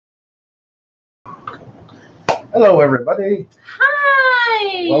Hello, everybody.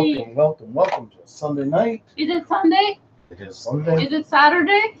 Hi. Welcome to Sunday night. Is it Sunday? It is Sunday. Is it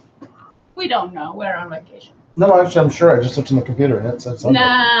Saturday? We don't know. We're on vacation. No, actually, I'm sure. I just looked on the computer and it said Sunday.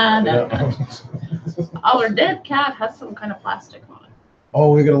 No. Yeah. Our dead cat has some kind of plastic on it.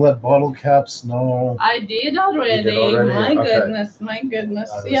 Oh, we're gonna let bottle caps know. I did already. My Okay. goodness. I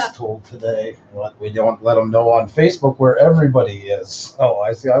was Yeah. told today what we don't let them know on Facebook where everybody is. Oh,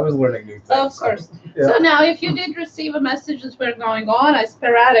 I see. I was learning new things. Of course. Yeah. So now, if you did receive a message that we're going on, I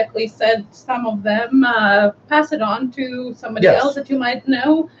sporadically said some of them. Pass it on to somebody else that you might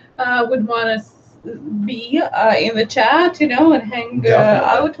know would want to be in the chat, and hang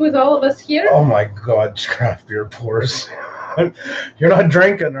out with all of us here. Oh my God, craft beer pours. You're not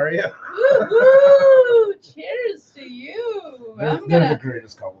drinking, are you? Woo-hoo! Cheers to you. They're the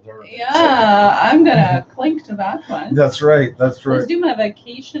greatest couple ever. Yeah, I'm gonna clink to that one. That's right. Let's do my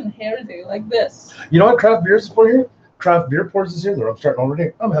vacation hairdo like this. You know what craft beer is for here? Craft beer pours is here. I'm starting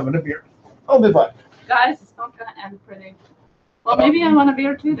already. I'm having a beer. I'll be back. Guys, it's not gonna end pretty. Well, maybe I want a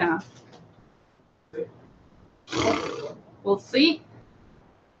beer too now. We'll see.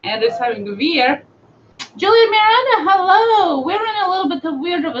 Andrew's having a beer. Julian Miranda, hello. We're in a little bit of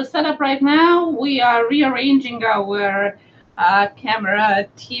weird of a setup right now. We are rearranging our camera,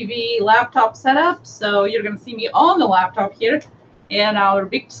 TV, laptop setup. So you're going to see me on the laptop here. And our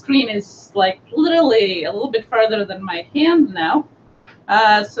big screen is like literally a little bit farther than my hand now.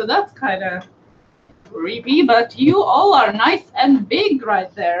 So that's kind of creepy, but you all are nice and big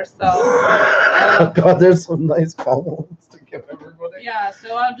right there. So God, there's some nice compliments to give everybody. Yeah,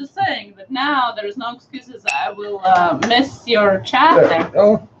 so I'm just saying that now there's no excuses. I will miss your chat there.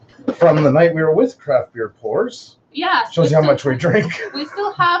 Oh, from the night we were with Craft Beer Pours. Yeah. Shows you how much we drink. We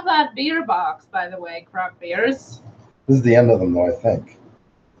still have that beer box, by the way, craft beers. This is the end of them, though, I think.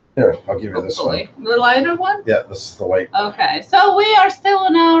 Here, I'll give you this one. The lighter one? Yeah, this is the light. Okay, so we are still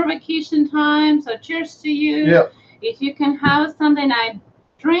in our vacation time, so cheers to you. Yeah. If you can have a Sunday night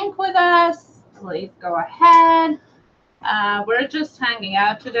drink with us, please go ahead. We're just hanging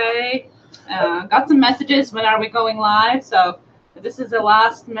out today. Got some messages, when are we going live? So this is a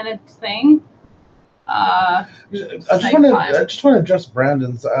last minute thing. I just want to address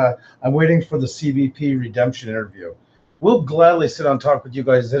Brandon's. I'm waiting for the CVP redemption interview. We'll gladly sit on talk with you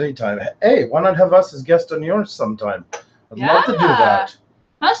guys anytime. Hey, why not have us as guests on yours sometime? I'd love to do that.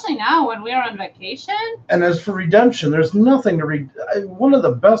 Especially now when we're on vacation. And as for redemption, there's nothing to read. One of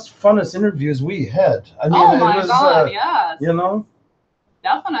the best, funnest interviews we had. I mean, oh my God, yes. You know?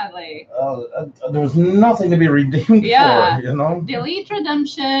 Definitely. There was nothing to be redeemed for, you know? Delete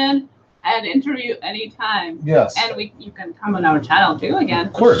redemption and interview anytime. Yes. And you can come on our channel too again.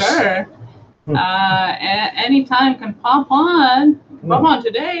 Of course. For sure. Anytime can pop on. Pop on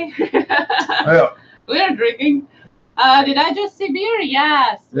today. Yeah. We're drinking. Did I just see beer?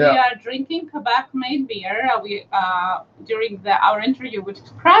 Yes. Yeah. We are drinking Quebec-made beer. During our interview with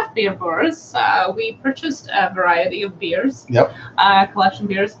Craft Beer Pours, we purchased a variety of beers. Yep. Collection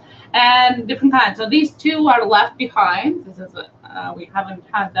beers and different kinds. So these two are left behind. This is we haven't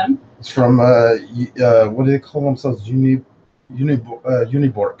had them. It's from what do they call themselves? Uniborg.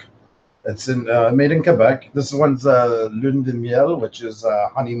 It's made in Quebec. This one's Lune de Miel, which is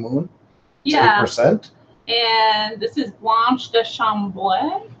honeymoon. It's 8%. And this is Blanche de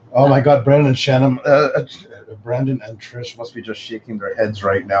Chambois. Oh my God, Brandon and Shannon, Brandon and Trish must be just shaking their heads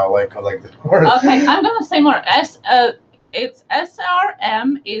right now, like the word. Okay, I'm gonna say more. Its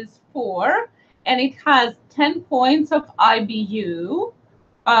SRM is 4, and it has 10 points of IBU.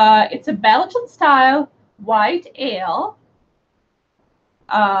 It's a Belgian style white ale.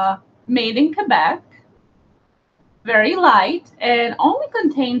 Made in Quebec, very light, and only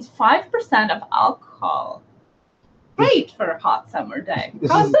contains 5% of alcohol. Great for a hot summer day.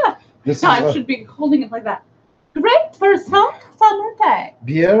 How's that? I should be holding it like that. Great for a hot summer day.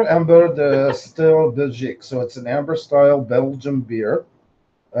 Bière Amber de Style Belgique. So it's an amber style Belgian beer.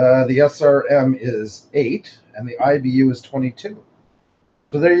 The SRM is 8, and the IBU is 22.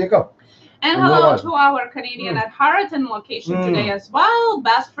 So there you go. And hello to our Canadian at Harriton location today as well.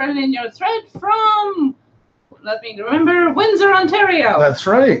 Best friend in your thread from, let me remember, Windsor, Ontario. That's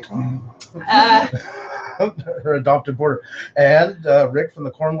right. Her adopted border. And Rick from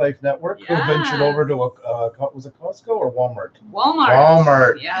the Corn Life Network, who ventured over to was it Costco or Walmart?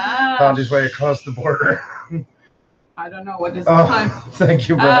 Walmart. Yeah. Found his way across the border. I don't know what is the time. Thank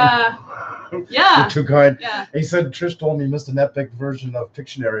you, Brad. Yeah. You're too kind. Yeah. He said Trish told me he missed an epic version of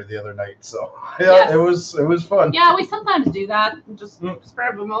Pictionary the other night. So yeah, it was fun. Yeah, we sometimes do that. Just spur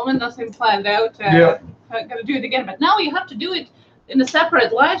of a moment, nothing planned out. Gotta do it again. But now you have to do it in a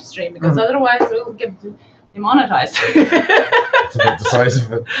separate live stream because otherwise we'll get demonetized. It's about the size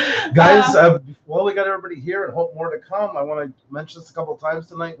of it. Guys, well, we got everybody here and hope more to come. I want to mention this a couple of times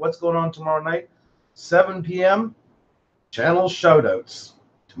tonight. What's going on tomorrow night? 7 p.m. Channel shoutouts.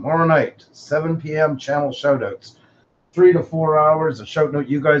 Tomorrow night, 7 p.m. channel shoutouts. 3 to 4 hours of shouting out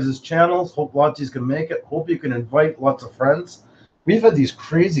you guys' channels. Hope lots of you can make it. Hope you can invite lots of friends. We've had these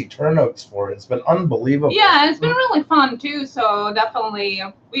crazy turnouts for it. It's been unbelievable. Yeah, it's been really fun too. So definitely,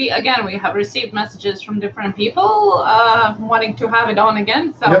 we have received messages from different people wanting to have it on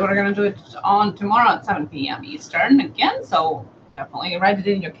again. So we're gonna do it on tomorrow at 7 p.m. Eastern again. So definitely write it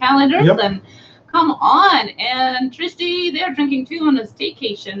in your calendars and come on. And Tristy, they're drinking too on a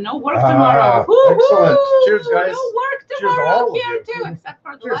staycation. No work tomorrow. Excellent. Cheers, guys. No work tomorrow here too, except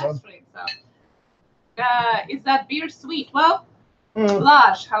for the live stream. So, is that beer sweet? Well.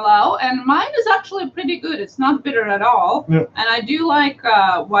 Lush, hello, and mine is actually pretty good. It's not bitter at all, and I do like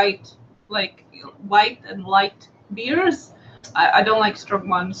white and light beers. I don't like strong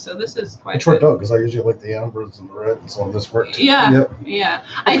ones, so this is quite. Which worked out because I usually like the ambers and the red, and so this worked. Yeah.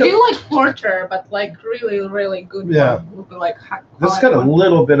 I do like porter, but like really good. One would be like. This got a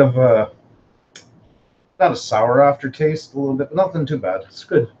little bit of a not a sour aftertaste, a little bit, but nothing too bad. It's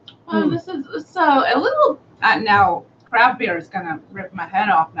good. This is a little now. Craft beer is gonna rip my head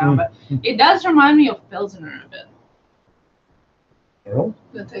off now, but it does remind me of Pilsner a bit. Really?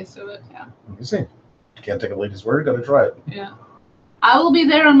 The taste of it, yeah. Let me see. You can't take a lady's word. Got to try it. Yeah. I will be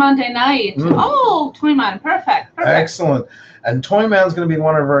there on Monday night. Oh, Toyman, perfect. Excellent. And Toyman's going to be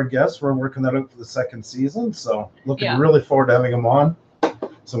one of our guests. We're working that out for the second season, so looking really forward to having him on.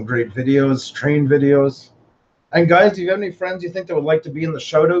 Some great videos, train videos. And guys, do you have any friends you think that would like to be in the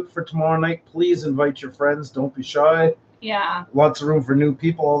shout out for tomorrow night? Please invite your friends. Don't be shy. Yeah. Lots of room for new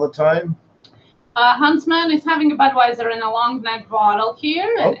people all the time. Huntsman is having a Budweiser in a long neck bottle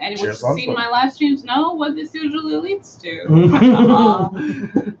here, and anyone who's seen my live streams know what this usually leads to.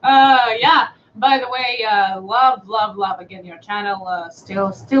 Yeah. By the way, love again your channel.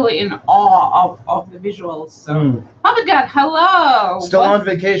 Still in awe of the visuals. So, Puppet God, hello. Still on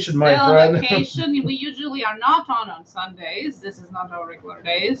vacation, my friend. Still on vacation. We usually are not on Sundays. This is not our regular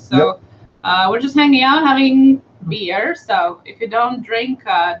days. So, we're just hanging out, having beer. So, if you don't drink,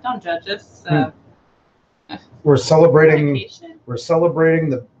 don't judge us. We're celebrating. We're celebrating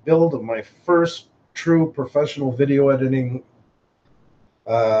the build of my first true professional video editing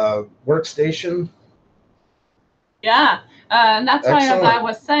workstation. And that's why, as I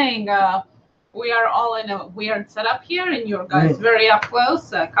was saying, we are all in a weird setup here, and you're guys very up close.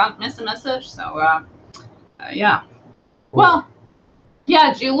 Can't miss a message. So, yeah. Well,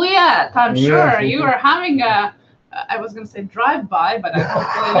 yeah, Juliet, I'm sure you are having a. I was going to say drive-by, but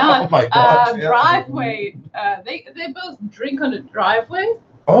hopefully not. Oh my God, driveway. They both drink on the driveway.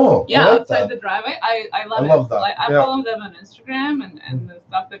 Oh, yeah, outside the driveway. I love that. Like, I follow them on Instagram and the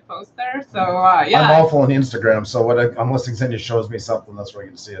stuff they post there. So yeah. I'm awful on Instagram, so unless Xenia shows me something, that's where I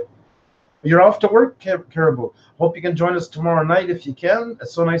can see it. You're off to work, Caribou. Hope you can join us tomorrow night if you can.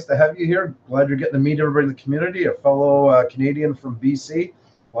 It's so nice to have you here. Glad you're getting to meet everybody in the community. A fellow Canadian from BC.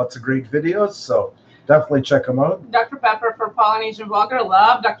 Lots of great videos. So. Definitely check them out. Dr. Pepper for Polynesian Vlogger.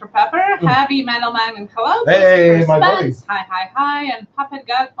 Love Dr. Pepper. Happy Metalman and hello. Hey, my buddy. Hi. And Puppet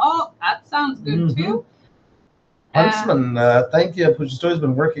God. Oh, that sounds good too. Huntsman, thank you. Pusa Studios has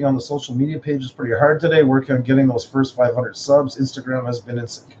been working on the social media pages pretty hard today, working on getting those first 500 subs. Instagram has been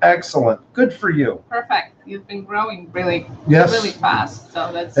excellent. Good for you. Perfect. You've been growing really fast.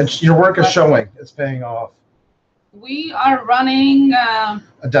 So that's your work is showing. It's paying off. We are running a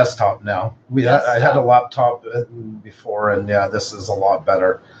desktop now. I had a laptop before, and yeah, this is a lot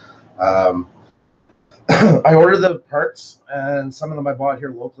better. I ordered the parts, and some of them I bought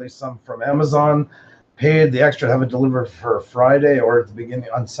here locally, some from Amazon. Paid the extra to have it delivered for Friday or at the beginning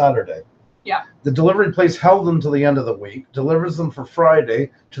on Saturday. Yeah. The delivery place held them till the end of the week, delivers them for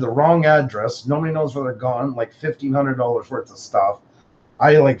Friday to the wrong address. Nobody knows where they're gone, like $1,500 worth of stuff.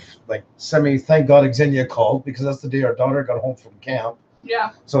 I thank God Xenia called because that's the day our daughter got home from camp.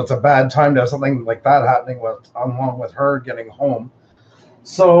 Yeah. So it's a bad time to have something like that happening along with her getting home.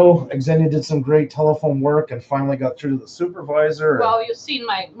 So Xenia did some great telephone work and finally got through to the supervisor. Well, you've seen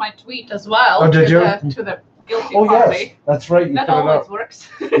my tweet as well. Oh, did you? To the guilty party. Yes, that's right. That always works.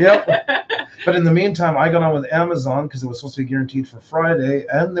 Yep. But in the meantime, I got on with Amazon because it was supposed to be guaranteed for Friday,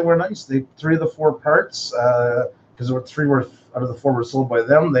 and they were nice. 3 of the 4 parts, because there were 3 out of the 4 were sold by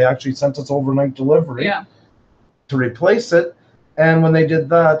them. They actually sent us overnight delivery to replace it. And when they did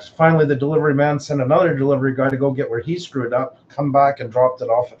that, finally the delivery man sent another delivery guy to go get where he screwed up, come back and dropped it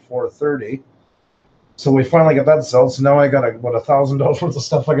off at 4:30. So we finally got that sold. So now I got about $1,000 worth of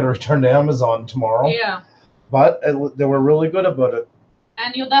stuff I got to return to Amazon tomorrow. Yeah. but they were really good about it.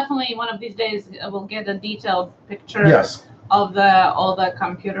 And you'll definitely one of these days will get a detailed picture Yes. of all the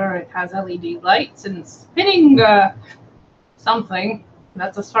computer. It has LED lights and spinning something.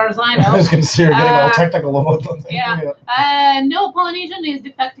 That's as far as I know. I was going to say you're getting all technical about the thing. Yeah. No Polynesian is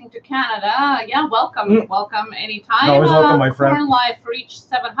defecting to Canada. Yeah, welcome. Welcome anytime. Always welcome, my friend. Corn Life reached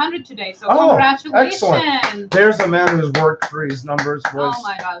 700 today, so congratulations. Excellent. There's a man who's worked for his numbers. Oh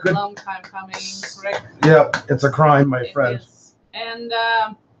my God, good. Long time coming, Rick. Yeah, it's a crime, my friend. And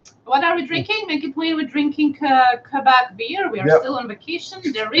what are we drinking? Make it plain, we're drinking Quebec beer. We are still on vacation.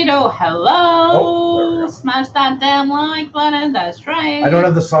 Dorito, hello. Smash that damn like button. That's right. I don't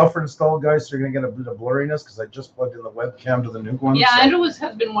have the software installed, guys, so you're going to get a bit of blurriness because I just plugged in the webcam to the new one. Yeah, so. Andrew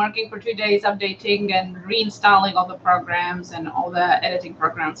has been working for 2 days updating and reinstalling all the programs and all the editing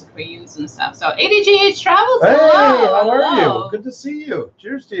programs that we use and stuff. So ADGH Travels, hey, hello. How are you? Good to see you.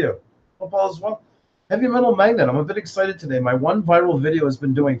 Cheers to you. Hope all is well. Heavy Metal Magnet. I'm a bit excited today. My one viral video has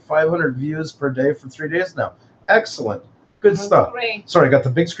been doing 500 views per day for 3 days now. Excellent. Good stuff. Great. Sorry, I got the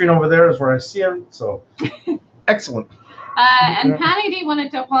big screen over there is where I see him. So, excellent. And Patty D wanted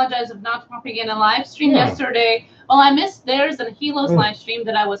to apologize of not popping in a live stream yesterday. Well, I missed theirs and Hilo's live stream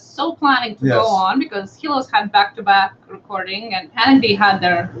that I was so planning to go on because Hilo's had back-to-back recording and Patty D had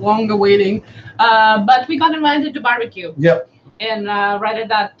their long-awaiting. But we got invited to barbecue. Yep. And right at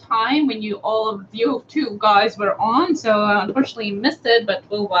that time when all of you two guys were on, so unfortunately missed it, but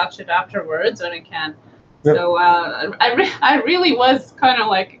we'll watch it afterwards when I can. Yep. So I really was kind of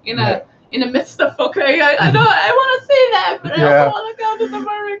like in the midst of I know I want to say that, but I also want to go to the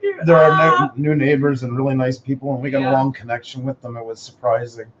barbecue. There are new neighbors and really nice people, and we got a long connection with them. It was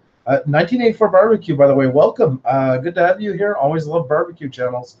surprising. 1984 barbecue, by the way, welcome. Good to have you here. Always love barbecue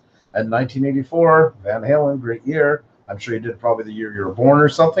channels. At 1984, Van Halen, great year. I'm sure you did probably the year you were born or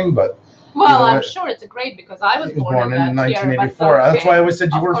something, but well, I'm sure it's great because I was born in 1984. That's why I always said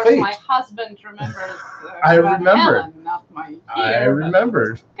you were fake. My husband remembers. I remembered. Helen, not my year, I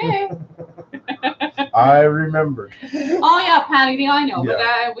remembered. Okay. I remembered. Oh yeah, Patty, I know,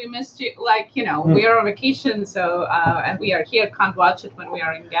 but we missed you. Like we are on vacation, so and we are here. Can't watch it when we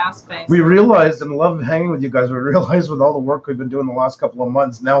are in gas phase. We realized and love hanging with you guys. We realized with all the work we've been doing the last couple of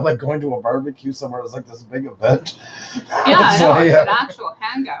months, now like going to a barbecue somewhere is like this big event. Yeah, I know. It's an actual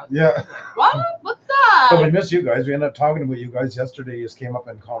hangout. Yeah. What? What's that? So we missed you guys. We ended up talking about you guys yesterday. You just came up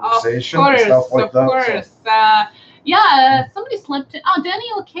in conversation and stuff like that. Of course. So. Somebody slipped in. Oh,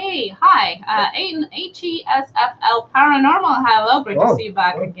 Daniel K. Hi. HESFL Paranormal. Hello. Great to see you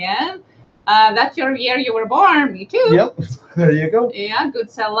back again. That's your year you were born. Me too. Yep. There you go. Yeah.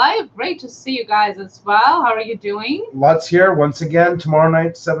 Good Cell Live. Great to see you guys as well. How are you doing? Lots here. Once again, tomorrow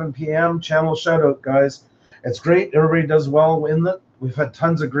night, 7 p.m. Channel shout out, guys. It's great. Everybody does well in it. We've had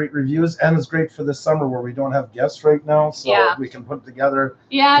tons of great reviews, and it's great for this summer where we don't have guests right now, so we can put it together.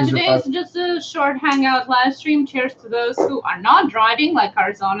 Yeah, today is just a short hangout live stream. Cheers to those who are not driving, like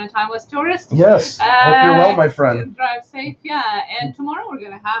our zone and timeless tourists. Yes, hope you're well, my friend. Drive safe, And tomorrow we're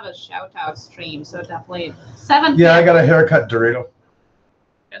going to have a shout-out stream, so definitely 7 p.m. Yeah, I got a haircut, Dorito.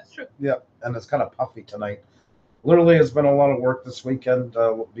 That's true. Yeah, and it's kind of puffy tonight. Literally, it's been a lot of work this weekend,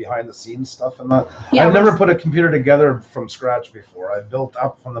 behind the scenes stuff and that. Yeah, I've never put a computer together from scratch before. I built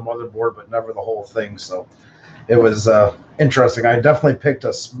up from the motherboard, but never the whole thing. So it was interesting. I definitely picked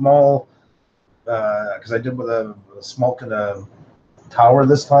a small, because I did with a small kind of tower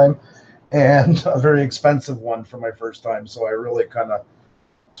this time, and a very expensive one for my first time. So I really kind of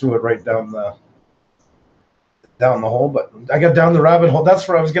threw it right down the hole, but I got down the rabbit hole. That's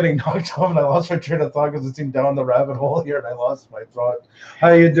where I was getting knocked off, and I lost my train of thought because it seemed down the rabbit hole here, and I lost my thought. How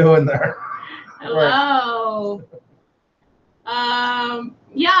you doing there? Hello. And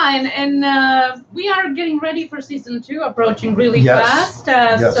we are getting ready for season 2, approaching really fast.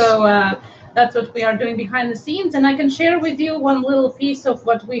 So that's what we are doing behind the scenes, and I can share with you one little piece of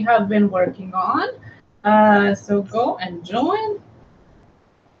what we have been working on. So go and join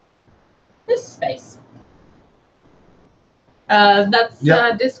this space. That's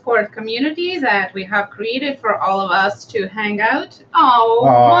a Discord community that we have created for all of us to hang out. Oh,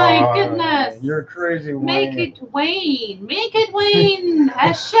 my goodness. You're crazy, Wayne. Make it Wayne. Make it Wayne.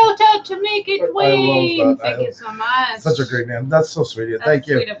 A shout out to Make It Wayne. I love that. Thank you so much. Such a great name. That's so sweet of you. Thank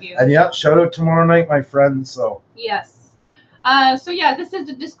you. Sweet of you. And shout out tomorrow night, my friend. So. Yes. This is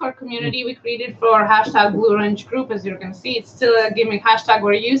the Discord community we created for hashtag Blue Orange Group. As you can see, it's still a gimmick hashtag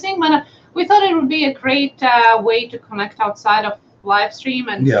we're using, but we thought it would be a great way to connect outside of live stream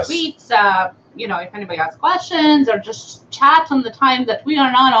and tweets. If anybody has questions or just chat on the time that we are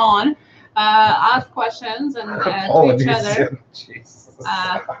not on, ask questions and to each other. Jesus.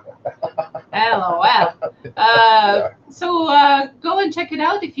 LOL. So go and check it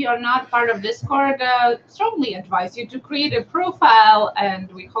out. If you are not part of Discord, strongly advise you to create a profile,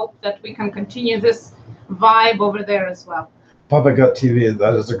 and we hope that we can continue this vibe over there as well. Papa Gut TV,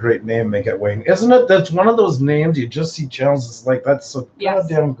 that is a great name, Make It Wayne. Isn't it? That's one of those names you just see channels. It's like, that's so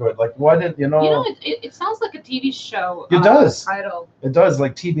goddamn good. Like, why didn't you know? You know, it sounds like a TV show. It does. Title. It does,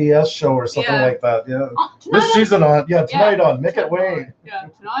 like TBS show or something like that. Yeah. This season on, tonight on Make It Wayne. Yeah,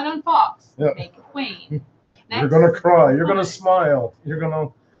 tonight on Fox. Make It Wayne. You're gonna cry. You're gonna smile. You're gonna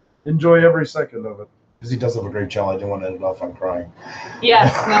enjoy every second of it. Because he does have a great channel. I didn't want to end it off on crying.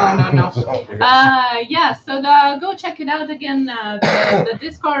 Yes, no. So go check it out again. The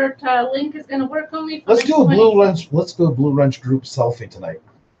Discord link is going to work only for Let's do a Blue Wrench group selfie tonight.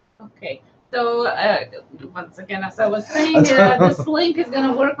 Okay. So once again, as I was saying, this link is going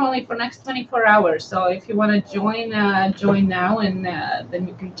to work only for next 24 hours. So if you want to join now, and then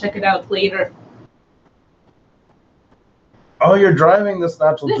you can check it out later. Oh, you're driving this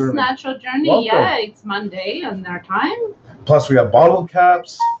natural journey. This natural journey, welcome. Yeah, it's Monday on our time. Plus, we have bottle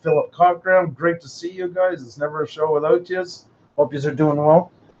caps, Philip Cockram. Great to see you guys. It's never a show without you. Hope you are doing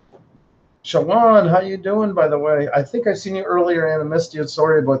well. Shawan, how you doing, by the way? I think I seen you earlier and I missed you.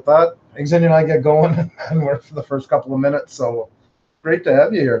 Sorry about that. Xenia and I get going and work for the first couple of minutes, so great to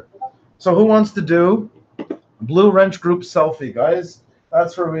have you here. So who wants to do Blue Wrench group selfie, guys?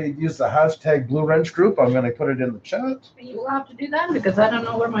 That's where we use the hashtag Blue Wrench Group. I'm going to put it in the chat. You will have to do that because I don't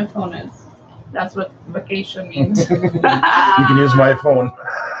know where my phone is. That's what vacation means. You can use my phone.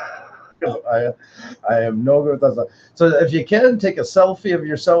 I am no good with that. So if you can, take a selfie of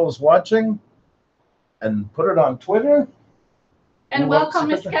yourselves watching and put it on Twitter. And welcome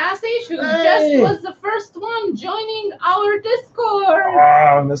Miss Cassie, who just was the first one joining our Discord.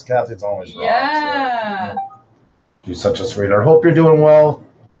 Oh, Miss Cassie's always wrong. Yeah. You're such a sweetheart. Hope you're doing well.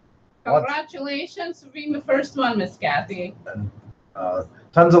 Congratulations for being the first one, Miss Kathy. And,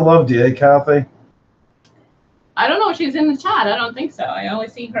 tons of love to you, Kathy. I don't know if she's in the chat. I don't think so. I only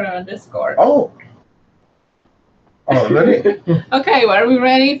see her on Discord. Oh. Already? Okay, well, are we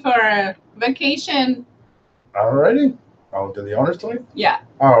ready for a vacation? Already? Oh, do the honors tonight? Yeah.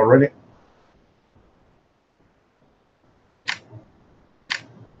 Already.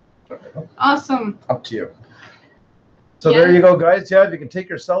 Awesome. Up to you. So there you go, guys. Yeah, you can take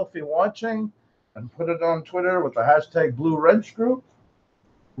your selfie watching and put it on Twitter with the hashtag Blue Wrench Group.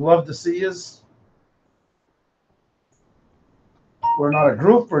 Love to see you. We're not a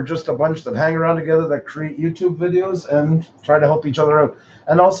group. We're just a bunch that hang around together that create YouTube videos and try to help each other out.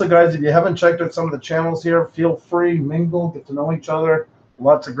 And also, guys, if you haven't checked out some of the channels here, feel free, mingle, get to know each other.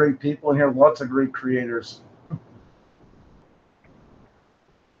 Lots of great people in here, lots of great creators.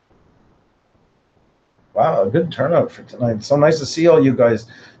 Wow, a good turnout for tonight. So nice to see all you guys.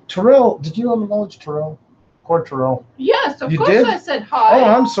 Terrell, did you acknowledge Terrell? Poor Terrell. Yes, of course did? I said hi. Oh,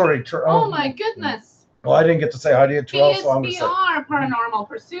 I'm sorry, Terrell. Oh, my goodness. Well, I didn't get to say hi to you, Terrell, so I'm going to say. PSVR, Paranormal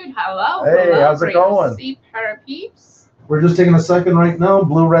Pursuit. Hello. Hey, hello. how's it going? See Parapeeps. We're just taking a second right now.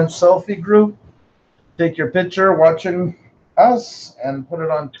 Blue Wrench selfie group. Take your picture watching us and put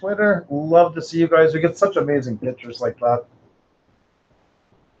it on Twitter. Love to see you guys. We get such amazing pictures like that.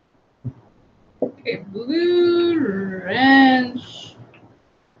 Okay, Blue Wrench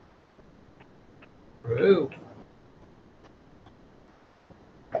group.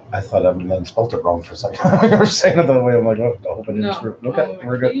 I thought I spelled it wrong for a second. You were saying it that way. I'm like, oh, I hope I didn't screw it. Okay,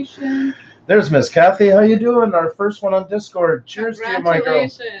 we're good. There's Miss Kathy. How you doing? Our first one on Discord. Cheers to you, my girl.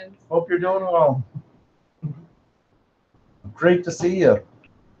 Hope you're doing well. Great to see you.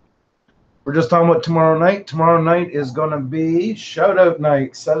 We're just talking about tomorrow night. Tomorrow night is going to be shout out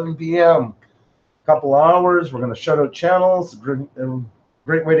night, 7 p.m. Couple hours. We're going to shout out channels.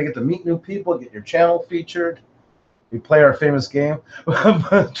 Great way to get to meet new people, get your channel featured. We play our famous game.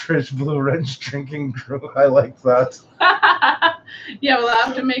 Trish Blue Wrench drinking crew. I like that. Yeah, we'll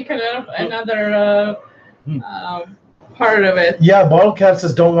have to make another part of it. Yeah, Bottlecast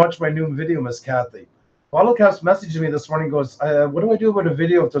says, don't watch my new video, Miss Kathy. Bottlecast messaged me this morning, goes, what do I do about a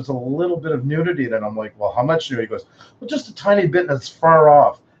video if there's a little bit of nudity in it? I'm like, well, how much nudity? He goes, well, just a tiny bit, and it's far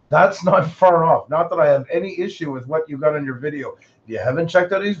off. That's not far off. Not that I have any issue with what you got in your video. If you haven't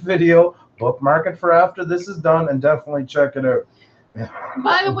checked out his video, bookmark it for after this is done and definitely check it out.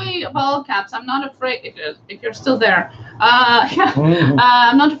 By the way, ball caps, I'm not afraid, if you're still there,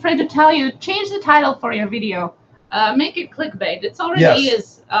 I'm not afraid to tell you, change the title for your video. Make it clickbait. It's already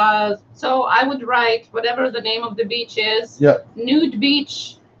is. So I would write whatever the name of the beach is. Yeah. Nude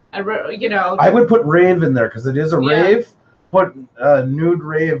beach, you know. I would put rave in there because it is a rave. Put nude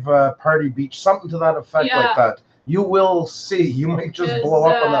rave party beach, something to that effect like that. you will see. You might just blow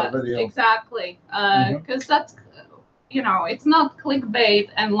up on that video. Exactly. Because that's, you know, it's not clickbait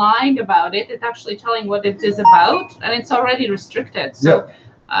and lying about it. It's actually telling what it is about, and it's already restricted. So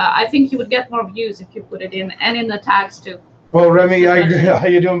I think you would get more views if you put it in, and in the tags too. Well, Remy, how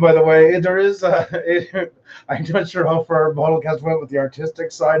you doing, by the way? There is, I'm not sure how far Bottlecast went with the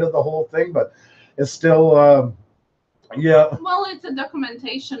artistic side of the whole thing, but it's still, yeah. Well, it's a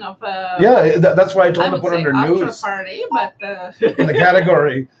documentation of yeah, that's why I told him to put under news. Party, but in the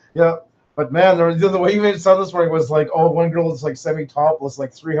category, yeah. But man, the way you made it sound this morning was like, oh, one girl is like semi-topless,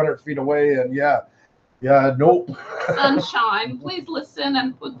 like 300 feet away, and yeah, nope. Sunshine, please listen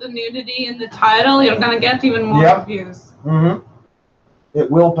and put the nudity in the title. You're gonna get even more views.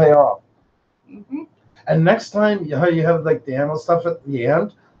 It will pay off. Mm-hmm. And next time, how you have like the animal stuff at the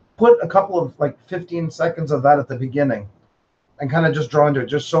end, put a couple of like 15 seconds of that at the beginning, and kind of just draw into it.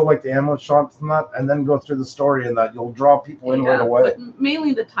 Just show like the animal shots and that, and then go through the story, and that you'll draw people in right away. But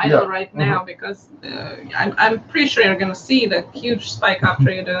mainly the title right now, because I'm pretty sure you're gonna see the huge spike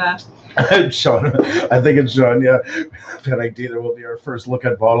after you do that. Sean, I think it's Sean. Yeah, Panic D. There will be our first look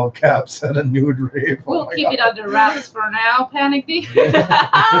at bottle caps at a nude rave. We'll keep it under wraps for now, Panic D.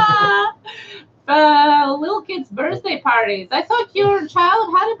 Little kids' birthday parties. I thought your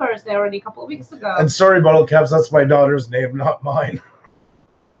child had a birthday already a couple of weeks ago. And sorry, bottle caps. That's my daughter's name, not mine.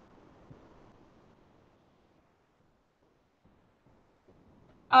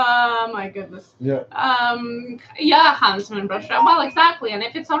 My goodness. Yeah. Yeah, Huntsman brush up. Well, exactly. And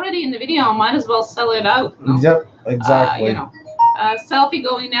if it's already in the video, I might as well sell it out. No? Yep, exactly. You know, selfie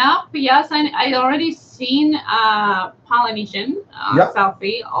going up. Yes, I already seen Polynesian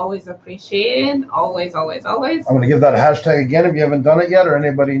selfie. Always appreciated. Always, always, always. I'm going to give that a hashtag again if you haven't done it yet, or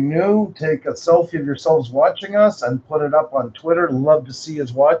anybody new. Take a selfie of yourselves watching us and put it up on Twitter. Love to see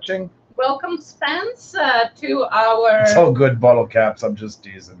us watching. Welcome, Spence, to our... It's all good, bottle caps. I'm just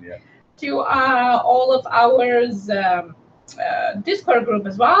teasing you. To all of ours Discord group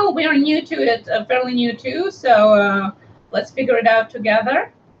as well. We are new to it, fairly new too, so let's figure it out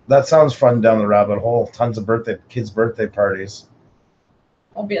together. That sounds fun down the rabbit hole. Tons of kids' birthday parties.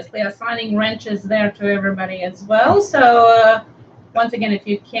 Obviously, assigning wrenches there to everybody as well. So once again, if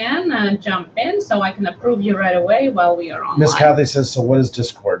you can, jump in so I can approve you right away while we are online. Miss Kathy says, so what is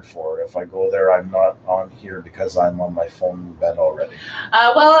Discord for? If I go there, I'm not on here because I'm on my phone bed already.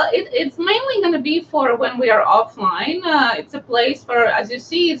 Well, it's mainly going to be for when we are offline. It's a place for, as you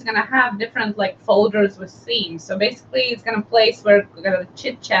see, it's going to have different like folders with themes. So basically, it's going to place where we're going to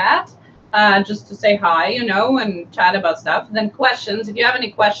chit chat. Just to say hi, you know, and chat about stuff. Then questions. If you have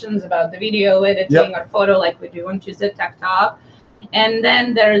any questions about the video editing or photo like we do on Tuesday Tech Talk. And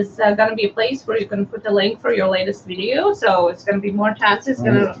then there's going to be a place where you can put the link for your latest video. So it's going to be more chances.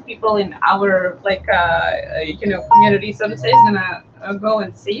 People in our like you know, community, so to say, is going to go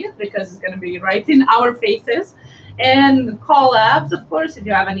and see it because it's going to be right in our faces. And collabs, of course, if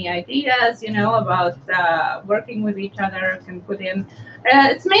you have any ideas, you know, about working with each other, can put in.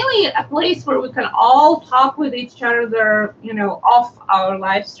 It's mainly a place where we can all talk with each other, you know, off our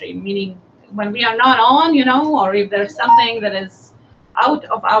live stream, meaning when we are not on, you know, or if there's something that is out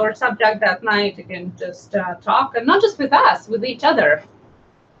of our subject that night, you can just talk, and not just with us, with each other.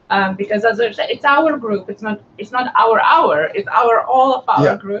 Because as I said, it's our group. It's not our hour. It's all of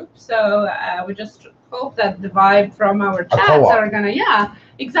our group. So we just hope that the vibe from our chats are gonna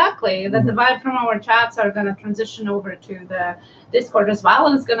exactly. That the vibe from our chats are gonna transition over to the Discord as well,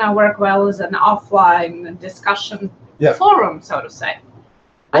 and it's gonna work well as an offline discussion forum, so to say.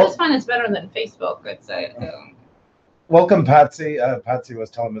 I just find it's better than Facebook. It's welcome, Patsy. Patsy was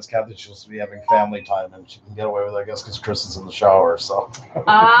telling Miss Kathy she'll be having family time, and she can get away with it, I guess, because Chris is in the shower. So.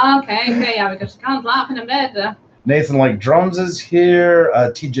 Okay, yeah, because she can't laugh in a bed. Nathan Like Drums is here.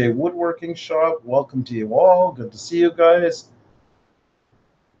 TJ Woodworking Shop. Welcome to you all. Good to see you guys.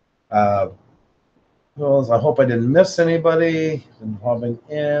 Well, I hope I didn't miss anybody. Been popping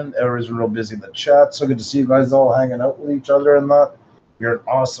in. Everyone's real busy in the chat. So good to see you guys all hanging out with each other and that. You're an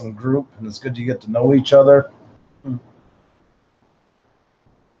awesome group, and it's good you get to know each other.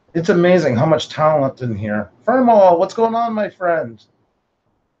 It's amazing how much talent in here. Firmal, what's going on, my friend?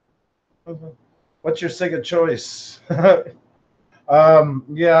 What's your SIGA choice?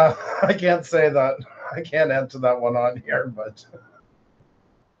 Yeah, I can't say that. I can't answer that one on here, but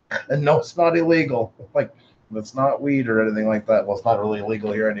and no, it's not illegal. Like, it's not weed or anything like that. Well, it's not really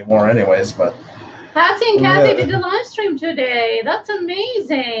illegal here anymore anyways, but Patsy and Kathy did the live stream today. That's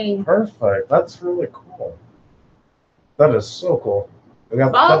amazing. Perfect. That's really cool. That is so cool.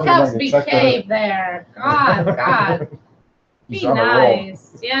 Ball caps behave there. God. Be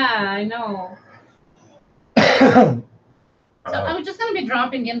nice. Yeah, I know. So I'm just going to be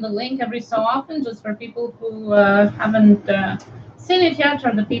dropping in the link every so often, just for people who haven't seen it yet,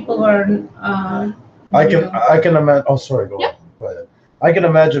 or the people who are. I can imagine. Oh, sorry. Go Yep. on. Go ahead. I can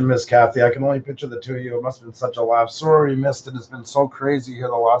imagine, Miss Kathy. I can only picture the two of you. It must have been such a laugh. Sorry, we missed it. It's been so crazy here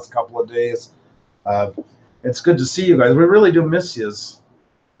the last couple of days. It's good to see you guys. We really do miss you.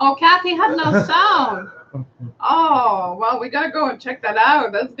 Oh, Kathy had no sound. Oh, well, we got to go and check that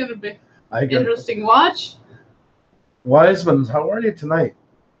out. That's going to be interesting watch. Wiseman, how are you tonight?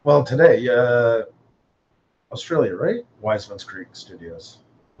 Well, today, Australia, right? Wiseman's Creek Studios,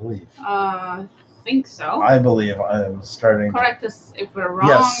 I believe. I think so. I believe I'm starting. Correct us if we're wrong.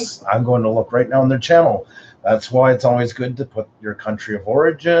 Yes, I'm going to look right now on their channel. That's why it's always good to put your country of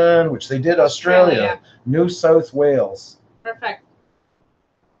origin, which they did, Australia. New South Wales. Perfect.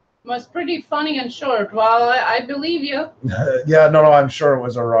 Was pretty funny and short. Well, I believe you. Yeah, no, I'm sure it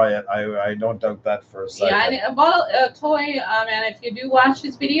was a riot. I don't doubt that for a second. Yeah, and about a toy, and if you do watch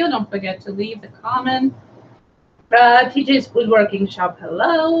this video, don't forget to leave the comment. TJ's Woodworking Shop,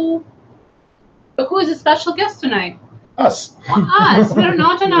 hello. But who is a special guest tonight? Us. Us. We're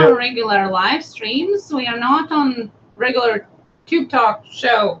not on our regular live streams. We are not on regular Tube Talk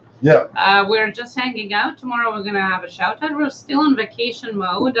show. Yeah. We're just hanging out. Tomorrow we're going to have a shout out. We're still on vacation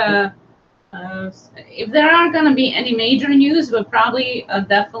mode. If there are going to be any major news, we're probably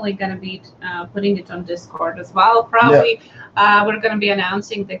definitely going to be putting it on Discord as well. Probably we're going to be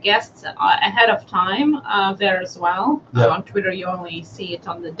announcing the guests ahead of time there as well. On Twitter, you only see it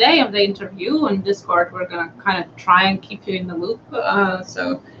on the day of the interview. On Discord, we're going to kind of try and keep you in the loop.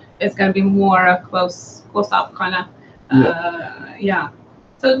 So it's going to be more close up kind of.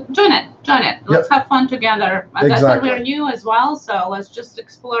 So join it. Let's have fun together. As I said, we're new as well, so let's just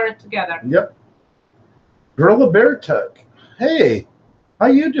explore it together. Yep. Gorilla Bear Tech. Hey, how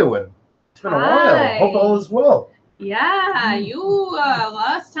you doing? It's been a while. Hope all is well. Yeah, you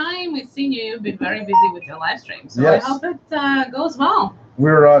last time we've seen you, you've been very busy with your live stream. So I hope it goes well.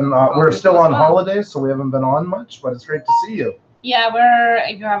 We're still on holidays, so we haven't been on much, but it's great to see you. Yeah,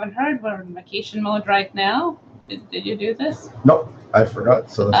 if you haven't heard, we're in vacation mode right now. Did you do this? Nope, I forgot.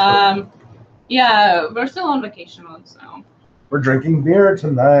 So that's yeah, we're still on vacation mode, so we're drinking beer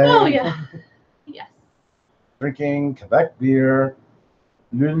tonight. Oh yeah, yes. Drinking Quebec beer,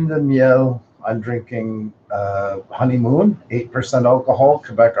 Lune de Miel. I'm drinking Honeymoon, 8% alcohol,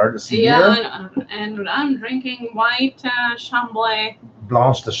 Quebec artisan beer. Yeah, and I'm drinking white Chamblay.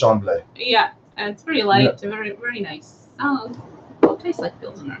 Blanche de Chamblay. Yeah, it's very light, very very nice. It tastes like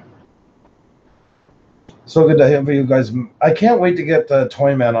Pilsner. So good to have you guys. I can't wait to get the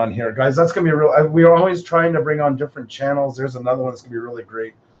Toyman on here, guys. That's gonna be real. We are always trying to bring on different channels. There's another one that's gonna be really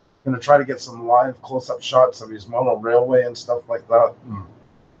great. I'm gonna try to get some live close-up shots of his model railway and stuff like that.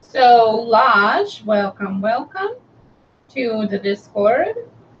 So Lodge, welcome to the Discord.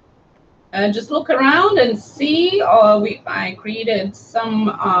 Just look around and see. I created some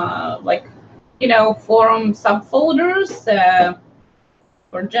forum subfolders.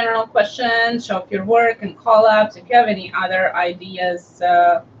 For general questions, show up your work and call-ups. If you have any other ideas,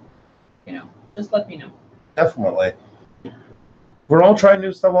 just let me know. Definitely. We're all trying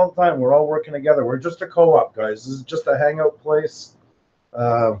new stuff all the time. We're all working together. We're just a co-op, guys. This is just a hangout place.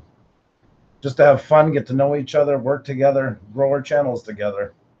 Just to have fun, get to know each other, work together, grow our channels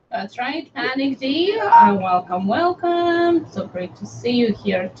together. That's right. Panic D, welcome. So great to see you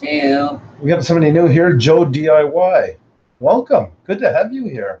here, too. We got somebody new here, Joe DIY. Welcome. Good to have you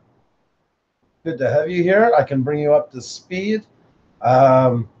here. Good to have you here. I can bring you up to speed.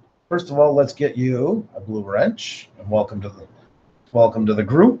 First of all, let's get you a blue wrench, and welcome to the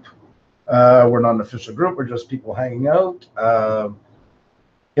group. We're not an official group. We're just people hanging out.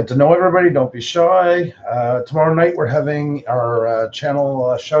 Get to know everybody. Don't be shy. Tomorrow night we're having our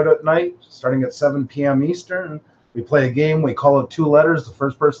channel shout out night, starting at 7 p.m. Eastern. We play a game. We call it 2 letters. The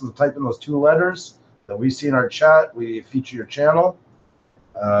first person to type in those 2 letters that we see in our chat, we feature your channel.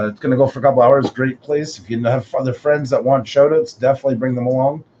 It's going to go for a couple hours. Great place. If you have other friends that want shout-outs, definitely bring them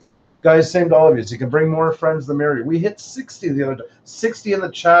along. Guys, same to all of you. So you can bring more friends the merrier. We hit 60 the other day. 60 in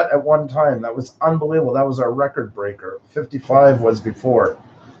the chat at one time. That was unbelievable. That was our record breaker. 55 was before.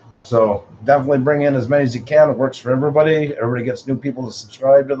 So definitely bring in as many as you can. It works for everybody. Everybody gets new people to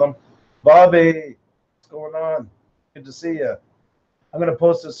subscribe to them. Bobby, what's going on? Good to see you. I'm going to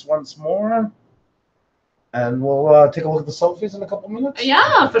post this once more. And we'll take a look at the selfies in a couple minutes.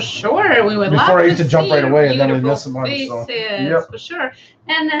 Yeah, for sure. We would Before love I to used to jump see right away and then we beautiful miss them on. So, faces, for sure.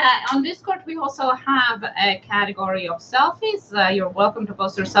 And on Discord, we also have a category of selfies. You're welcome to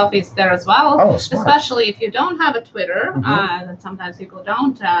post your selfies there as well. Oh, smart. Especially if you don't have a Twitter, that sometimes people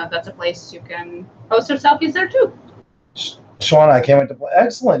don't. That's a place you can post your selfies there too. Sean, I can't wait to play.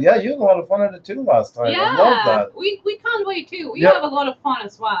 Excellent. Yeah, you had a lot of fun at it too last time. Yeah, I love that. we can't wait too. We have a lot of fun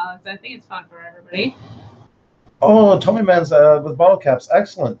as well. I think it's fun for everybody. Oh, Tommy Man's with bottle caps.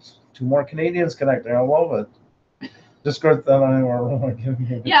 Excellent. 2 more Canadians connecting. I love it. Discord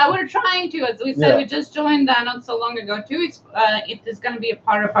that Yeah, we're trying to. As we said, we just joined not so long ago too. It is going to be a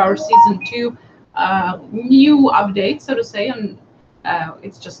part of our season 2 new update, so to say, and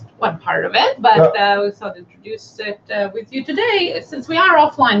it's just one part of it. But we thought to introduce it with you today, since we are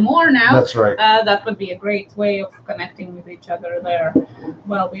offline more now. That's right. That would be a great way of connecting with each other there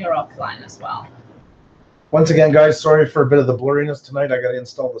while we are offline as well. Once again, guys, sorry for a bit of the blurriness tonight. I got to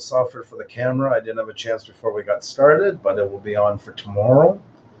install the software for the camera. I didn't have a chance before we got started, but it will be on for tomorrow.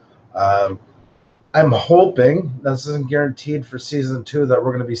 I'm hoping, this isn't guaranteed for season 2, that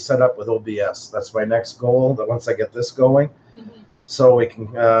we're going to be set up with OBS. That's my next goal, that once I get this going, so we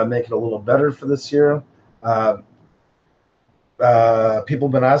can make it a little better for this year. People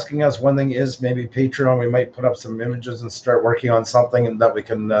have been asking us, one thing is maybe Patreon, we might put up some images and start working on something, and that we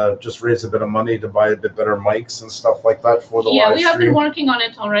can just raise a bit of money to buy a bit better mics and stuff like that for the live stream. We have been working on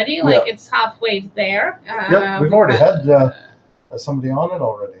it already, like it's halfway there. We've already had somebody on it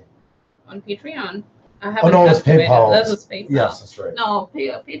already. On Patreon. Oh no, it's PayPal. That was PayPal. Yes, that's right. No,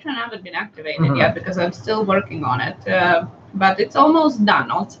 Patreon haven't been activated yet because I'm still working on it. But it's almost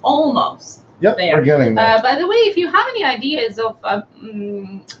done. It's almost. Yep, there. We're getting there. By the way, if you have any ideas of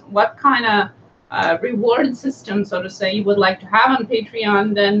what kind of reward system, so to say, you would like to have on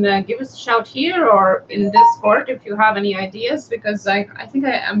Patreon, then give us a shout here or in Discord if you have any ideas, because I think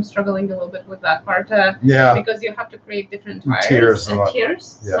I am struggling a little bit with that part. Because you have to create different tiers.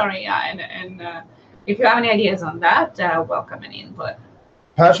 Tiers. Yeah. Sorry, and if you have any ideas on that, welcome any input.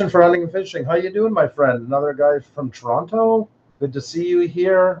 Passion for hunting and fishing. How you doing, my friend? Another guy from Toronto. Good to see you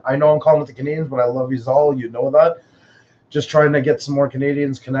here. I know I'm calling with the Canadians, but I love you all. You know that. Just trying to get some more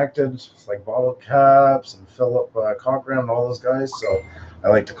Canadians connected, like Bottle Caps and Philip Cochran and all those guys. So I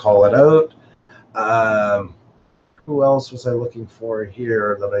like to call it out. Who else was I looking for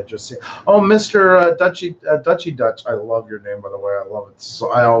here that I just see? Oh, Mr. Dutchy Dutch. I love your name, by the way. I love it. So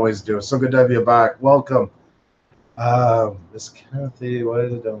I always do. So good to have you back. Welcome. Miss Kathy, why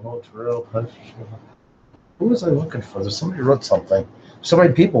did I Montreal? Who was I looking for? There's somebody wrote something. So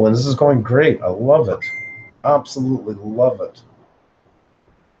many people, and this is going great. I love it. Absolutely love it.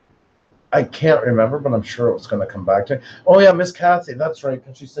 I can't remember, but I'm sure it was going to come back to me. Oh, yeah, Miss Kathy. That's right,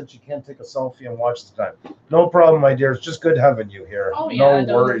 because she said she can't take a selfie and watch the time. No problem, my dear. It's just good having you here. Oh, yeah.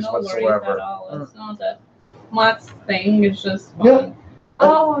 No worries whatsoever. Worries at all. It's not a much thing. It's just fun. Yep.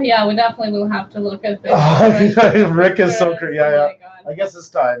 Oh, yeah, we definitely will have to look at this. Rick is so great. Yeah. I guess it's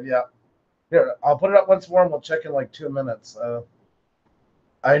time, yeah. Here, I'll put it up once more and we'll check in like 2 minutes.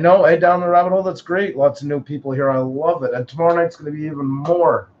 I know, hey, down the rabbit hole, that's great. Lots of new people here. I love it. And tomorrow night's going to be even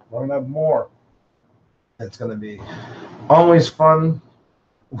more. We're going to have more. It's going to be always fun.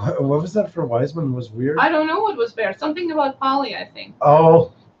 What was that for Wiseman? It was weird. I don't know what was there. Something about Polly, I think.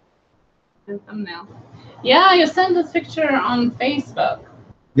 Oh. And thumbnail. Yeah, you sent this picture on Facebook.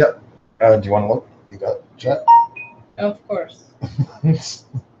 Yep. Do you want to look? You got chat? Of course.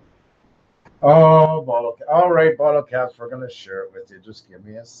 Oh, bottle cap. All right, Bottle Caps, we're going to share it with you. Just give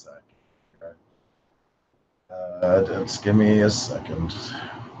me a second. Okay. Just give me a second.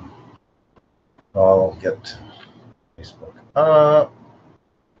 I'll get Facebook.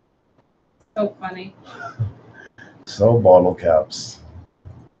 So funny. So, Bottle Caps.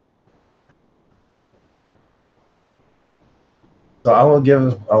 So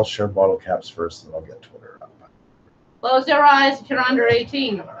I'll share Bottle Caps first, and I'll get Twitter up. Close your eyes if you're under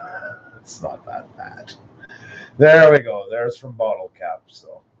 18. It's not that bad. There we go. There's from Bottle Caps.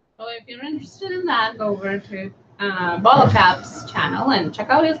 So if you're interested in that, go over to Bottle Caps channel and check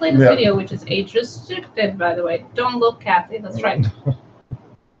out his latest video, which is age restricted, by the way. Don't look, Kathy. That's right.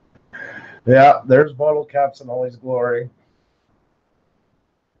 Yeah, there's Bottle Caps in all his glory.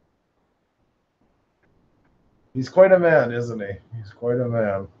 He's quite a man, isn't he? He's quite a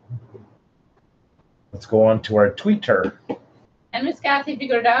man. Let's go on to our Twitter. And Miss Kathy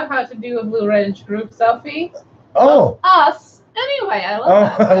figured out how to do a Blue Ridge group selfie. Oh. Us. Anyway, I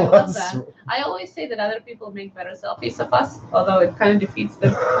love that. I love that. I always say that other people make better selfies of us, although it kind of defeats the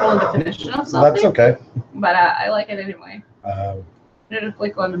whole definition of selfie. That's okay. But I like it anyway. Just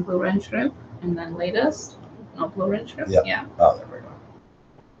click on the Blue Ridge group and then latest. No blue ridge group? Yeah. Yeah. Oh, there we go.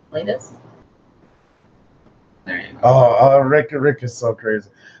 Like this? There you go. Oh, Rick is so crazy.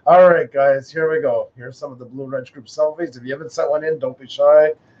 All right, guys, here we go. Here's some of the Blue Ridge Group selfies. If you haven't sent one in, don't be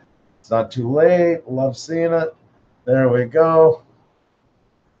shy. It's not too late. Love seeing it. There we go.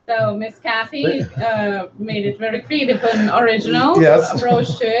 So Miss Kathy made it very creative and original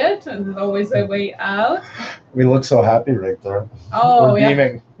approach to it, and there's always a way out. We look so happy right there. Oh, we're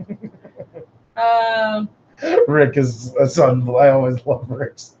beaming. Rick is a son. I always love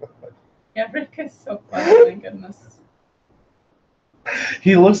Rick's. Yeah, Rick is so funny. My goodness.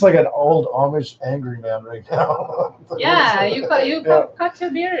 He looks like an old Amish angry man right now. Yeah, you cut your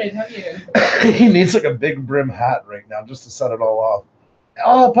beard, have you? He needs like a big brim hat right now just to set it all off.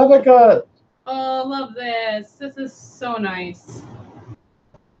 Oh, puppet cut. Oh, love this. This is so nice.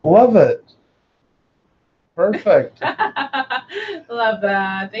 Love it. Perfect. Love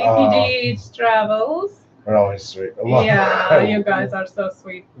that. APDH Travels. We're always sweet. Yeah, you guys are so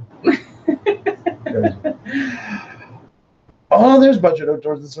sweet. Oh, there's Budget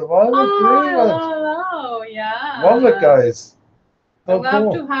Outdoors and Survival. Oh, hello, yeah. Love it, guys. So I'd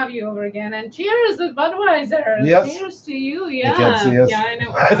love to have you over again. And cheers with Budweiser. Yes. Cheers to you. Yeah. You can't see us. Yeah, I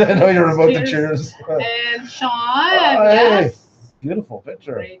know. I didn't know you were about to cheers. And Sean. Hey, yes. beautiful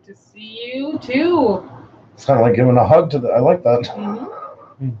picture. Great to see you too. It's kind of like giving a hug to the. I like that.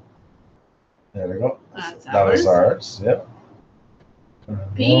 Mm-hmm. There we go. That's that was ours. Yep.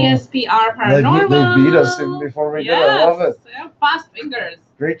 PSPR Paranormal. They beat us even before we did. I love it. Yeah, fast fingers.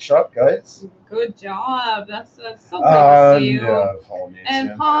 Great shot, guys. Good job. That's so good to see you. Yeah,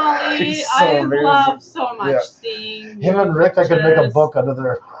 and Polly, so I amazing. love so much seeing him and Rick. I could make a book out of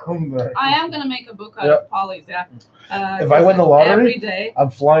their. I am gonna make a book out of Polly's. Yeah. If I win the lottery, every day, I'm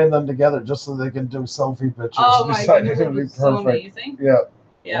flying them together just so they can do selfie pictures. Oh my goodness, it'll be so amazing. Yeah.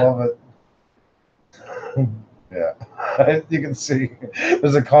 Yeah. Love it. Yeah, you can see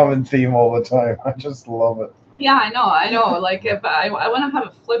there's a common theme all the time. I just love it. Yeah, I know. Like, if I want to have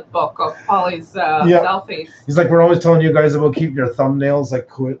a flip book of Polly's selfies. He's like, we're always telling you guys about keeping your thumbnails like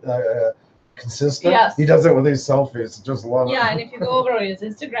consistent. Yes. He does it with his selfies. Just love it. Yeah, and if you go over his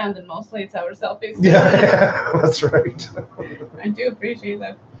Instagram, then mostly it's our selfies. Yeah, that's right. I do appreciate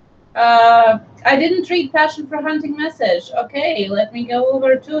that. I didn't read Passion for Hunting message. Okay, let me go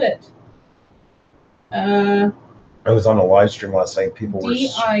over to it. I was on a live stream last night. People were.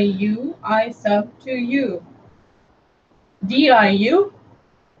 DIU, I sub to you. DIU?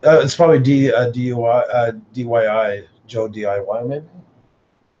 It's probably DYI, Joe DIY maybe.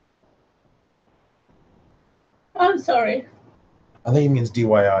 I'm sorry. I think he means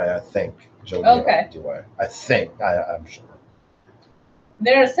DYI. I think Joe. Okay. DYI. I think. I'm sure.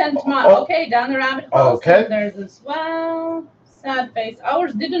 There's okay, down the rabbit hole. Okay. There's as well. Sad face.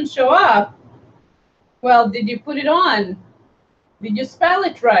 Ours didn't show up. Well, did you put it on? Did you spell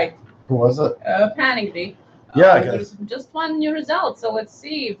it right? Who was it? Panic D. Yeah, I guess. There's just one new result, so let's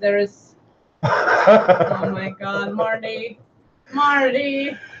see if there is. Oh my God, Marty. Try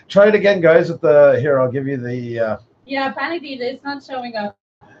it again, guys. With the here, I'll give you the. Yeah, Panic D. It's not showing up.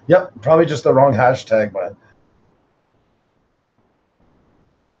 Yep, probably just the wrong hashtag, man.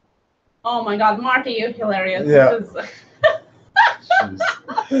 Oh my God, Marty, you're hilarious. Yeah.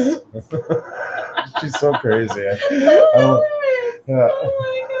 She's so crazy. Oh my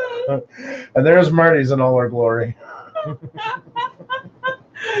God. And there's Marty's in all her glory.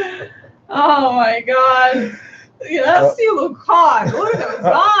 Oh my God. Yes, you look hot. Look at those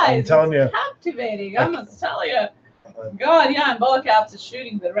eyes. I'm telling you. Captivating, I must tell you. God, yeah, and Ball Caps is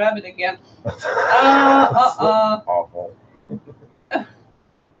shooting the rabbit again. Awful.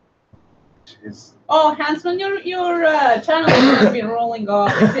 Jeez. Oh, Hansman, your channel is going to be rolling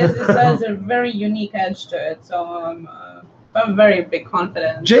off. It has a very unique edge to it, so I'm very big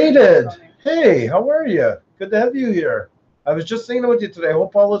confident. Jaded, hey, how are you? Good to have you here. I was just thinking with you today.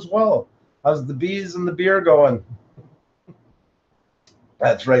 Hope all is well. How's the bees and the beer going?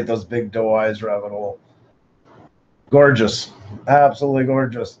 That's right, those big doe eyes, rabbit hole. Gorgeous, absolutely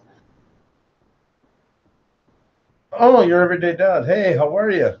gorgeous. Oh, your everyday dad. Hey, how are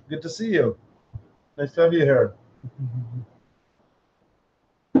you? Good to see you. Nice to have you here.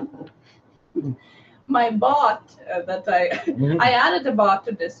 My bot that I added a bot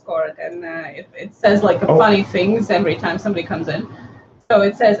to Discord, and it says like funny things every time somebody comes in. So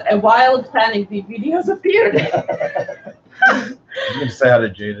it says a wild panic. The videos appeared. I'm gonna say how to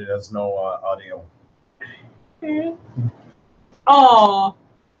Jaded has no audio. Oh.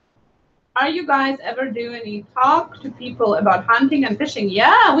 Are you guys ever doing any talk to people about hunting and fishing?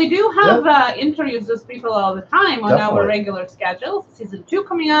 Yeah, we do have interviews with people all the time on our regular schedule. Season 2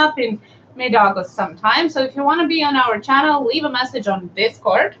 coming up in mid-August sometime. So if you want to be on our channel, leave a message on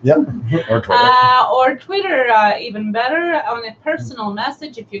Discord. Yep, or Twitter. Or Twitter, even better, on a personal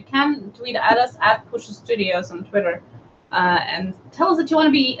message. If you can, tweet at us at Pusa Studios on Twitter. And tell us that you want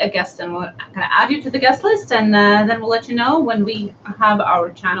to be a guest, and we're going to add you to the guest list, and then we'll let you know when we have our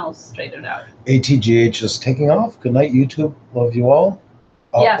channels straightened out. ATGH is taking off. Good night, YouTube. Love you all.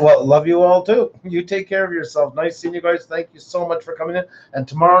 Yes. Well, love you all too. You take care of yourself. Nice seeing you guys. Thank you so much for coming in. And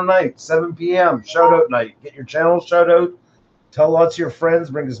tomorrow night, 7 p.m., shout out night. Get your channel shout out. Tell lots of your friends.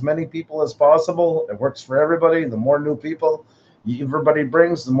 Bring as many people as possible. It works for everybody. The more new people everybody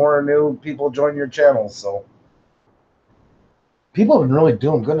brings, the more new people join your channel. So people have been really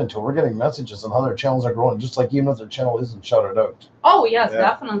doing good until we're getting messages on how their channels are growing, just like even if their channel isn't shouted out. Oh yes,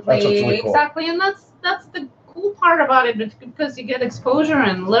 definitely. That's what's really cool. Exactly, and that's the cool part about it, because you get exposure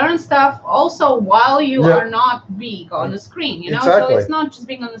and learn stuff also while you are not big on the screen, you know. Exactly. So it's not just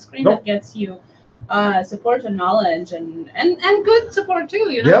being on the screen that gets you support and knowledge and good support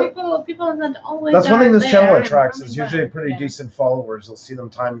too, you know. People that always that's one thing this channel and attracts is usually pretty decent followers. You'll see them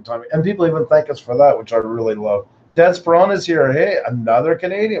time and time, and people even thank us for that, which I really love. Dad Speron is here. Hey, another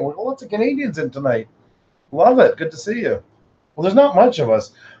Canadian. We're lots of Canadians in tonight. Love it. Good to see you. Well, there's not much of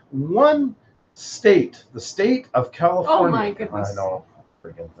us. One state, the state of California. Oh my goodness. I know.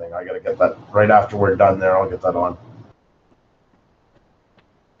 Freaking thing. I got to get that right after we're done there. I'll get that on.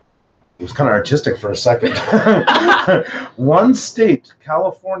 It was kind of artistic for a second. One state,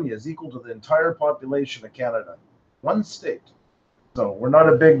 California, is equal to the entire population of Canada. One state. So we're not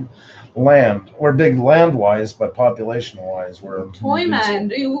a big land. We're big land-wise, but population-wise, we're...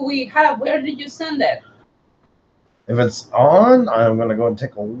 Toyman, where did you send it? If it's on, I'm going to go and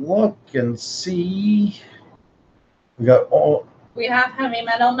take a look and see. We have Heavy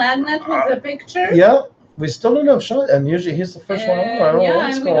Metal Magnet with the picture. Yeah, we still don't have Sean, and usually he's the first one on. I don't know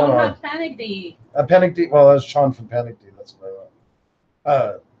what's going on. We don't have Panic D. Panic D, well, that's Sean from Panic D. That's what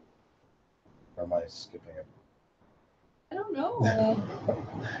or am I skipping it? I don't know.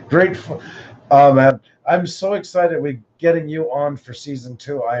 Great. Oh, man. I'm so excited we're getting you on for season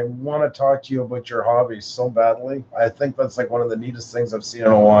 2. I want to talk to you about your hobbies so badly. I think that's like one of the neatest things I've seen in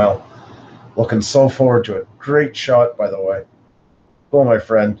a while. Looking so forward to it. Great shot, by the way. Cool, my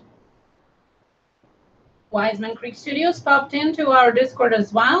friend. Wiseman Creek Studios popped into our Discord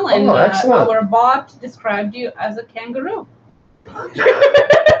as well, and our bot described you as a kangaroo. That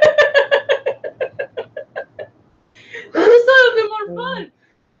just thought it'd be more fun.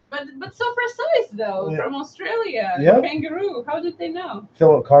 But so precise, though, from Australia. Kangaroo. How did they know?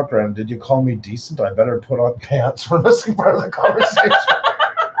 Philip Cochran, did you call me decent? I better put on pants. We're missing part of the conversation.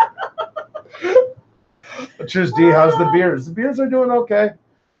 Cheers, D. How's the beers? The beers are doing okay.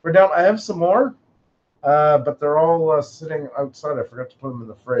 We're down. I have some more, but they're all sitting outside. I forgot to put them in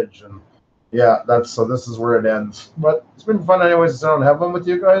the fridge. And yeah, so this is where it ends. But it's been fun anyways to sit down and have one with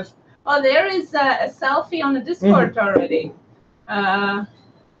you guys. Oh, there is a selfie on the Discord already.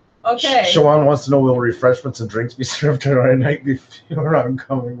 Okay. Shawan wants to know, will refreshments and drinks be served tomorrow night before I'm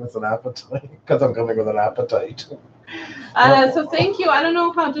coming with an appetite? Because I'm coming with an appetite. So thank you. I don't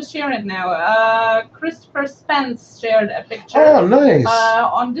know how to share it now. Christopher Spence shared a picture. Oh, nice.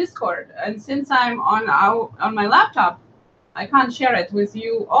 On Discord, and since I'm on my laptop, I can't share it with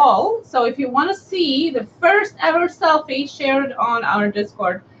you all. So if you want to see the first ever selfie shared on our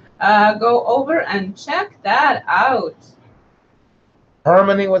Discord, go over and check that out.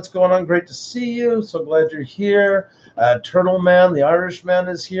 Harmony, what's going on? Great to see you. So glad you're here. Turtle Man, the Irishman,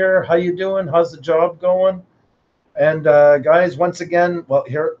 is here. How you doing? How's the job going? And guys, once again, well,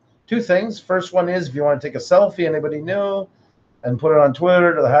 here, 2 things. First one is, if you want to take a selfie, anybody new, and put it on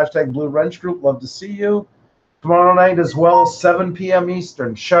Twitter to the hashtag Blue Wrench Group, love to see you. Tomorrow night as well, 7 p.m.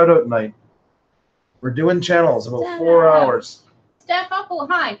 Eastern, shout out night. We're doing channels about 4 hours. Steph Apple,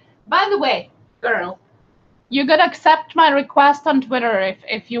 hi. By the way, girl, you gotta accept my request on Twitter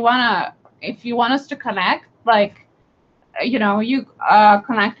if you want us to connect. Like, you know, you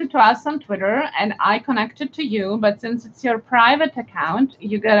connected to us on Twitter and I connected to you, but since it's your private account,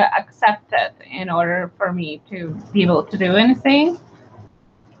 you gotta accept it in order for me to be able to do anything.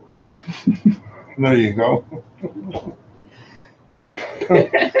 There you go.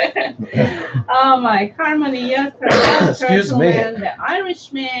 Oh my, Harmony, yes, excuse me. The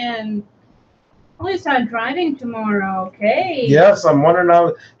Irishman. Oh, you start driving tomorrow, okay? Yes, I'm wondering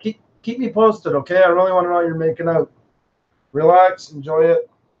how. Keep me posted, okay? I really want to know how you're making out. Relax, enjoy it.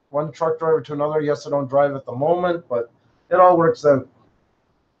 One truck driver to another. Yes, I don't drive at the moment, but it all works out.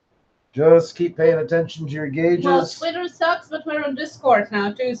 Just keep paying attention to your gauges. Well, Twitter sucks, but we're on Discord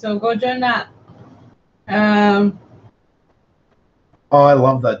now too, so go join that. Oh, I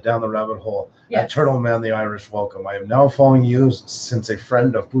love that down the rabbit hole. Yes. At Turtle Man, the Irish Welcome. I am now following you since a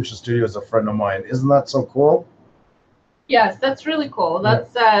friend of Pusa Studios is a friend of mine. Isn't that so cool? Yes, that's really cool.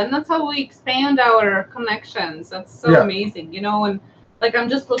 That's and that's how we expand our connections. That's so amazing, you know. And like I'm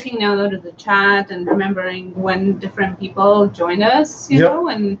just looking now to the chat and remembering when different people join us, you know,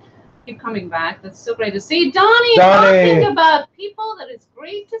 and keep coming back. That's so great to see. Donnie talking about people. That is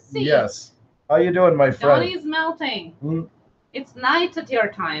great to see. Yes. How you doing, my friend? Donnie's melting. It's night at your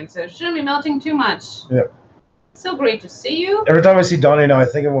time, so it shouldn't be melting too much. Yeah. So great to see you. Every time I see Donnie now, I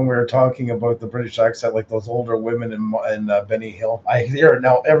think of when we were talking about the British accent, like those older women in Benny Hill. I hear it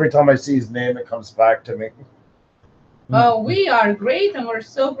now. Every time I see his name, it comes back to me. Oh, we are great, and we're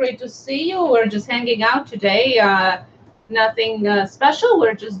so great to see you. We're just hanging out today. Nothing special.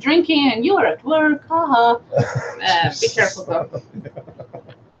 We're just drinking, and you're at work. Be careful, though.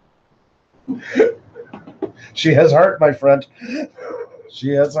 She has heart, my friend. She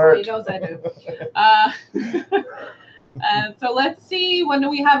has heart. He knows I do. So let's see. When do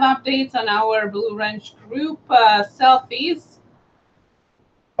we have updates on our Blue Wrench group selfies?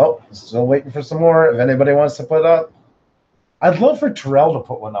 Oh, still waiting for some more. If anybody wants to put up, I'd love for Terrell to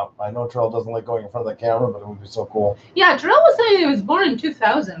put one up. I know Terrell doesn't like going in front of the camera, but it would be so cool. Yeah, Terrell was saying he was born in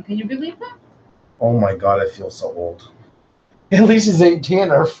 2000. Can you believe that? Oh my God, I feel so old. At least he's 18.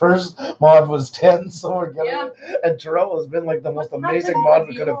 Our first mod was 10, so we're getting it. And Terrell has been like the most amazing mod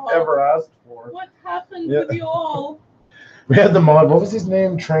we could have ever asked for. What happened with you all? We had the mod. What was his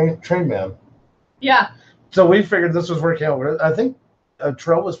name? Train Man. Yeah. So we figured this was working out. I think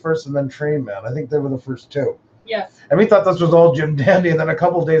Terrell was first, and then Train Man. I think they were the first two. Yes. And we thought this was all Jim Dandy, and then a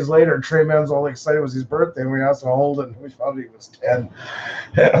couple of days later, Train Man's all excited. It was his birthday, and we asked him how old, and we found he was 10.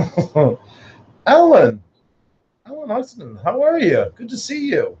 Alan Austin, how are you? Good to see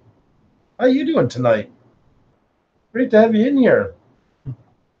you. How you doing tonight? Great to have you in here.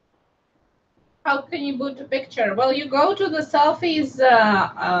 How can you put a picture? Well, you go to the selfies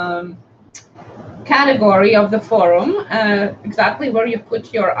category of the forum, exactly where you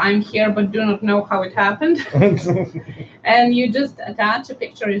put your "I'm here but do not know how it happened," and you just attach a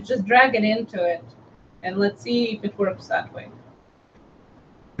picture. You just drag it into it, and let's see if it works that way.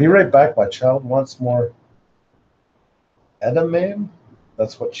 Be right back. My child wants more edamame.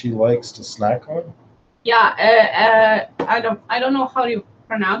 That's what she likes to snack on. Yeah, I don't know how you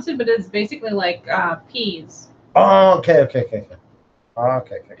pronounce it, but it's basically like peas. Oh, okay.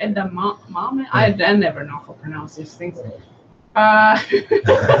 And the mom, I never know how to pronounce these things.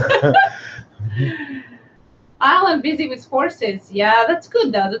 Alan busy with horses. Yeah, that's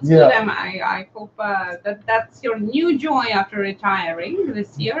good though. That's good. I hope that's your new joy after retiring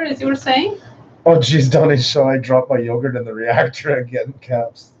this year, as you were saying. Oh, geez, Donnie's show. I dropped my yogurt in the reactor again,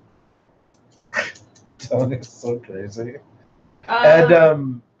 caps. Donnie's so crazy.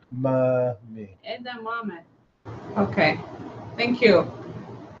 Edamame. Edamame. Okay. Thank you.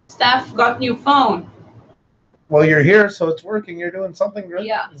 Staff got new phone. Well, you're here, so it's working. You're doing something good.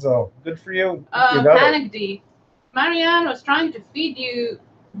 Yeah. So, good for you. Panic D. Marianne was trying to feed you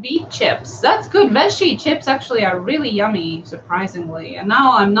beet chips. That's good. Veggie chips actually are really yummy, surprisingly. And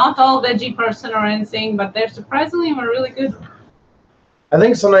now I'm not all veggie person or anything, but they're surprisingly really good. I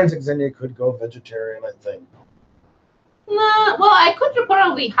think sometimes Xenia could go vegetarian, I think. Nah, well, I could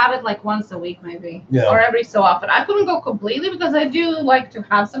probably have it like once a week, maybe. Yeah. Or every so often. I couldn't go completely because I do like to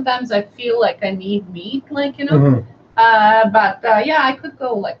have, sometimes I feel like I need meat, like, you know. Mm-hmm. But yeah, I could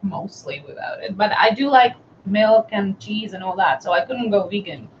go like mostly without it. But I do like milk and cheese and all that, so I couldn't go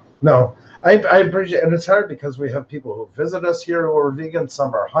vegan. No, I appreciate, and it's hard because we have people who visit us here who are vegan,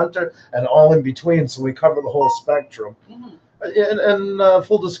 some are hunter, and all in between, so we cover the whole spectrum. Mm-hmm. And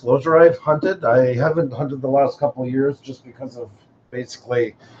full disclosure, I've hunted. I haven't hunted the last couple of years just because of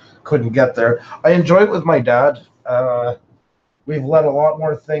basically couldn't get there. I enjoy it with my dad. We've let a lot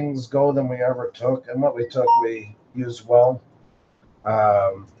more things go than we ever took, and what we took we used well.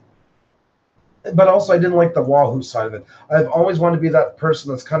 But also, I didn't like the Wahoo side of it. I've always wanted to be that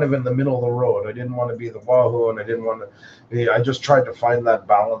person that's kind of in the middle of the road. I didn't want to be the Wahoo, and I didn't want to be. I just tried to find that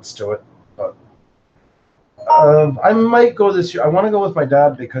balance to it. But I might go this year. I want to go with my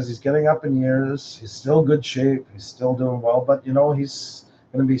dad because he's getting up in years. He's still good shape. He's still doing well. But you know, he's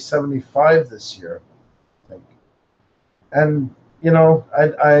going to be 75 this year, I think. And you know,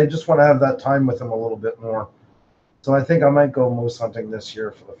 I just want to have that time with him a little bit more. So I think I might go moose hunting this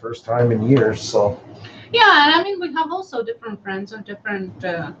year for the first time in years. So yeah, and I mean we have also different friends and different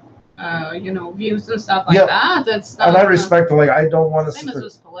you know, views and stuff like that. That's and I respect like I don't want to same as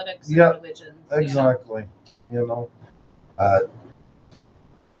with politics and religion. Exactly. You know. I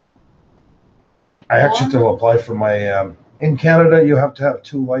actually have to apply for my In Canada, you have to have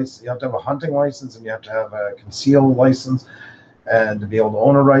two licenses. You have to have a hunting license and you have to have a concealed license and to be able to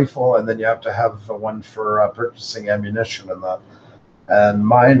own a rifle. And then you have to have one for purchasing ammunition and that. And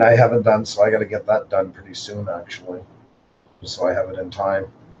mine I haven't done, so I got to get that done pretty soon, actually, just so I have it in time.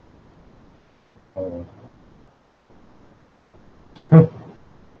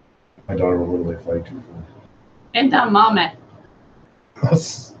 My daughter will really fight you. And the moment.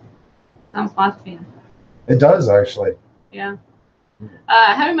 Sounds Latvian. It does, actually. Yeah.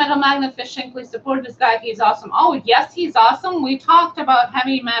 Heavy Metal Magna Fishing, please support this guy. He's awesome. Oh, yes, he's awesome. We talked about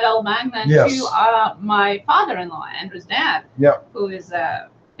Heavy Metal Magna to my father-in-law, Andrew's dad, who is a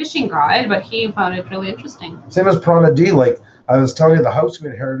fishing guide, but he found it really interesting. Same as Piranha D. Like I was telling you, the house we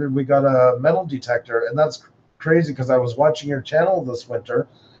inherited, we got a metal detector, and that's crazy because I was watching your channel this winter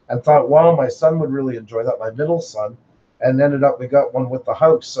and thought, wow, my son would really enjoy that, my middle son, and ended up we got one with the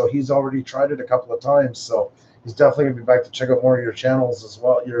house, so he's already tried it a couple of times, so he's definitely gonna be back to check out more of your channels as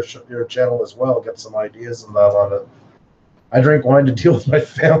well, your channel as well, get some ideas and that on it. I drink wine to deal with my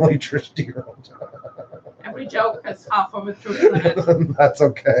family, Trish D. Every joke has half of a truth in it. That's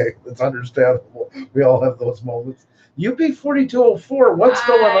okay. It's understandable. We all have those moments. UP4204, what's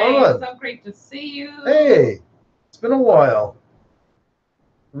going on? So great to see you. Hey, it's been a while.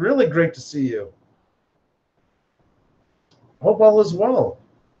 Really great to see you. Hope all is well.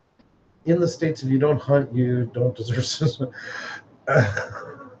 In the States, if you don't hunt, you don't deserve system.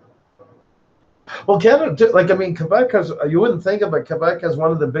 Well, Canada, like, I mean, Quebec has, you wouldn't think of it, Quebec has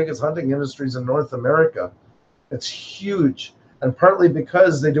one of the biggest hunting industries in North America. It's huge. And partly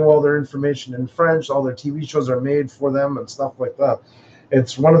because they do all their information in French, all their TV shows are made for them and stuff like that.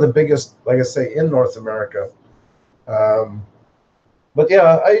 It's one of the biggest, like I say, in North America. But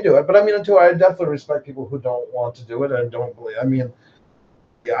yeah, I do it. But I mean, too, I definitely respect people who don't want to do it and don't believe. I mean,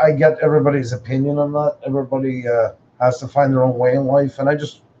 I get everybody's opinion on that. Everybody has to find their own way in life. And I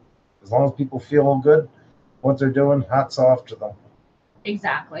just, as long as people feel good, what they're doing, hats off to them.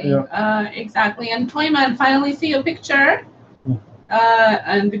 Exactly. Yeah. Exactly. And Toyman, finally see a picture.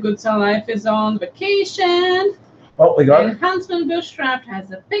 And the Good Soul Life is on vacation. Oh, we got and Huntsman Bushcraft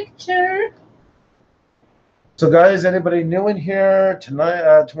has a picture. So, guys, anybody new in here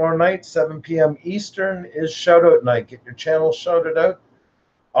tonight? Tomorrow night, 7 p.m. Eastern is shout out night. Get your channel shouted out.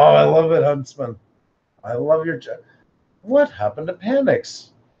 Oh, I love it, Huntsman. I love your. What happened to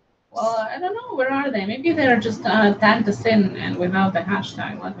Panics? Well, I don't know. Where are they? Maybe they're just tagged us in and without the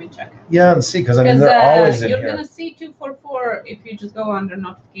hashtag. Let me check. Yeah, and see, because I mean, they're always in here. You're going to see 244 if you just go under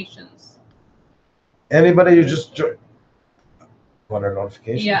notifications. Anybody who just joined under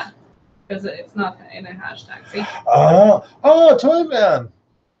notifications? Yeah, because it's not in a hashtag. See? Oh, Toyman.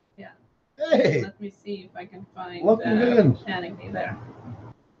 Yeah. Hey. Let me see if I can find Panic there.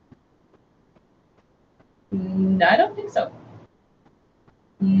 No, I don't think so.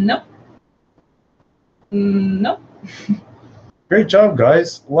 Nope. Nope. Great job,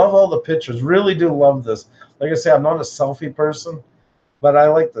 guys. Love all the pictures. Really do love this. Like I say, I'm not a selfie person, but I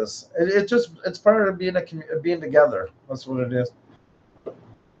like this. It's part of being being together. That's what it is.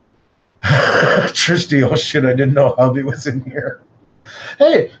 Trish, oh shit, I didn't know hubby was in here.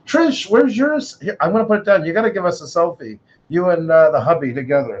 Hey, Trish, where's yours? Here, I'm gonna put it down. You gotta give us a selfie. You and the hubby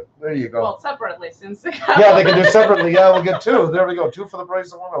together. There you go. Well, separately, since they yeah, they can do separately. Yeah, we'll get two. There we go. Two for the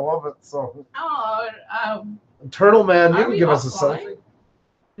price of one. I love it. So. Oh. Turtle Man, you can give us a selfie.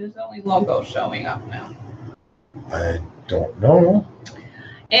 There's only logo showing up now. I don't know.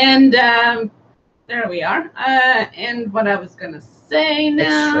 And there we are. And what I was gonna say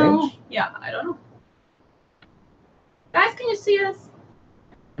now. Yeah, I don't know. Guys, can you see us?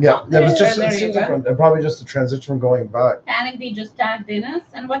 Yeah, it was just probably just a transition from going back. Panic D just tagged in us.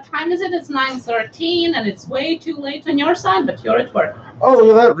 And what time is it? It's 9:13, and it's way too late on your side, but you're at work. Oh,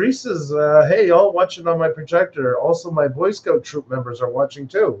 look at that. Reese is, hey, y'all watching on my projector. Also, my Boy Scout troop members are watching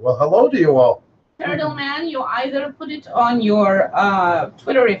too. Well, hello to you all. Turtle Man, you either put it on your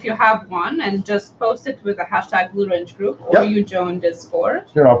Twitter if you have one and just post it with the hashtag Blue Range Group, or you join Discord.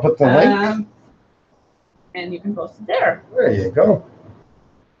 Here, I'll put the link. And you can post it there. There you go.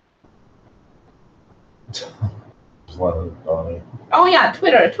 Oh yeah,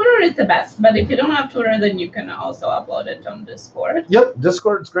 Twitter. Twitter is the best, but if you don't have Twitter, then you can also upload it on Discord. Yep,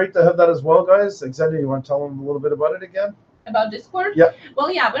 Discord. It's great to have that as well, guys. Xander, you want to tell them a little bit about it again? About Discord? Yeah.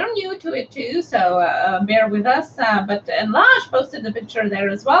 Well, yeah, we're new to it too, so bear with us. And Laj posted the picture there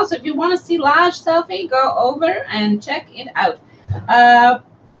as well. So if you want to see Laj selfie, go over and check it out.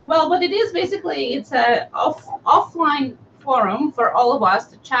 Well, what it is basically, it's a offline forum for all of us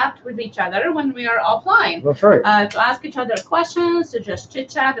to chat with each other when we are offline. That's right. To ask each other questions, to just chit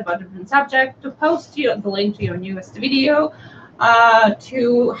chat about different subjects, to post the link to your newest video,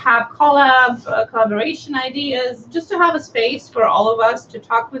 to have collaboration ideas, just to have a space for all of us to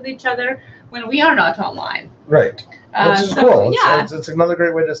talk with each other when we are not online. Right. Which is cool. Yeah. It's another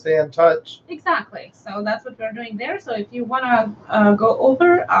great way to stay in touch. Exactly. So that's what we're doing there. So if you want to go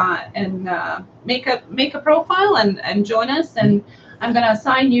over and make a profile and join us, and I'm going to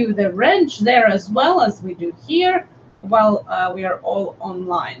assign you the wrench there as well as we do here while we are all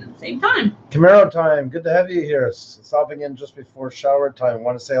online at the same time. Camaro time. Good to have you here. Stopping in just before shower time.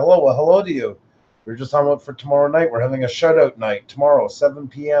 Want to say hello. Well, hello to you. We're just on for tomorrow night. We're having a shutout night tomorrow, 7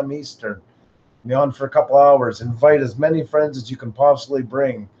 p.m. Eastern. Be on for a couple hours. Invite as many friends as you can possibly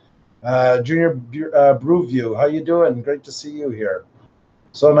bring. Junior Brewview, how you doing? Great to see you here.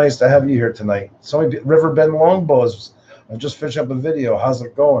 So nice to have you here tonight. So many Riverbend Longbows. I just finished up a video. How's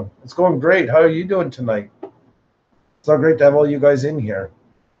it going? It's going great. How are you doing tonight? So great to have all you guys in here.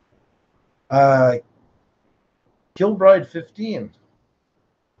 Kilbride 15.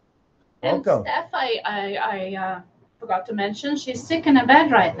 Welcome. And Steph, I forgot to mention, she's sick in a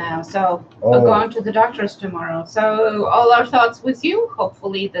bed right now, so we're going to the doctors tomorrow. So all our thoughts with you.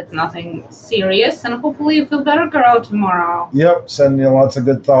 Hopefully that's nothing serious, and hopefully you feel better, girl, tomorrow. Yep, sending you lots of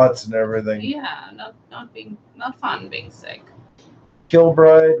good thoughts and everything. Yeah, not fun being sick.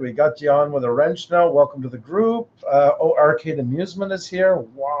 Kilbride, we got you on with a wrench now. Welcome to the group. Arcade Amusement is here.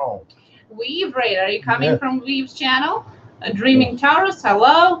 Wow. Weave Raid, are you coming from Weave's channel? Dreaming Taurus,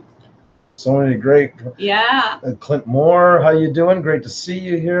 hello. So many great. Yeah. Clint Moore, how you doing? Great to see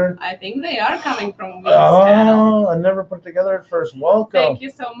you here. I think they are coming from Weave's channel. I never put together at first. Welcome. Thank you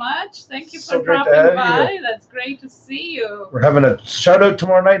so much. Thank you So for great to dropping have by. you. That's great to see you. We're having a shout out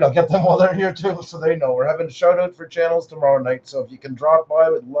tomorrow night. I'll get them while they're here too, so they know. We're having a shout out for channels tomorrow night. So if you can drop by,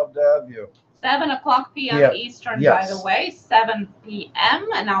 we'd love to have you. 7 o'clock p.m. Eastern, by the way. 7 p.m.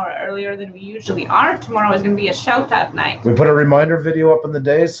 an hour earlier than we usually are. Tomorrow is going to be a shout out night. We put a reminder video up in the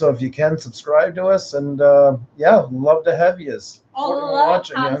day, so if you can, subscribe to us. And yeah, love to have you.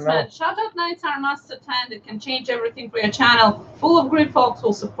 Huntsman. Shout out nights are must attend. It can change everything for your channel. Full of great folks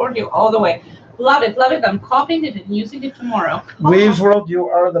will support you all the way. Love it, love it. I'm copying it and using it tomorrow. Weaves World, you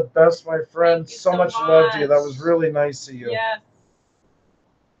are the best, my friend. So much love to you. That was really nice of you. Yes.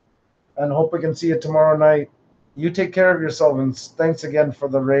 And hope we can see you tomorrow night. You take care of yourself, and thanks again for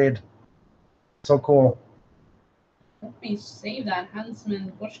the raid. So cool. Let me save that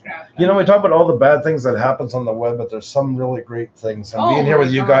Huntsman bushcraft. You know, we talk about all the bad things that happens on the web, but there's some really great things. And being here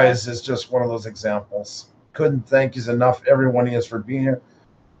with you guys is just one of those examples. Couldn't thank you enough, every one of you, for being here.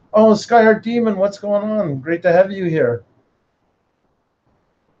 Oh, Skyheart Demon, what's going on? Great to have you here.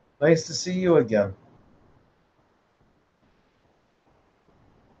 Nice to see you again.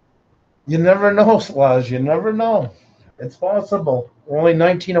 You never know, Slaj. You never know. It's possible. We're only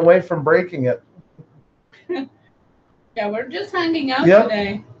 19 away from breaking it. Yeah, we're just hanging out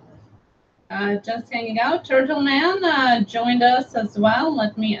today. Just hanging out. Turtle Man joined us as well.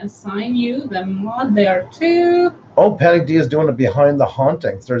 Let me assign you the mod there too. Oh, Panic D is doing a Behind the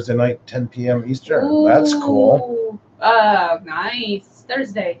Haunting Thursday night, 10 p.m. Eastern. Ooh, that's cool. Nice.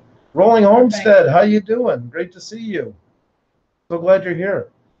 Thursday. Rolling Homestead, how you doing? Great to see you. So glad you're here.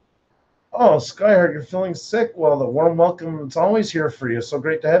 Oh, Skyheart, you're feeling sick? Well, the warm welcome, it's always here for you. So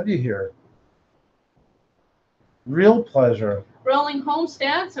great to have you here. Real pleasure. Rolling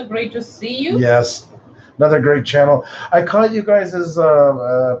Homestead, so great to see you. Yes, another great channel. I caught you guys'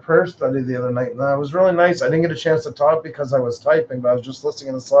 prayer study the other night, and that was really nice. I didn't get a chance to talk because I was typing, but I was just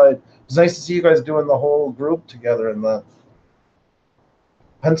listening on the side. It was nice to see you guys doing the whole group together. And the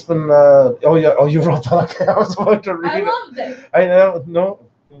Huntsman, you wrote that. Okay, I was about to read it. I loved it. I know, no.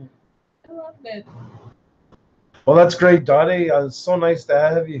 I loved it. Well, that's great, Dottie. It's so nice to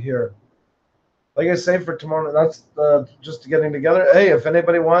have you here. Like I say, for tomorrow, that's just getting together. Hey, if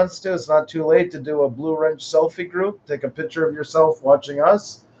anybody wants to, it's not too late to do a Blue Wrench selfie group. Take a picture of yourself watching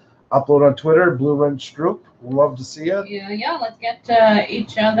us. Upload on Twitter, Blue Wrench group. We'd love to see you. Yeah. Let's get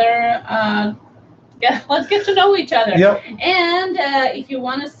each other. Let's get to know each other. Yep. And if you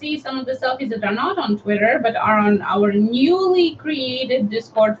want to see some of the selfies that are not on Twitter but are on our newly created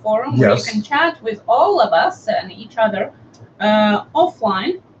Discord forum, where you can chat with all of us and each other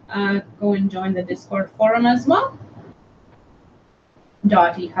offline, go and join the Discord forum as well.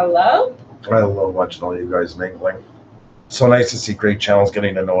 Dottie, hello. I love watching all you guys mingling. So nice to see great channels,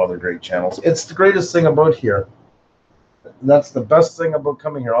 getting to know other great channels. It's the greatest thing about here. That's the best thing about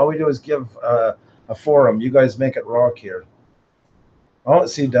coming here. All we do is give a forum. You guys make it rock here. Oh,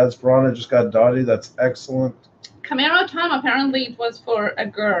 see, Dad's Piranha just got Dottie. That's excellent. camera time, apparently it was for a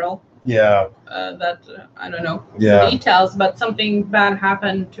girl. Yeah. I don't know Yeah. the details, but something bad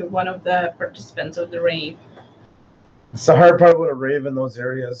happened to one of the participants of the rave. It's the hard part with a rave in those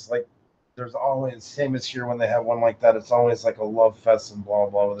areas. Like, there's always, same as here when they have one like that, it's always like a love fest and blah,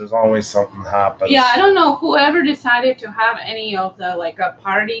 blah, blah. There's always something happens. Yeah, I don't know whoever decided to have any of the like a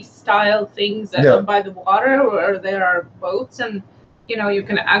party style things by the water where there are boats and you know you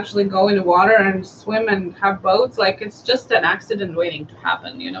can actually go in the water and swim and have boats. Like it's just an accident waiting to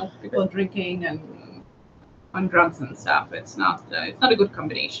happen. You know, people drinking and on drugs and stuff. It's not a good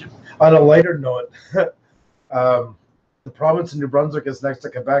combination. On a lighter note, the province of New Brunswick is next to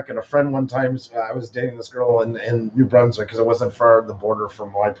Quebec, and a friend one time, I was dating this girl in New Brunswick because it wasn't far the border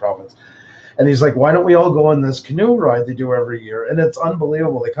from my province. And he's like, why don't we all go on this canoe ride they do every year? And it's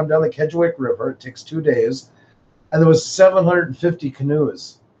unbelievable. They come down the Kedgewick River. It takes 2 days. And there was 750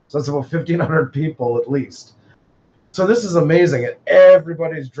 canoes. So that's about 1,500 people at least. So this is amazing. And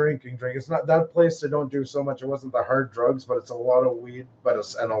everybody's drinking. It's not that place they don't do so much. It wasn't the hard drugs, but it's a lot of weed,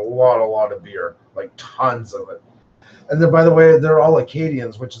 and a lot of beer, like tons of it. And then, by the way, they're all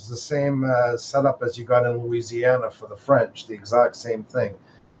Acadians, which is the same setup as you got in Louisiana for the French, the exact same thing.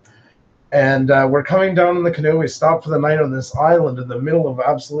 And we're coming down in the canoe. We stopped for the night on this island in the middle of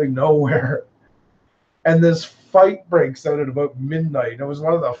absolutely nowhere. And this fight breaks out at about midnight. It was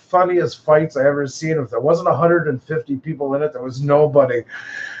one of the funniest fights I ever seen. If there wasn't 150 people in it, there was nobody.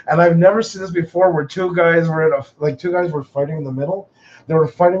 And I've never seen this before where two guys were fighting in the middle. They were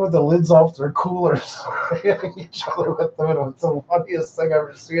fighting with the lids off their coolers, hitting each other with them. It was the funniest thing I've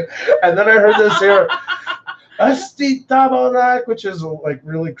ever seen. And then I heard this here, "Asti tabarnak," which is like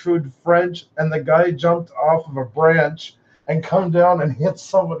really crude French. And the guy jumped off of a branch and come down and hit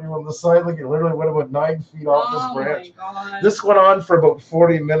somebody on the side. Like he literally went about 9 feet off this branch. My God. This went on for about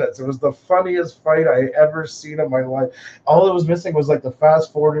 40 minutes. It was the funniest fight I ever seen in my life. All it was missing was like the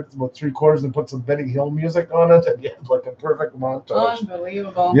fast forward it about 3/4 and put some Benny Hill music on it, and you had like a perfect montage.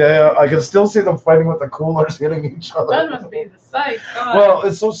 Unbelievable. Yeah, I can still see them fighting with the coolers hitting each other. That must be the sight. God. Well,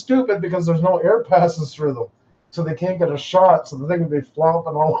 it's so stupid because there's no air passes through them. So they can't get a shot. So the thing would be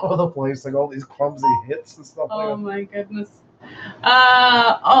flopping all over the place, like all these clumsy hits and stuff like that. Oh my goodness.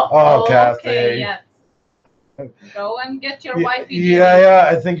 Kathy. Okay, yes. Go and get your wifey. Yeah.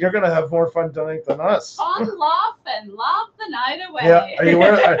 I think you're gonna have more fun tonight than us. On laugh the night away. Yeah.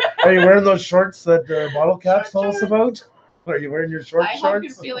 Are you wearing those shorts that Bottle Caps told us about? Are you wearing your shorts? I hope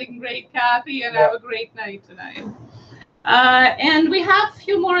you're feeling great, Kathy, and have a great night tonight. And we have a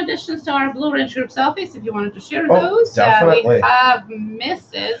few more additions to our Blue Ridge group selfies if you wanted to share those. Definitely. We have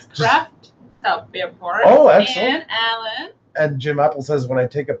Mrs. Kraft selfie, of course. Oh, excellent. And Alan. And Jim Apple says, when I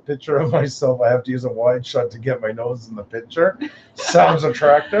take a picture of myself, I have to use a wide shot to get my nose in the picture. Sounds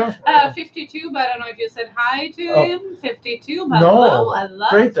attractive. 52, but I don't know if you said hi to him. 52, but hello. I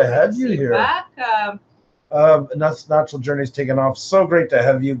love great to have you here. Back. Natural Journey's taking off. So great to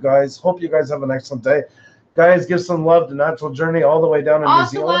have you guys. Hope you guys have an excellent day. Guys, give some love to Natural Journey all the way down in New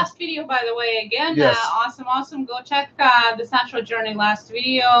Zealand. Last video, by the way, again. Yes. Awesome. Go check this Natural Journey last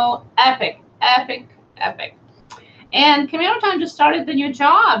video. Epic. And Camino Time just started the new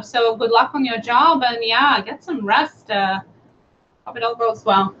job, so good luck on your job, and get some rest. Hope it all goes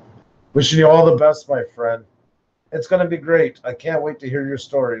well. Wishing you all the best, my friend. It's going to be great. I can't wait to hear your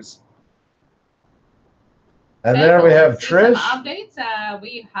stories. And there we have Trish. Some updates.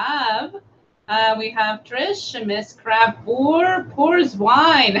 We have Trish, Miss Crabbour pours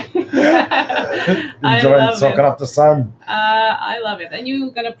wine. Enjoying soaking up the sun. I love it. And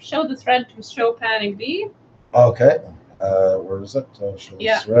you're gonna show the thread to show Panic B. Okay. Where is it? Show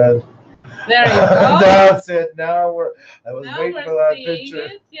Yeah. thread. There you go. That's it. I was waiting for that picture.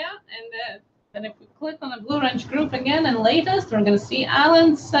 It. Yeah. And then if we click on the Blue Ridge group again and latest, we're gonna see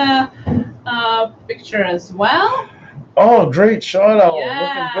Alan's picture as well. Oh, great shot, Alan.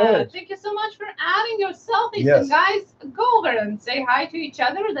 Yeah. Looking good. Thank you so much for adding your selfies. Yes. And guys, go over and say hi to each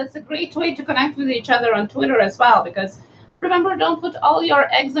other. That's a great way to connect with each other on Twitter as well. Because remember, don't put all your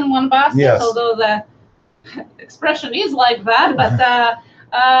eggs in one basket. Yes. Although the expression is like that, but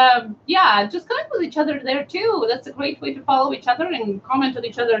just connect with each other there too. That's a great way to follow each other and comment on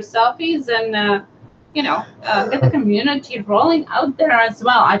each other's selfies and get the community rolling out there as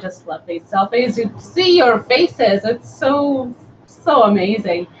well. I just love these selfies. You see your faces. It's so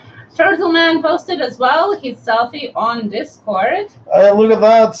amazing. Turtleman posted as well his selfie on Discord. Look at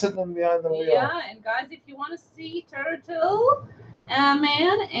that sitting behind the wheel. Yeah, and guys, if you want to see Turtle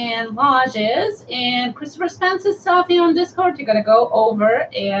Man and Lodges and Christopher Spence's selfie on Discord, you gotta go over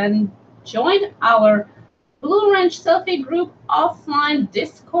and join our Blue Ranch Selfie Group offline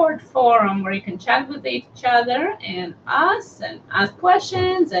Discord forum where you can chat with each other and us and ask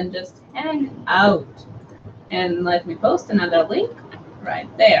questions and just hang out. And let me post another link right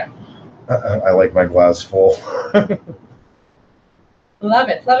there. I like my glass full. Love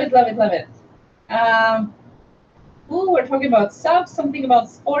it, love it, love it, love it. We're talking about subs, something about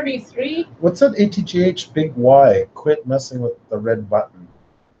 43. What's that ATGH big Y? Quit messing with the red button.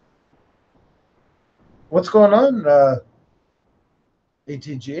 What's going on,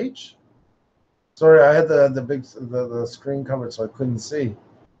 ATGH? Sorry, I had the screen covered, so I couldn't see.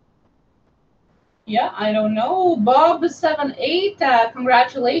 Yeah, I don't know. Bob78,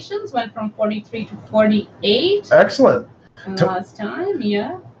 congratulations. Went from 43 to 48. Excellent. Last time,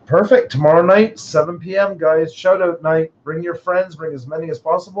 yeah. Perfect. Tomorrow night, 7 p.m., guys. Shout out night. Bring your friends. Bring as many as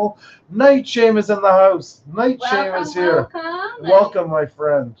possible. Night Shame is in the house. Night Shame is here. Welcome, my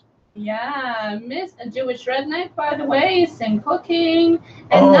friend. Yeah, Miss a Jewish Redneck, by the way, Sim Cooking,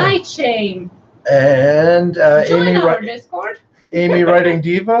 and Night Shame. And Join our Discord. Amy Writing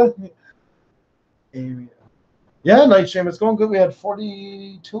Diva. Amy. Yeah, Night Shame. It's going good. We had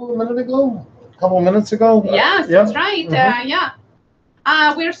 42 a minute ago. A couple minutes ago. Yes, that's right. Yeah.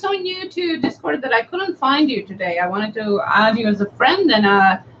 We're so new to Discord that I couldn't find you today. I wanted to add you as a friend, and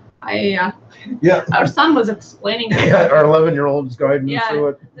our son was explaining. Yeah, our 11-year-old is guiding me through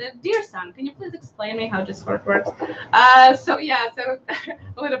it. Dear son, can you please explain me how Discord works? So I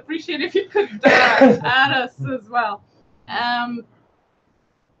would appreciate if you could add us as well.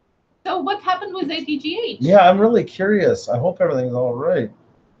 So what happened with ATGH? Yeah, I'm really curious. I hope everything's all right.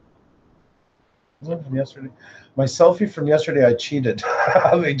 From yesterday. My selfie from yesterday, I cheated.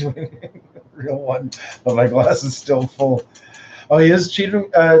 I'll be doing a real one, but my glass is still full. Oh, he is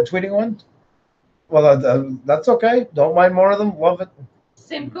tweeting one? Well, that's okay. Don't mind more of them. Love it.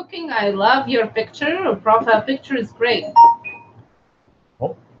 Sim Cooking, I love your picture. Your profile picture is great.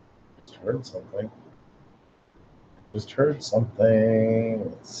 Oh, just heard something. Let's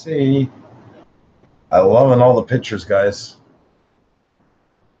see. I'm loving all the pictures, guys.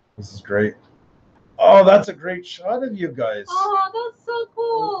 This is great. Oh, that's a great shot of you guys. Oh, that's so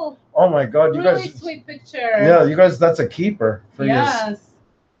cool. Oh my God, you really guys. Sweet picture. Yeah, you guys, that's a keeper for you. Yes.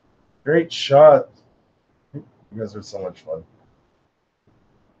 Great shot. You guys are so much fun.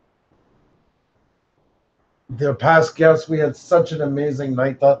 The past guests, we had such an amazing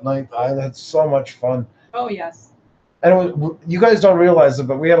night that night. I had so much fun. Oh, yes. And you guys don't realize it,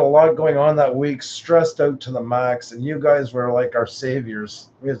 but we had a lot going on that week, stressed out to the max, and you guys were like our saviors.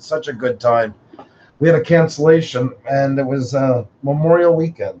 We had such a good time. We had a cancellation, and it was Memorial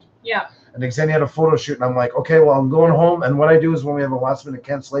weekend. Yeah. And Xenia had a photo shoot, and I'm like, okay, well, I'm going home. And what I do is when we have a last-minute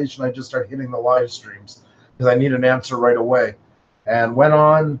cancellation, I just start hitting the live streams because I need an answer right away. And went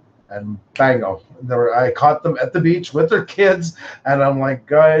on, and bango. I caught them at the beach with their kids, and I'm like,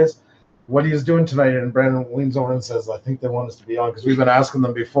 guys, what are you doing tonight? And Brandon leans over and says, I think they want us to be on because we've been asking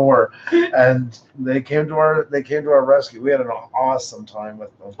them before. And they came to our rescue. We had an awesome time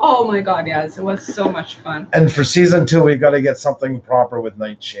with them. Oh my God, yes, it was so much fun. And for season 2, we got to get something proper with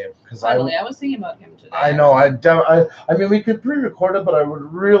Night Shame. Finally, I was thinking about him today. I know. I mean, we could pre-record it, but I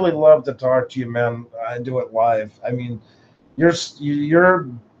would really love to talk to you, man. And do it live. I mean, you're.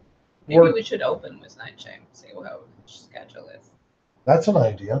 Maybe we should open with Night Shame. See how the schedule is. That's an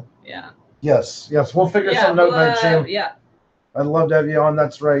idea. Yeah. Yes. We'll figure something out, Night Shame. Yeah. I'd love to have you on.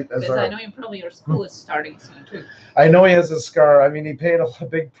 That's right. Because I know your school is starting soon too. I know he has a scar. I mean, he paid a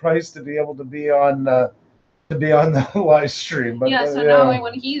big price to be able to be on the live stream. But, yeah. So now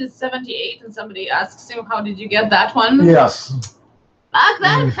when he's 78 and somebody asks him, "How did you get that one?" Yes. Back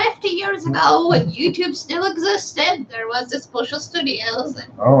then, 50 years ago, when YouTube still existed, there was this Pusa Studios.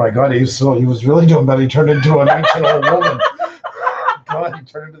 Oh my God, he was really doing that. He turned into a 19-year-old woman. God, he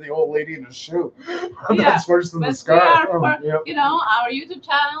turned into the old lady in a shoe. That's worse than the scar. You know, our YouTube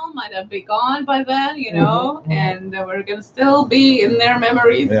channel might have been gone by then, you know, and we're going to still be in their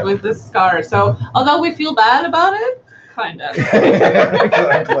memories with this scar. So, although we feel bad about it, kind of.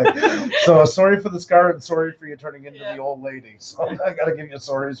 Exactly. So, sorry for the scar and sorry for you turning into the old lady. So, I got to give you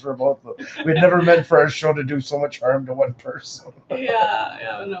sorries for both of them. We'd never meant for our show to do so much harm to one person. No,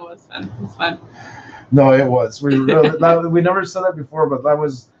 it was fun. It was fun. No, it was. We never said that before, but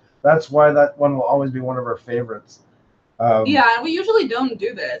that's why that one will always be one of our favorites. And we usually don't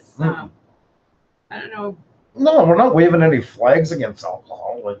do this. I don't know. No, we're not waving any flags against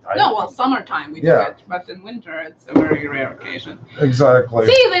alcohol. Summertime we do it, but in winter it's a very rare occasion. Exactly.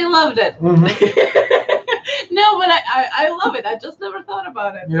 See, they loved it. No, but I love it. I just never thought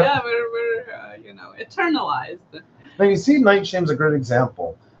about it. Yep. Yeah, we're eternalized. Now you see, Night Shame's a great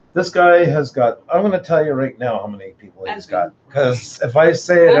example. This guy has got, I'm going to tell you right now how many people he's got. Because if I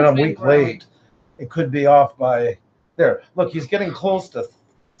say it in a week late, it could be off by, there. Look, he's getting close to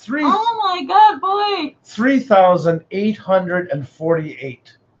Oh my God, boy.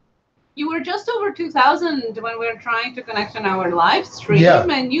 3,848. You were just over 2,000 when we were trying to connect on our live stream,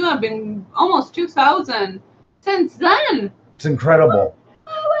 and you have been almost 2,000 since then. It's incredible.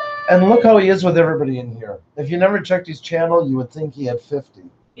 And look how he is with everybody in here. If you never checked his channel, you would think he had 50.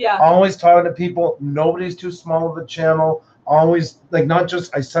 Yeah. Always talking to people. Nobody's too small of a channel. Always, like, not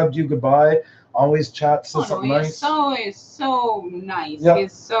just I subbed you goodbye. Always chat, says something nice. He's so nice. Yep.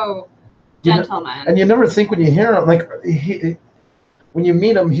 He's so gentleman. And you never think when you hear him, like, when you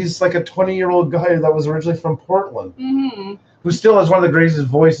meet him, he's like a 20-year-old guy that was originally from Portland, who still has one of the greatest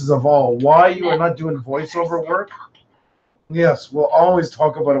voices of all. Why you are not doing voiceover work? Yes, we'll always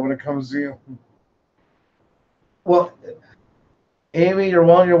talk about it when it comes to you. Well, Amy, you're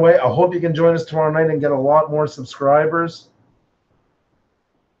well on your way. I hope you can join us tomorrow night and get a lot more subscribers.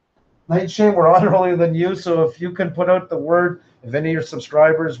 Night Shane, we're on earlier than you, so if you can put out the word, if any of your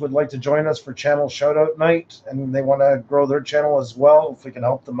subscribers would like to join us for channel shout-out night and they want to grow their channel as well, if we can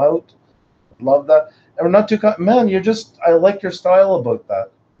help them out, love that. And we're not too, man, I like your style about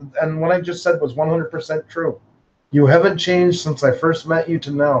that. And what I just said was 100% true. You haven't changed since I first met you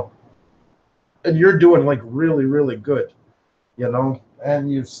to now. And you're doing like really, really good, you know, and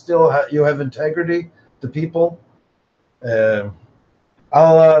you still you have integrity to people. We'll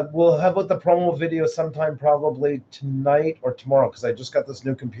have the promo video sometime probably tonight or tomorrow because I just got this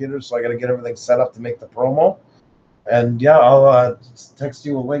new computer, so I got to get everything set up to make the promo. And yeah, I'll text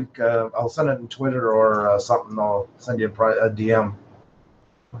you a link. I'll send it in Twitter or something. I'll send you a DM.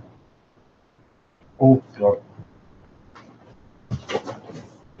 Oh, God.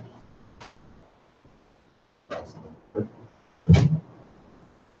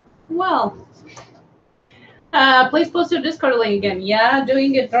 Well, please post your Discord link again. Yeah,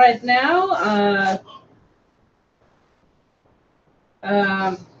 doing it right now.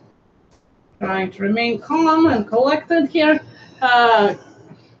 Trying to remain calm and collected here. Oh.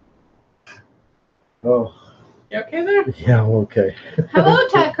 You okay there? Yeah, I'm okay. Hello,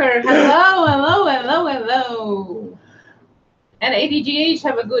 Tucker. Hello. And ADGH,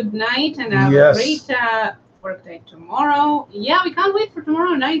 have a good night and have a great work day tomorrow. Yeah, we can't wait for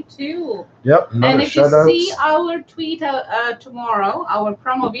tomorrow night too. Yep. And if you see our tweet tomorrow, our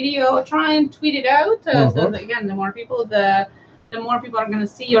promo video, try and tweet it out. So that, again, the more people are going to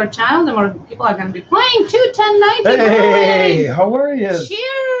see your channel, the more people are going to be playing 21090. Hey, how are you? Cheers!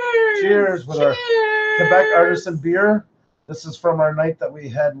 Cheers with our Quebec Artisan beer. This is from our night that we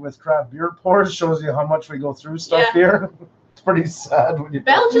had with Craft Beer Pours. Shows you how much we go through stuff here. It's pretty sad when you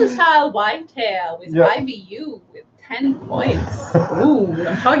Belgian style whitetail with IBU with 10 points. Ooh,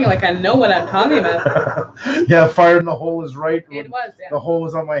 I'm talking like I know what I'm talking about. Yeah, fire in the hole is right. It was, The hole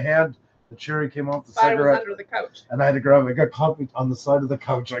was on my hand. The cherry came off the fire cigarette. was under the couch. And I had to grab it. It got caught on the side of the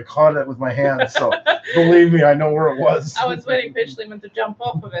couch. I caught it with my hand. So believe me, I know where it was. I was waiting patiently to jump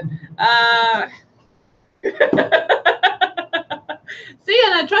off of it. See,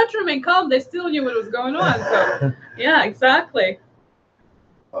 and I tried to remain calm. They still knew what was going on. So, yeah, exactly.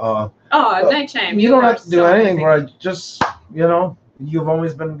 Night shame. You don't have to do anything, right? Just, you know, you've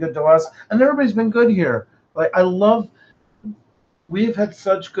always been good to us. And everybody's been good here. Like, we've had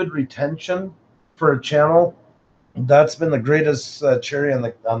such good retention for a channel. That's been the greatest cherry on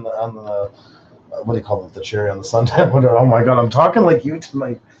the what do you call it? The cherry on the sundae. Oh my God, I'm talking like you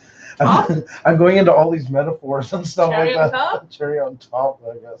tonight. I'm going into all these metaphors and stuff cherry like that. On top? Cherry on top,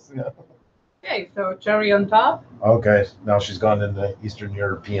 I guess. Yeah. Okay, so cherry on top. Okay, now she's gone into Eastern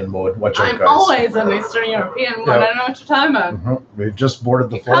European mode. Watch out, guys. I'm always in Eastern European mode. I don't know what you're talking about. We've just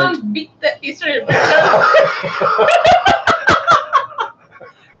boarded the flight. You can't beat the Eastern European.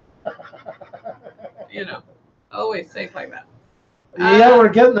 You know, always safe like that. Yeah, we're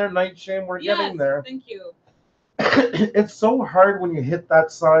getting there, Night Shame. We're getting there. Thank you. It's so hard when you hit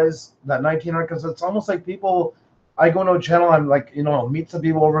that size, that 1900, because it's almost like people. I go to a channel, I'm like, you know, I'll meet some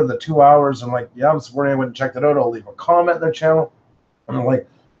people over the 2 hours. I'm like, yeah, I'm supporting. I went and checked it out. I'll leave a comment in their channel, and I'm like,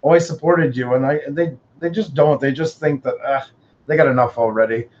 oh, I supported you, and they just don't. They just think that they got enough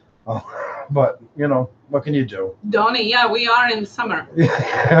already. But you know, what can you do? Donnie, yeah, we are in summer.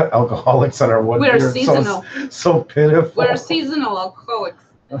 Alcoholics on our wood. We're seasonal. So pitiful. We're seasonal alcoholics.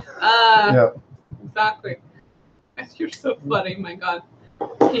 Yeah. Exactly. You're so funny, my God.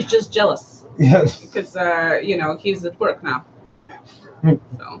 He's just jealous. Yes. Because you know, he's at work now.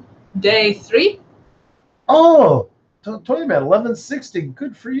 So day 3. Oh, tell you, man, 1160.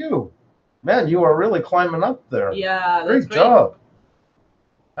 Good for you, man. You are really climbing up there. Yeah, Great job.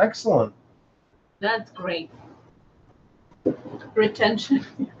 Excellent. That's great. Retention.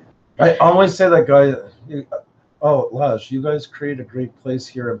 I always say that, guy. Oh, Lash, you guys create a great place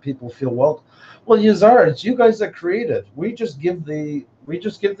here, and people feel welcome. Well, yous are. It's you guys that create it. We just give the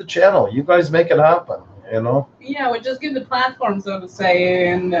channel. You guys make it happen. You know. Yeah, we just give the platform, so to say,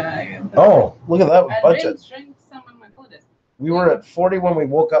 and. Oh, look at that budget. Drink some of my food. We were at 40 when we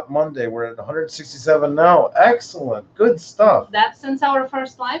woke up Monday. We're at 167 now. Excellent. Good stuff. That's since our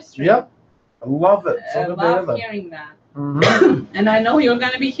first live stream. Yep. I love it. I love hearing that. And I know you're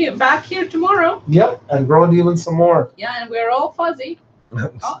going to be back here tomorrow. Yep, and growing even some more. Yeah, and we're all fuzzy.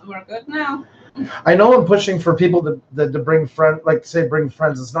 Oh, we're good now. I know I'm pushing for people to bring friends, like say bring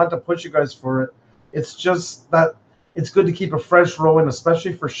friends. It's not to push you guys for it. It's just that it's good to keep a fresh row in,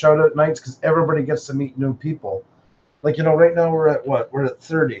 especially for shout out nights, because everybody gets to meet new people. Like, you know, right now we're at what? We're at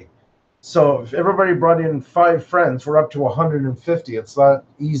 30. So if everybody brought in 5 friends, we're up to 150. It's not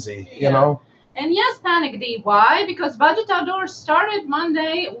easy, you know? And yes, Panic D. Why? Because Budget Outdoors started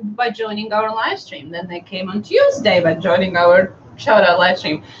Monday by joining our live stream. Then they came on Tuesday by joining our shout out live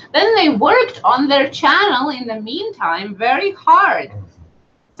stream. Then they worked on their channel in the meantime very hard.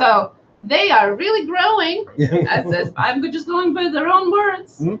 So they are really growing. I'm just going by their own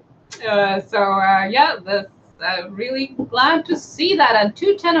words. Yeah, really glad to see that at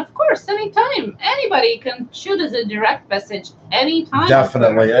 210. Of course, anytime. Anybody can shoot us a direct message anytime.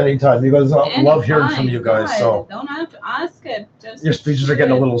 Definitely, anytime. You guys love hearing from you guys. So don't have to ask it. Just your speeches are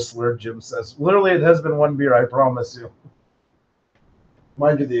getting a little slurred, Jim says. Literally, it has been one beer, I promise you.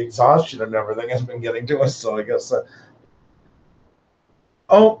 Mind you, the exhaustion and everything has been getting to us, so I guess.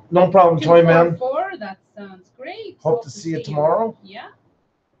 Oh, no problem, Toy Man. That sounds great. Hope to see you tomorrow. Yeah.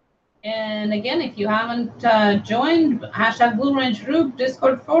 And again, if you haven't joined #Blue Range Group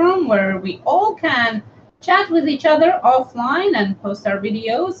Discord forum, where we all can chat with each other offline and post our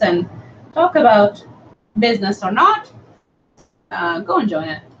videos and talk about business or not, go and join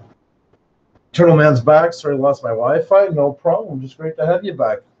it. Turtle Man's back. Sorry, lost my Wi-Fi. No problem. Just great to have you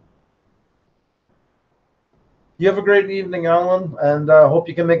back. You have a great evening, Alan, and hope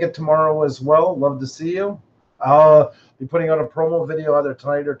you can make it tomorrow as well. Love to see you. I'll be putting out a promo video either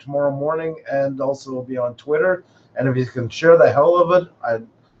tonight or tomorrow morning, and also will be on Twitter. And if you can share the hell of it, I'd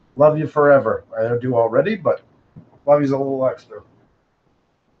love you forever. I do already, but love you's a little extra.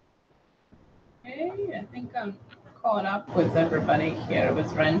 Okay, I think I'm caught up with everybody here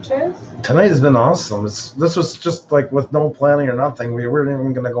with wrenches. Tonight has been awesome. This was just like with no planning or nothing. We weren't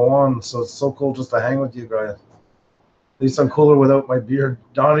even going to go on, so it's so cool just to hang with you guys. At least I'm cooler without my beard.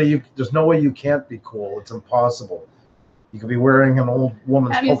 Donnie, there's no way you can't be cool. It's impossible. You could be wearing an old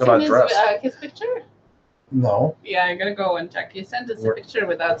woman's polka dot dress. Have you seen his picture? No. Yeah, I gotta go and check. He sent us a picture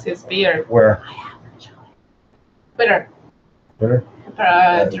without his beard. Where? I have actually. Twitter. Twitter?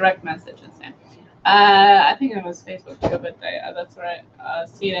 Direct messages. Yeah. I think it was Facebook too, but that's where I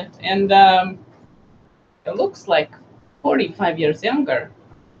seen it. And it looks like 45 years younger.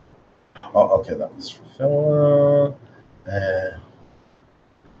 Oh, okay. That was for Phil.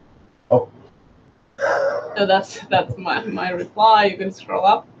 Oh. So that's my reply. You can scroll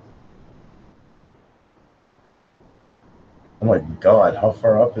up. Oh my God! How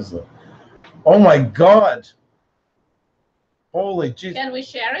far up is it? Oh my God! Holy jeez! Can we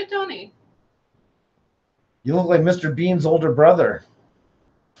share it, Tony? You look like Mr. Bean's older brother.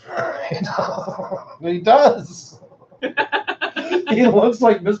 He does. He looks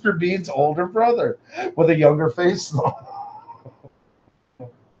like Mr. Bean's older brother with a younger face, though.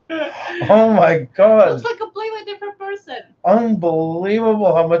 Oh my God! Looks like a completely different person.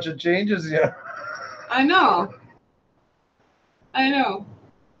 Unbelievable how much it changes you. I know. I know.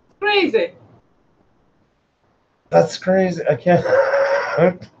 Crazy. That's crazy. I can't.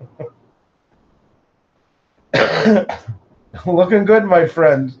 Looking good, my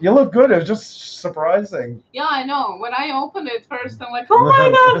friend. You look good. It was just surprising. Yeah, I know. When I opened it first, I'm like, oh my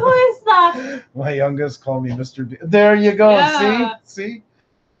God, who is that? My youngest called me Mr. B. There you go. Yeah. See?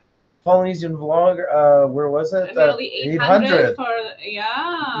 Polynesian vlogger. Where was it? Nearly 800.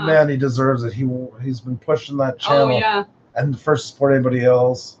 Yeah. Man, he deserves it. He's been pushing that channel. Oh, yeah. And first support anybody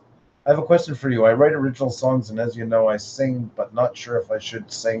else. I have a question for you. I write original songs, and as you know, I sing, but not sure if I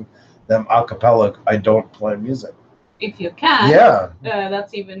should sing them a cappella. I don't play music. If you can, yeah,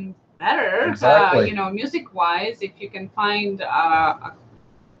 that's even better. Exactly. Music-wise, if you can find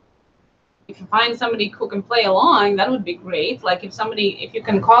somebody who can play along, that would be great. Like if you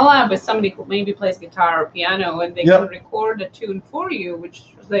can call out with somebody who maybe plays guitar or piano, and they can record a tune for you,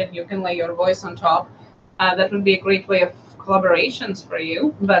 which then you can lay your voice on top. that would be a great way of collaborations for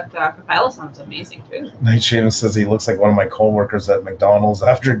you. But capella sounds amazing too. Night Shane says he looks like one of my coworkers at McDonald's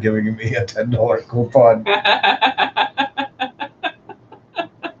after giving me a $10 coupon.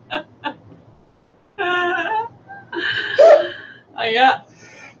 Yeah.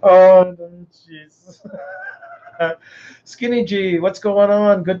 Oh, jeez. Skinny G, what's going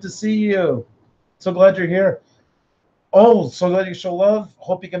on? Good to see you. So glad you're here. Oh, so glad you show love.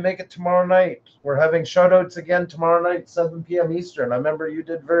 Hope you can make it tomorrow night. We're having shout-outs again tomorrow night, 7 p.m. Eastern. I remember you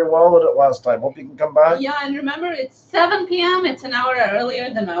did very well at it last time. Hope you can come back. Yeah, and remember, it's 7 p.m. It's an hour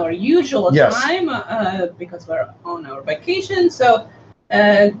earlier than our usual time because we're on our vacation. So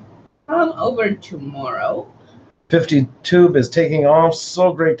come over tomorrow. 52 is taking off.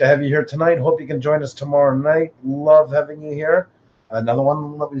 So great to have you here tonight. Hope you can join us tomorrow night. Love having you here. Another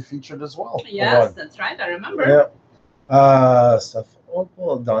one that we featured as well. Yes, that's right. I remember. Yeah. Stuff. Oh,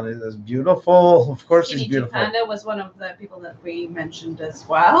 well done. It is beautiful. Of course, he's beautiful. Panda was one of the people that we mentioned as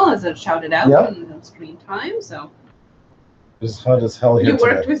well, as it shouted out on screen time. So it's hot as hell here. You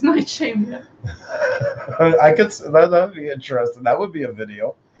worked with Night Shame. I could. That would be interesting. That would be a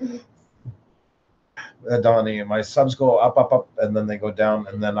video. Donnie, and my subs go up, up, up, and then they go down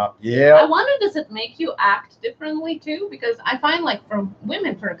and then up. Yeah. I wonder, does it make you act differently too? Because I find, like, for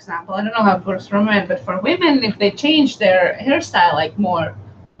women, for example, I don't know how it works for men, but for women, if they change their hairstyle like more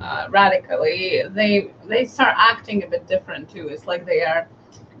radically, they start acting a bit different too. It's like they are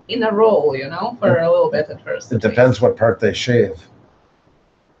in a role, you know, for a little bit at first. It depends what part they shave.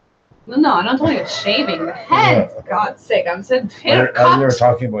 No, I'm not talking about shaving. The head, for God's sake. I'm saying haircut. You were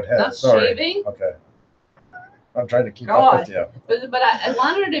talking about head. Not Sorry. Shaving. Okay. I'm trying to keep up with you. But I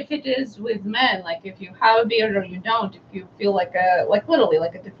wondered if it is with men, like if you have a beard or you don't, if you feel like literally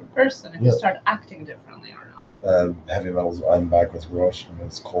like a different person, if you start acting differently or not. Heavy metals. I'm back with Roche, and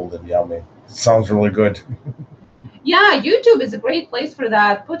it's cold and yummy. It sounds really good. Yeah, YouTube is a great place for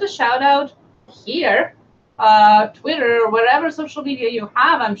that. Put a shout out here, Twitter, whatever social media you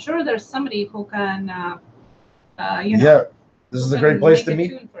have. I'm sure there's somebody who can, Yeah, this is a great place to meet.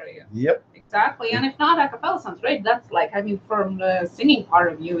 Tune for you. Yep. Exactly, and if not, a cappella sounds great. That's like, I mean, from the singing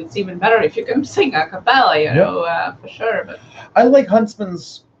part of you, it's even better if you can sing a cappella, you know, for sure. But I like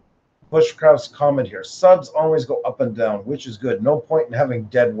Huntsman's Bushcraft's comment here. Subs always go up and down, which is good. No point in having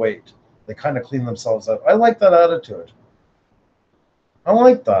dead weight. They kind of clean themselves up. I like that attitude. I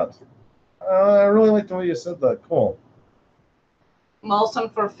like that. I really like the way you said that. Cool.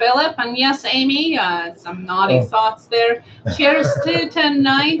 Molson for Philip, and yes, Amy, some naughty thoughts there. Cheers to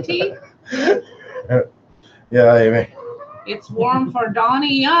 1090. Yeah, Amy. It's warm for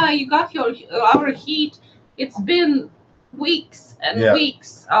Donnie. Yeah, you got our heat. It's been weeks and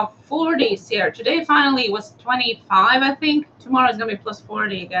weeks of 40s here. Today finally was 25, I think. Tomorrow is gonna be plus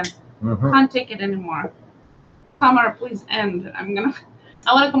 40 again. Can't take it anymore. Summer, please end.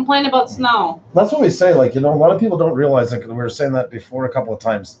 I want to complain about snow. That's what we say. Like, you know, a lot of people don't realize, like, we were saying that before a couple of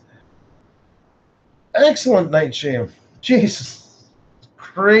times. Excellent Night Shame. Jesus.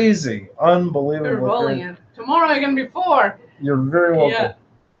 Crazy. Unbelievable. You're rolling it. Tomorrow you're going to be 4. You're very welcome.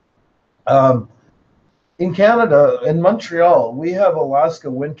 Yeah. In Canada, in Montreal, we have Alaska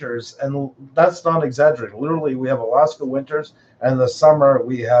winters, and that's not exaggerated. Literally, we have Alaska winters, and in the summer,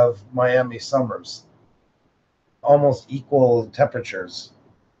 we have Miami summers. Almost equal temperatures.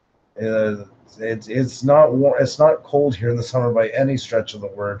 It's not warm. It's not cold here in the summer by any stretch of the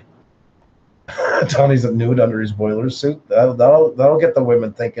word. Tony's a nude under his boiler suit. That'll get the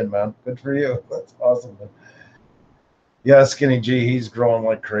women thinking, man. Good for you. That's awesome, man. Yeah, Skinny G, he's growing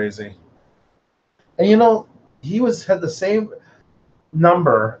like crazy. And you know, he had the same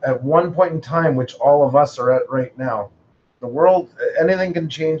number at one point in time, which all of us are at right now. The world, anything can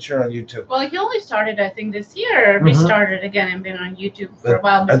change here on YouTube. Well, he only started, I think, this year. Restarted again and been on YouTube for a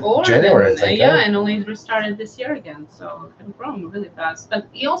while before. January, I think. And only restarted this year again. So it's been growing really fast. But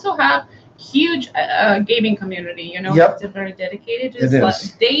he also have huge gaming community. You know, it's very dedicated. It's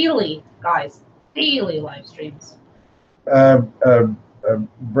like daily, guys, daily live streams.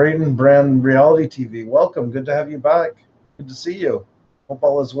 Braden Brand Reality TV, welcome. Good to have you back. Good to see you. Hope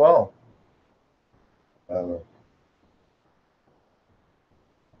all is well.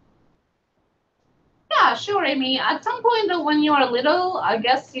 Yeah, sure, Amy. At some point, though, when you are little, I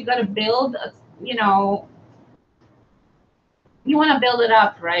guess you got to build, you know, you want to build it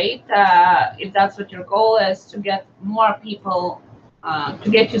up, right? If that's what your goal is, to get more people, to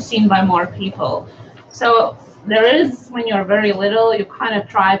get you seen by more people. So there is, when you're very little, you kind of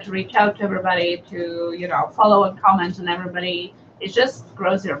try to reach out to everybody, to, you know, follow and comment on everybody. It just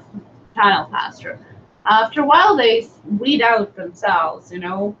grows your channel faster. After a while, they weed out themselves, you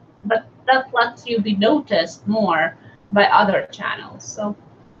know, but that lets you be noticed more by other channels. So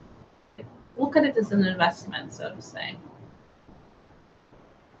look at it as an investment, so to say.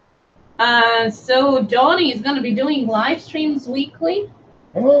 So Johnny is going to be doing live streams weekly.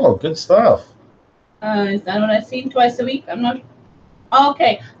 Oh, good stuff. Is that what I've seen? Twice a week? I'm not.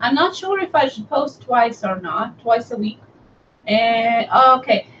 Okay, I'm not sure if I should post twice or not. Twice a week.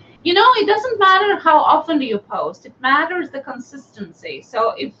 Okay. You know, it doesn't matter how often do you post. It matters the consistency.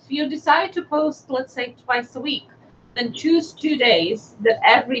 So if you decide to post, let's say twice a week, then choose 2 days that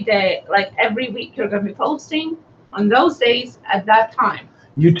every day, like every week, you're going to be posting on those days at that time.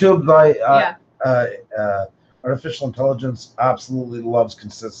 YouTube, artificial intelligence absolutely loves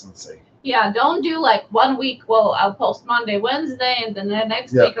consistency. Yeah, don't do like 1 week, well, I'll post Monday, Wednesday, and then the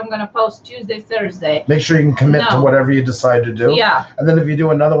next week I'm going to post Tuesday, Thursday. Make sure you can commit to whatever you decide to do. Yeah. And then if you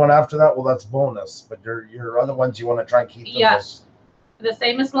do another one after that, well, that's bonus. But your other ones, you want to try and keep them. Yes. The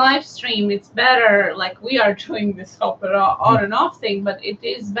same as live stream. It's better, like we are doing this on and off thing, but it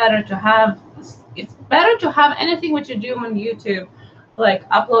is better to have, it's better to have anything what you do on YouTube, like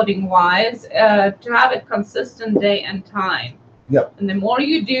uploading wise, to have a consistent day and time. Yep. And the more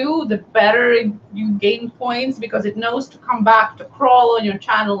you do, the better you gain points because it knows to come back to crawl on your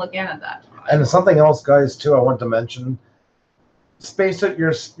channel again at that time. And something else, guys, too, I want to mention. Space out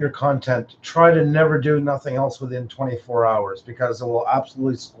your content. Try to never do nothing else within 24 hours because it will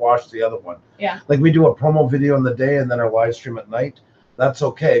absolutely squash the other one. Yeah. Like we do a promo video in the day and then our live stream at night. That's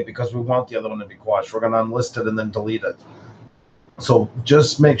okay because we want the other one to be quashed. We're going to unlist it and then delete it. So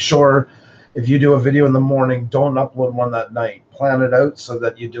just make sure if you do a video in the morning, don't upload one that night. Plan it out so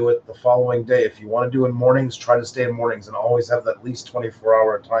that you do it the following day. If you want to do in mornings, try to stay in mornings and always have at least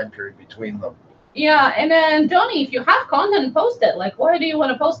 24-hour time period between them. Yeah, and then Johnny, if you have content, post it. Like, why do you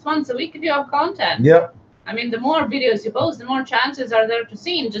want to post once a week if you have content? Yep. I mean, the more videos you post, the more chances are there to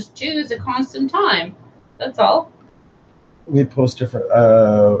see. And just choose a constant time. That's all. We post different.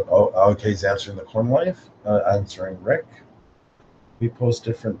 Okay, he's answering the Corn Life. Answering Rick. We post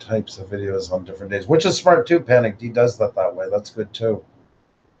different types of videos on different days, which is smart too. Panic D does that way. That's good too.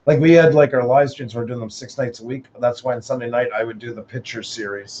 Like we had like our live streams, we're doing them 6 nights a week. That's why on Sunday night I would do the picture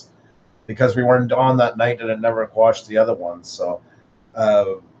series because we weren't on that night and it never quashed the other ones. So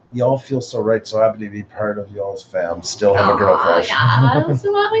y'all feel so right. So happy to be part of y'all's fam. Still have a girl crush. Yeah, I'm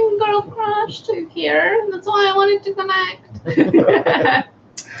still having a girl crush too here. That's why I wanted to connect.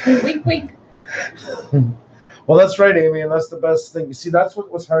 Wink, wink. Well, that's right, Amy, and that's the best thing. You see, that's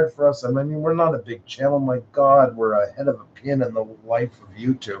what was hard for us. I mean, we're not a big channel. My God, we're ahead of a pin in the life of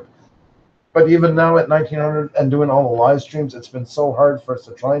YouTube. But even now at 1900 and doing all the live streams, it's been so hard for us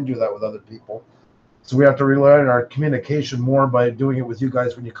to try and do that with other people. So we have to rely on our communication more by doing it with you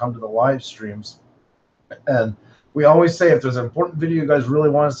guys when you come to the live streams. And we always say if there's an important video you guys really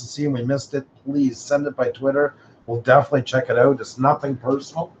want us to see and we missed it, please send it by Twitter. We'll definitely check it out. It's nothing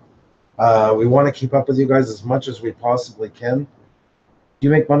personal. We want to keep up with you guys as much as we possibly can. Do you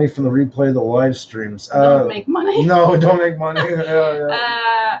make money from the replay of the live streams? Don't make money. No, don't make money.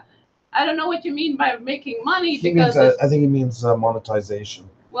 I don't know what you mean by making money. I think he means monetization.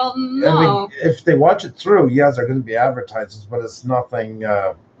 Well, no. If they watch it through, yes, they're going to be advertisements, but it's nothing.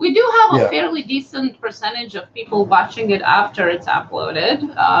 We do have a fairly decent percentage of people watching it after it's uploaded.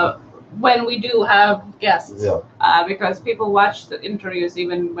 When we do have guests, because people watch the interviews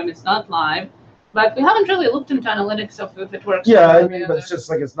even when it's not live, but we haven't really looked into analytics of if it works. Yeah, I mean, but it's just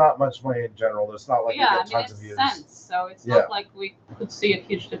like it's not much money in general. It's not like we get tons of views. Cents, so it's not like we could see a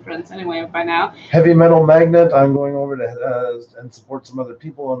huge difference anyway by now. Heavy Metal Magnet, I'm going over to and support some other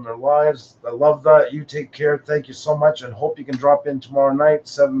people in their lives. I love that. You take care. Thank you so much, and hope you can drop in tomorrow night,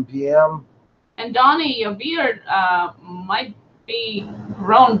 7 p.m. And Donnie, your beard might be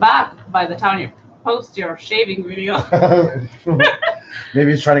grown back by the time you post your shaving video.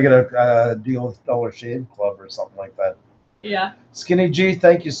 Maybe he's trying to get a deal with Dollar Shave Club or something like that. Yeah. Skinny G,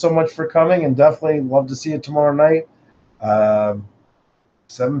 thank you so much for coming, and definitely love to see you tomorrow night.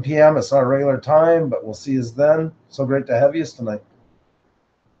 7 p.m. It's our regular time, but we'll see you then. So great to have you tonight.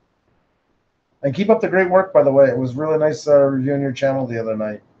 And keep up the great work, by the way. It was really nice reviewing your channel the other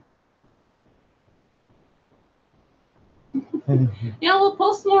night. Yeah, we'll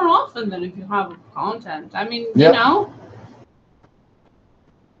post more often than if you have content. I mean, you know,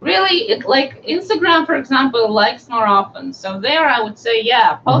 really, it like Instagram, for example, likes more often. So there, I would say,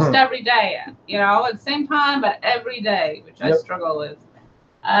 yeah, post every day. You know, at the same time, but every day, which I struggle with.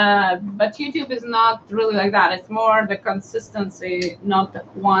 But YouTube is not really like that. It's more the consistency, not the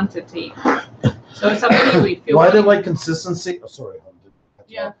quantity. So it's up to you. Why do they like consistency? Oh, sorry.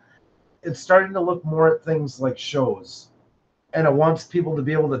 Yeah. It's starting to look more at things like shows. and it wants people to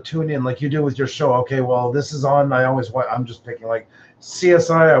be able to tune in like you do with your show. Okay, well, this is on. I always watch. I'm just picking like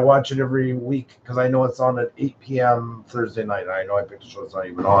CSI. I watch it every week because I know it's on at 8 p.m. Thursday night. I know I picked a show that's not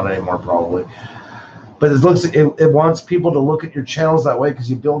even on anymore probably. But it wants people to look at your channels that way because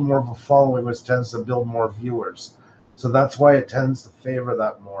you build more of a following, which tends to build more viewers. So that's why it tends to favor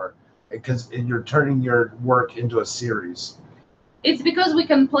that more, because you're turning your work into a series. It's because we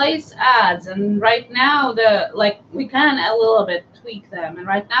can place ads, and right now we can a little bit tweak them. And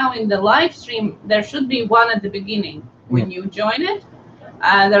right now in the live stream, there should be one at the beginning when you join it.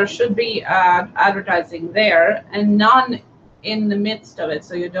 There should be advertising there, and none in the midst of it,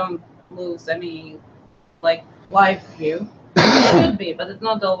 so you don't lose any like live view. It should be, but it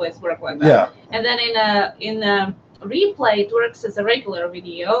not always work like that. Yeah. And then in a replay, it works as a regular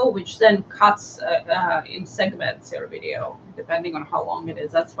video, which then cuts in segments your video, depending on how long it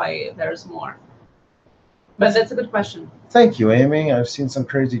is. That's why there's more. But that's a good question. Thank you, Amy. I've seen some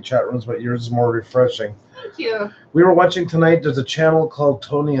crazy chat rooms, but yours is more refreshing. Thank you. We were watching tonight. There's a channel called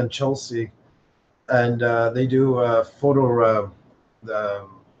Tony and Chelsea, and they do photo.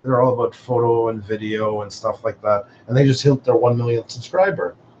 They're all about photo and video and stuff like that. And they just hit their 1 million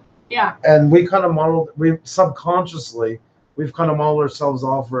subscriber. Yeah. And we kind of subconsciously, we've kind of modeled ourselves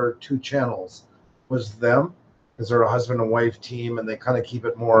off for 2 channels. Was them, because they're a husband and wife team, and they kind of keep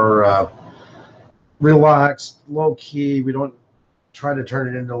it more relaxed, low key. We don't try to turn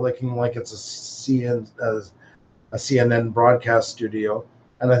it into looking like it's a CNN broadcast studio.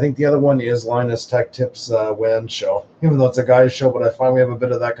 And I think the other one is Linus Tech Tips WAN show, even though it's a guy's show, but I find we have a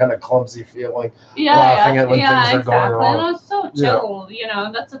bit of that kind of clumsy feeling, laughing at when things are going wrong. And it's so chill,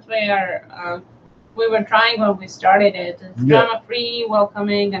 that's what we were trying when we started it. It's drama-free,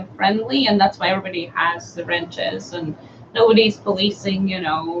 welcoming, and friendly, and that's why everybody has the wrenches, and nobody's policing, we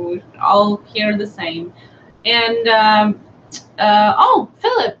all hear the same. And,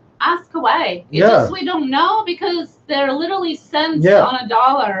 Philip, ask away. It's just we don't know because they're literally cents on a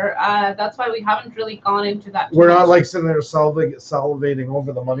dollar. That's why we haven't really gone into that. We're not like sitting there salivating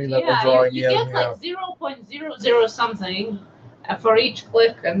over the money that we're drawing in. You get like 0.00 something for each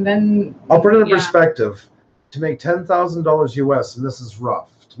click, and then I'll put it in perspective. To make $10,000 US, and this is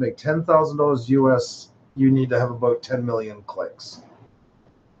rough, to make $10,000 US, you need to have about 10 million clicks.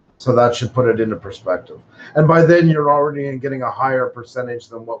 So that should put it into perspective. And by then you're already getting a higher percentage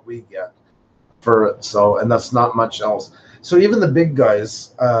than what we get for it. So, and that's not much else. So even the big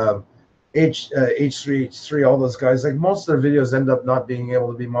guys, H3, all those guys, like most of their videos end up not being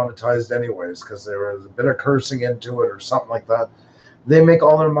able to be monetized anyways, because there was a bit of cursing into it or something like that. They make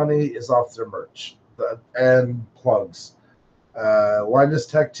all their money is off their merch and plugs. Linus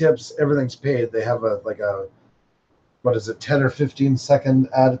Tech Tips, everything's paid. They have what is it, 10 or 15 second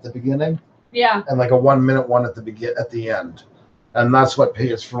ad at the beginning? Yeah. And like a 1 minute one at the end. And that's what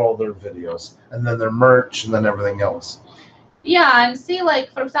pays for all their videos. And then their merch and then everything else. Yeah, and see,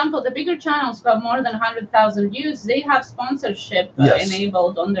 like, for example, the bigger channels got more than 100,000 views. They have sponsorship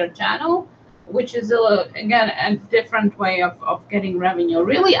enabled on their channel, which is, again, a different way of getting revenue.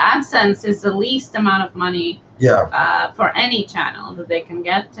 Really, AdSense is the least amount of money for any channel that they can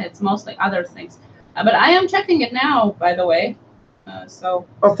get. It's mostly other things. But I am checking it now, by the way.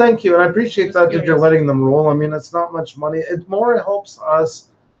 Well, thank you. And I appreciate that you're letting them roll. I mean, it's not much money. It helps us.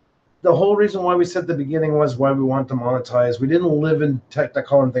 The whole reason why we said at the beginning was why we want to monetize. We didn't live in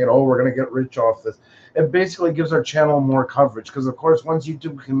technicolor and thinking, oh, we're going to get rich off this. It basically gives our channel more coverage because, of course, once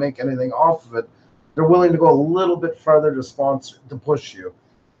YouTube can make anything off of it, they're willing to go a little bit further to push you.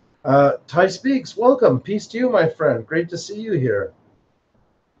 Ty Speaks, welcome. Peace to you, my friend. Great to see you here.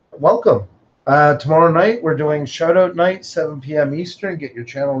 Welcome. Tomorrow night, we're doing Shoutout Night, 7 p.m. Eastern. Get your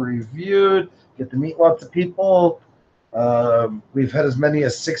channel reviewed. Get to meet lots of people. We've had as many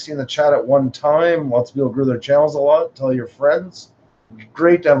as 60 in the chat at one time. Lots of people grew their channels a lot. Tell your friends.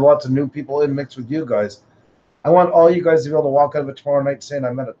 Great to have lots of new people in mixed with you guys. I want all you guys to be able to walk out of it tomorrow night saying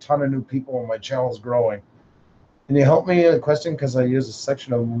I met a ton of new people and my channel's growing. Can you help me in a question? Because I use a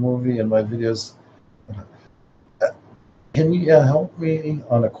section of a movie in my videos. Can you help me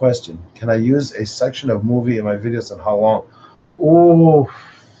on a question? Can I use a section of movie in my videos and how long? Oh.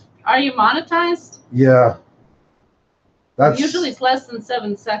 Are you monetized? Yeah. Usually it's less than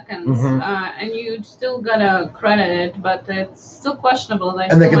 7 seconds, and you still gotta credit it, but it's still questionable.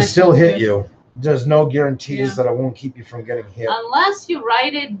 And they can still hit you. There's no guarantees that it won't keep you from getting hit. Unless you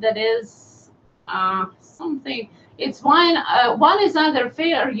write it that is something. it's one is under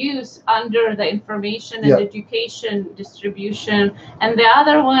fair use under the information and education distribution, and the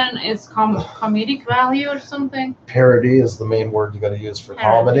other one is comedic value or something. Parody is the main word you got to use for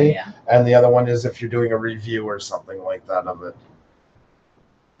comedy, and the other one is if you're doing a review or something like that of it.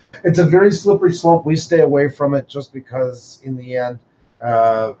 It's a very slippery slope. We stay away from it just because in the end,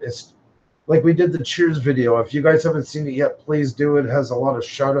 it's like we did the Cheers video. If you guys haven't seen it yet, please do. It has a lot of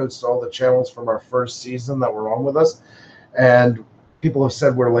shout outs to all the channels from our first season that were on with us. And people have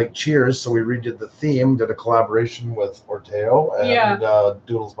said we're like Cheers, so we redid the theme, did a collaboration with Orteo and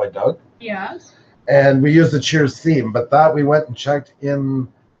Doodles by Doug. Yes. And we used the Cheers theme, but that we went and checked in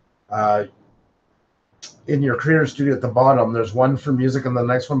your creator studio at the bottom. There's one for music, and the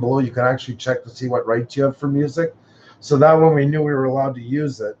next one below you can actually check to see what rights you have for music. So that one we knew we were allowed to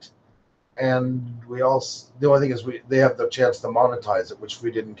use it. And we also, the only thing is they have the chance to monetize it, which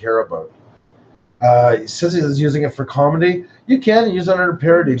we didn't care about. Since he's using it for comedy, you can use it under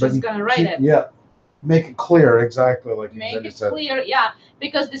parody, but just gonna write it. Yeah, make it clear exactly like make it clear. Yeah,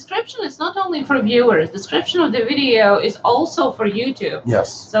 because description is not only for viewers. Description of the video is also for YouTube.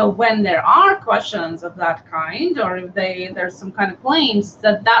 Yes. So when there are questions of that kind, or if there's some kind of claims,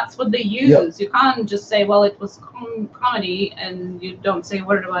 that's what they use. Yep. You can't just say, well, it was comedy, and you don't say a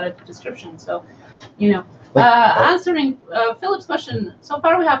word about it. Description. So, you know. Answering Philip's question, so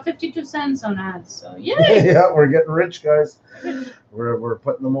far we have 52 cents on ads. So yay! Yeah, we're getting rich, guys. We're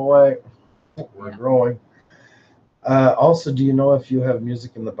putting them away. We're growing. Also, do you know if you have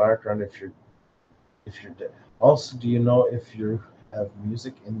music in the background? If you're also, do you know if you have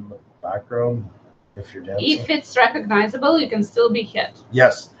music in the background if you're dancing? If it's recognizable, you can still be hit.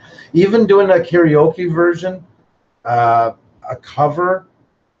 Yes, even doing a karaoke version, a cover.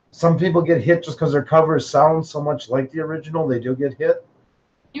 Some people get hit just because their covers sound so much like the original. They do get hit.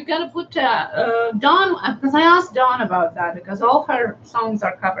 You gotta put Dawn, because I asked Dawn about that, because all her songs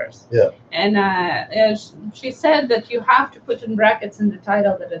are covers. Yeah. And she said that you have to put in brackets in the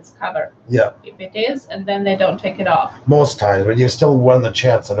title that it's cover. Yeah. If it is, and then they don't take it off. Most times, but you still won the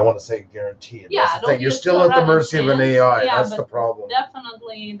chance. I don't want to say guaranteed. Yeah. You're still at the mercy of an AI. Yeah, that's the problem.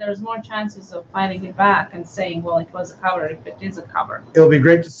 Definitely, there's more chances of finding it back and saying, well, it was a cover if it is a cover. It'll be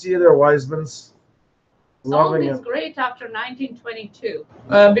great to see you there, Wisemans. Song is great after 1922.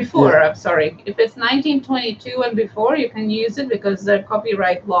 I'm sorry. If it's 1922 and before, you can use it because the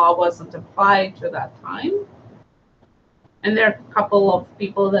copyright law wasn't applied to that time. And there are a couple of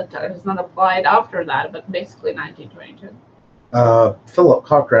people that has not applied after that, but basically 1922. Philip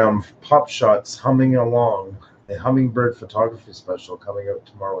Cockram, Pop Shots, Humming Along, a hummingbird photography special coming out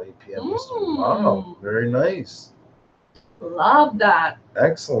tomorrow, 8 p.m. Eastern. Wow, very nice. Love that.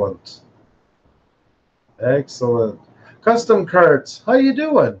 Excellent. Excellent. Custom Carts, how you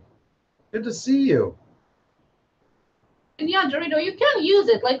doing? Good to see you. And yeah, Dorito, you can use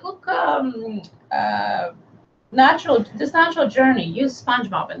it. Like, look, Natural Journey used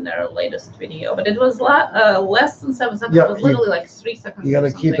SpongeBob in their latest video, but it was less than 7 seconds. Yeah, it was literally like 3 seconds. You got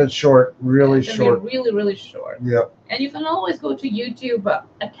to keep it short, really short. Really, really short. Yeah. And you can always go to YouTube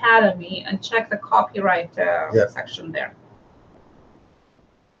Academy and check the copyright section there.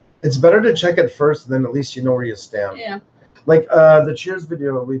 It's better to check it first, then at least you know where you stand. Yeah. Like the Cheers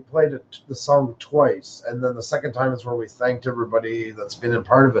video, we played the song twice, and then the second time is where we thanked everybody that's been a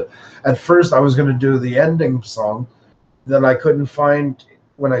part of it. At first, I was going to do the ending song, then I couldn't find,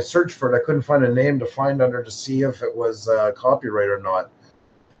 when I searched for it, I couldn't find a name to find under to see if it was copyright or not.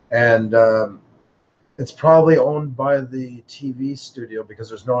 And it's probably owned by the TV studio because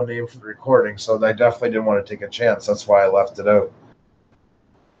there's no name for the recording, so I definitely didn't want to take a chance. That's why I left it out.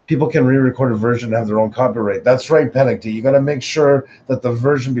 People can re-record a version and have their own copyright. That's right, Pennington. You got to make sure that the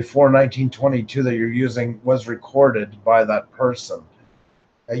version before 1922 that you're using was recorded by that person.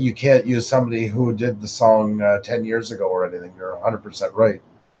 You can't use somebody who did the song 10 years ago or anything. You're 100% right.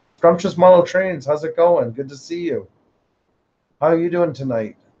 Scrumptious Model Trains, how's it going? Good to see you. How are you doing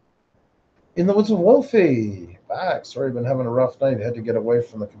tonight? In the Woods with Wolfie. Back. Sorry, I've been having a rough night. I had to get away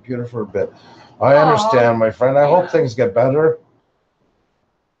from the computer for a bit. I understand, my friend. I hope things get better.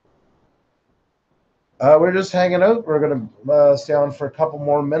 We're just hanging out. We're going to stay on for a couple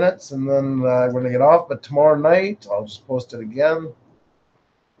more minutes, and then we're going to get off. But tomorrow night, I'll just post it again.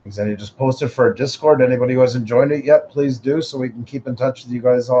 I just posted for our Discord. Anybody who hasn't joined it yet, please do, so we can keep in touch with you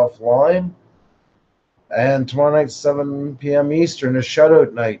guys offline. And tomorrow night, 7 p.m. Eastern, is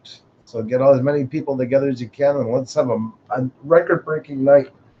shout-out night. So get as many people together as you can, and let's have a record-breaking night.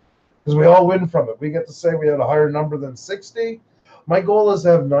 Because we all win from it. We get to say we had a higher number than 60. My goal is to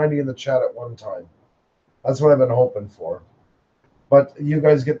have 90 in the chat at one time. That's what I've been hoping for. But you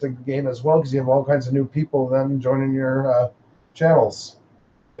guys get the gain as well because you have all kinds of new people then joining your channels.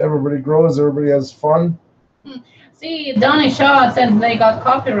 Everybody grows, everybody has fun. See, Donnie Shaw said they got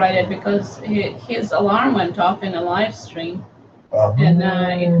copyrighted because his alarm went off in a live stream. And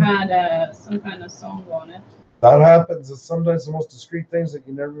it had some kind of song on it. That happens. It's sometimes the most discreet things that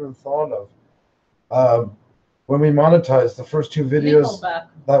you never even thought of. When we monetized the first 2 videos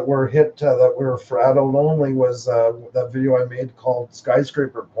that were hit, that were for adult only, was that video I made called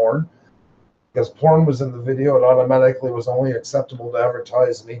Skyscraper Porn. Because porn was in the video, it automatically was only acceptable to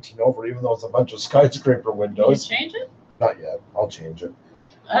advertise in 18 over, even though it's a bunch of skyscraper windows. Did you change it? Not yet. I'll change it.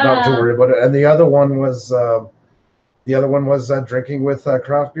 Not to worry about it. And the other one was drinking with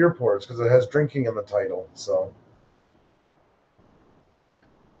craft beer pours because it has drinking in the title. So.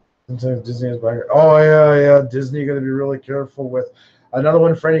 Sometimes Disney is back. Oh yeah. Disney, got to be really careful with. Another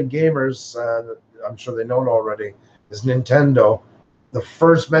one for any gamers. I'm sure they know it already. Is Nintendo. The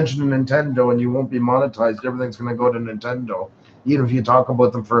first mention of Nintendo, and you won't be monetized. Everything's going to go to Nintendo, even if you talk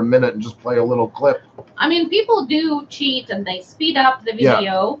about them for a minute and just play a little clip. I mean, people do cheat and they speed up the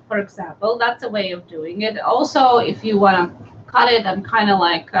video, for example. That's a way of doing it. Also, if you want to cut it and kind of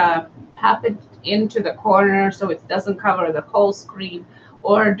like pop it into the corner so it doesn't cover the whole screen,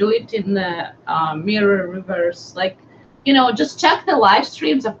 or do it in the mirror reverse, like, you know, just check the live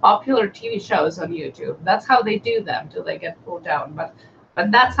streams of popular TV shows on YouTube. That's how they do them till they get pulled down. But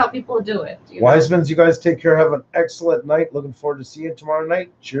that's how people do it. Wisemans, you guys take care. Have an excellent night. Looking forward to seeing you tomorrow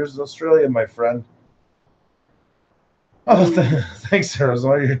night. Cheers to Australia, my friend. Oh, thanks,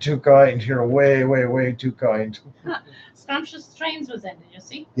 Arizona. You're too kind. You're way, way, way too kind. Scrumptious Trains was in. Did you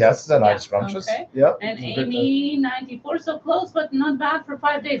see? Yes, that I'm Scrumptious. Okay. Yep. And Amy 94, so close, but not bad for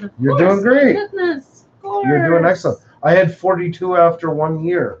 5 days. You're doing great. Goodness, of course. You're doing excellent. I had 42 after 1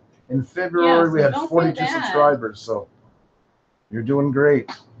 year. In February, we had 42 subscribers, so you're doing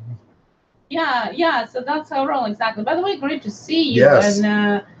great. Yeah, so that's how we're rolling, exactly. By the way, great to see you. Yes.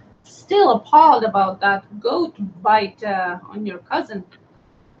 And still appalled about that goat bite on your cousin.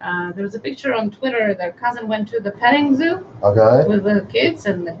 There was a picture on Twitter. Their cousin went to the petting zoo with the kids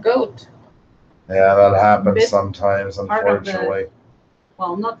and the goat. Yeah, that happens sometimes, unfortunately.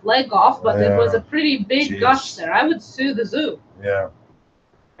 Well, not leg off, but it was a pretty big gush there. I would sue the zoo. Yeah.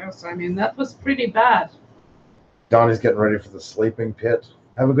 Yes, I mean, that was pretty bad. Donnie's getting ready for the sleeping pit.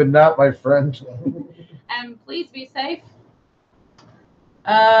 Have a good nap, my friend. And please be safe.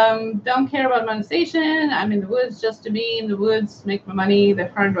 Don't care about monetization. I'm in the woods just to be in the woods, make my money the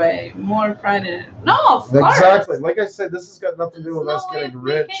hard way. More pride in it. No, of course. Exactly. Like I said, this has got nothing to do with us getting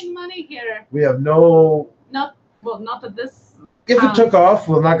rich. Making money here. We have no. Not at this. If it took off,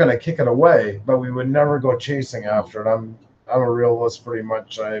 we're not going to kick it away, but we would never go chasing after it. I'm a realist, pretty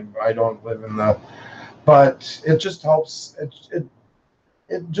much. I don't live in the. But it just helps.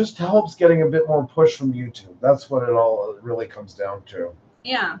 It just helps getting a bit more push from YouTube. That's what it all really comes down to.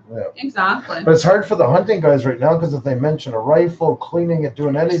 Yeah, exactly. But it's hard for the hunting guys right now because if they mention a rifle, cleaning it,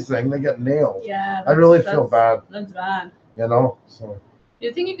 doing anything, they get nailed. Yeah, I really feel bad. That's bad. You know. So. Do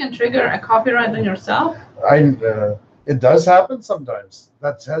you think you can trigger a copyright on yourself? It does happen sometimes.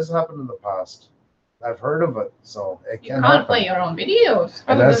 That has happened in the past. I've heard of it, so it can happen. You can't play your own videos.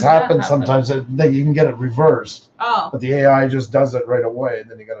 It has happened sometimes that you can get it reversed. Oh. But the AI just does it right away, and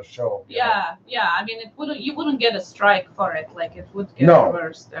then you got to show. Yeah. I mean, you wouldn't get a strike for it, like it would get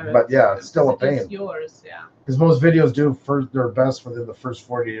reversed. But yeah, it's still a pain. It's yours, yeah. Because most videos do their best within the first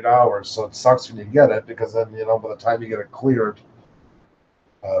 48 hours, so it sucks when you get it because then by the time you get it cleared.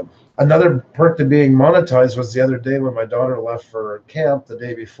 Another perk to being monetized was the other day when my daughter left for camp the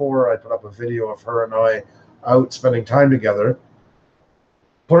day before. I put up a video of her and I out spending time together.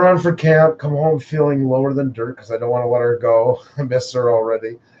 Put her on for camp, come home feeling lower than dirt because I don't want to let her go. I miss her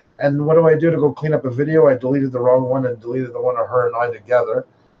already. And what do I do to go clean up a video? I deleted the wrong one and deleted the one of her and I together.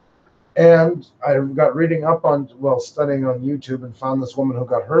 And I got studying on YouTube and found this woman who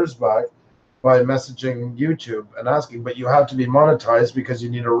got hers back by messaging YouTube and asking, but you have to be monetized because you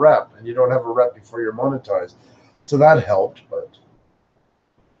need a rep, and you don't have a rep before you're monetized. So that helped, but.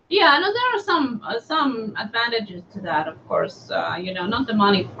 Yeah, no, there are some advantages to that, of course. Not the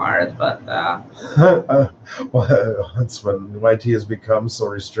money part, but. Well, that's when YT has become so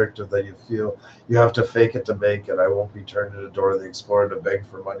restrictive that you feel you have to fake it to make it. I won't be turned to the door of the Explorer to beg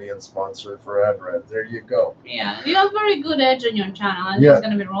for money and sponsor it for ad rent. There you go. Yeah, you have very good edge on your channel, and it's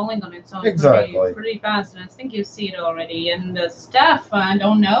going to be rolling on its own pretty fast. And I think you see it already. And the stuff, I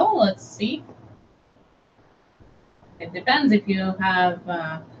don't know. Let's see. It depends if you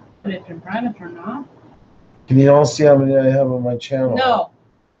have. Put it in private or not. Can you all see how many I have on my channel? No.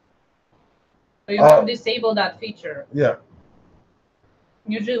 So you have to disable that feature. Yeah.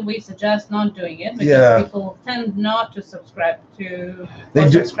 Usually we suggest not doing it because people tend not to subscribe to. They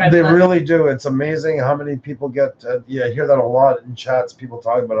do. They really do. It's amazing how many people get. I hear that a lot in chats. People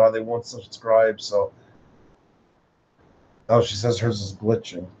talking about how they won't subscribe. So, she says hers is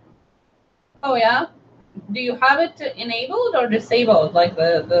glitching. Oh yeah. Do you have it enabled or disabled, like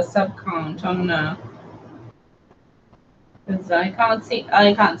the sub count on? Because I can't see.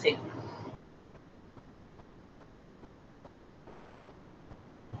 I can't see.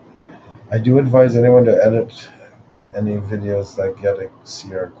 I do advise anyone to edit any videos that get a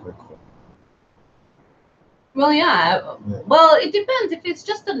CR quickly. Well, yeah. Well, it depends. If it's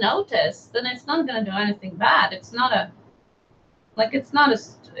just a notice, then it's not going to do anything bad. It's not a it's not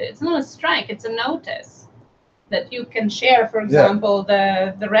a strike. It's a notice that you can share. For example,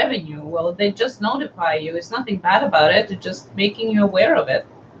 the revenue. Well, they just notify you. It's nothing bad about it. It's just making you aware of it.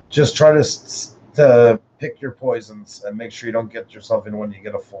 Just try to pick your poisons and make sure you don't get yourself in when you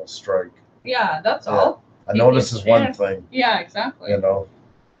get a full strike. Yeah, that's all. A notice is one thing. Yeah, exactly. You know.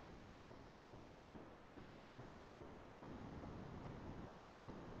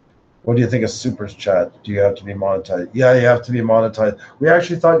 What do you think of Super Chat? Do you have to be monetized? Yeah, you have to be monetized. We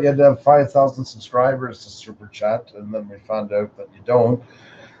actually thought you had to have 5,000 subscribers to Super Chat, and then we found out that you don't.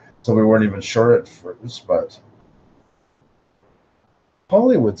 So we weren't even sure at first, but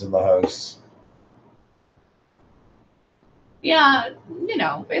Hollywood's in the house. Yeah,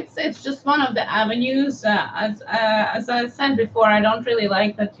 it's just one of the avenues. As I said before, I don't really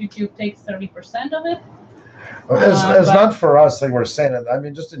like that YouTube takes 30% of it. It's not for us, like we're saying it. I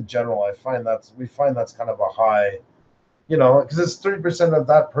mean, just in general, we find that's kind of a high, because it's 30% of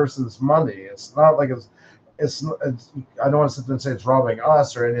that person's money. It's not like it's I don't want to sit there and say it's robbing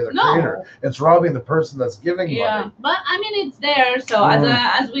us or any other creator. It's robbing the person that's giving money. Yeah, but I mean, it's there. So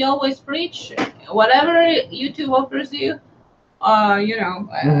as we always preach, whatever YouTube offers you,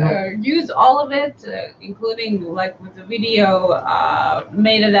 use all of it, including like with the video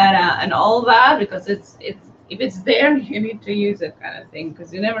metadata and all that, because it's if it's there, you need to use it, kind of thing,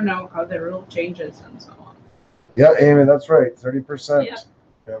 because you never know how the rule changes and so on. Yeah, Amy, that's right. 30%. Yeah.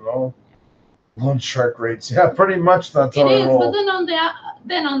 Loan shark rates. Yeah, pretty much that's how it is. But then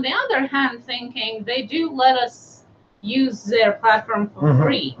on the other hand, thinking they do let us use their platform for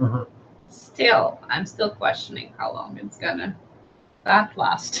free. Still, I'm still questioning how long it's gonna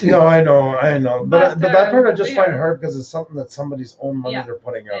last. No, I know. But that part I just find hard because it's something that somebody's own money they're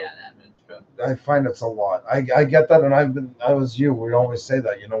putting out. Yeah, that's true. I find it's a lot. I get that, and we always say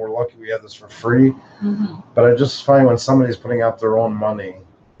that, we're lucky we have this for free. But I just find when somebody's putting out their own money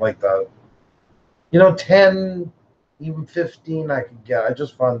like that, 10, even 15 I could get. I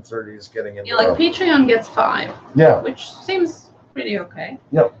just find 30 is getting into like Patreon gets 5. Yeah. Which seems pretty okay.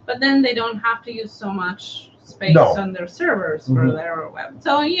 Yep. But then they don't have to use so much space on their servers for their web.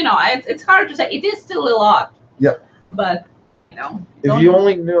 So, it's hard to say. It is still a lot. Yeah. But, if you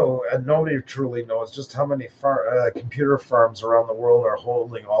only knew, and nobody truly knows, just how many computer farms around the world are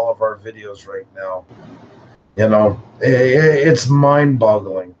holding all of our videos right now. It's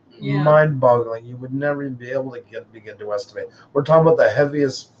mind-boggling. Yeah. Mind-boggling. You would never even be able to begin to estimate. We're talking about the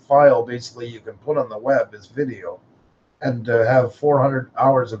heaviest file basically you can put on the web is video, and to have 400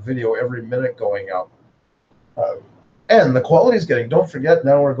 hours of video every minute going up. And the quality is getting. Don't forget,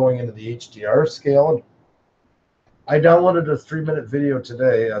 now we're going into the HDR scale. I downloaded a 3-minute video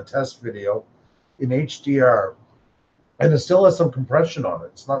today, a test video in HDR, and it still has some compression on it.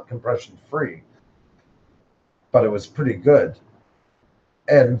 It's not compression free, but it was pretty good.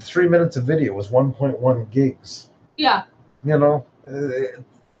 And 3 minutes of video was 1.1 gigs. Yeah.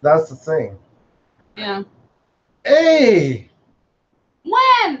 That's the thing. Yeah. Hey!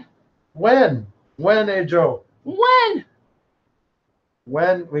 When, hey, Joe? When?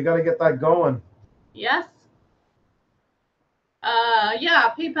 We got to get that going. Yes.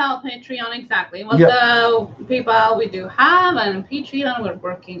 PayPal, Patreon, exactly. Well, the PayPal we do have, and Patreon we're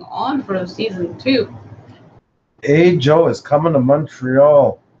working on for season 2. Hey, Joe is coming to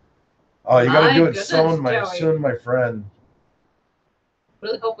Montreal. Oh, you got to do it soon, my friend.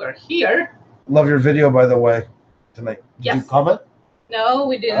 Really hope we're here. Love your video, by the way, tonight. Did you comment? No,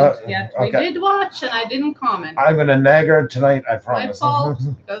 we didn't yet. Okay. We did watch, and I didn't comment. I'm going to nag her tonight, I promise. My fault,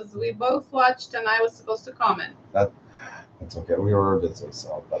 because we both watched, and I was supposed to comment. That's okay. We were busy,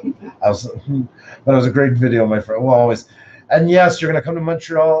 so but it was a great video, my friend. Well, always. And yes, you're going to come to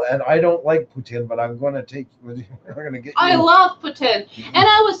Montreal, and I don't like poutine, but I'm going to take you. We're going to get you. I love poutine, and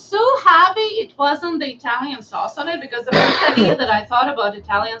I was so happy it wasn't the Italian sauce on it, because the first idea that I thought about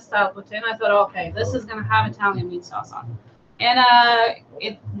Italian-style poutine, I thought, okay, this is going to have Italian meat sauce on it. And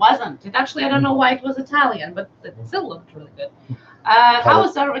it wasn't. It actually, I don't know why it was Italian, but it still looked really good. How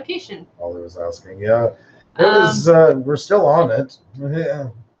was our vacation? Holly was asking. Yeah, it was. We're still on it. Yeah.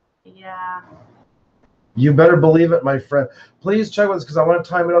 Yeah. You better believe it, my friend. Please check with us because I want to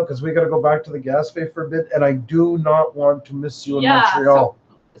time it out because we got to go back to the gas bay for a bit, and I do not want to miss you in Montreal.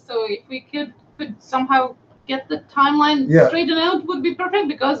 So if we could somehow get the timeline straightened out, would be perfect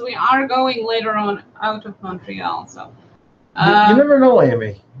because we are going later on out of Montreal. So you never know,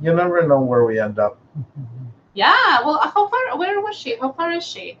 Amy. You never know where we end up. Yeah. Well, how far? Where was she? How far is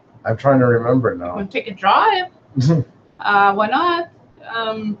she? I'm trying to remember now. You can take a drive. Why not?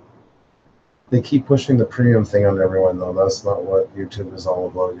 They keep pushing the premium thing on everyone, though. That's not what YouTube is all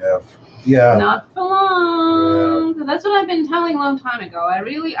about. Yeah. Not for long. Yeah. That's what I've been telling a long time ago. I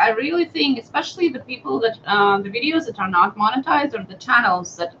really think, especially the people that the videos that are not monetized or the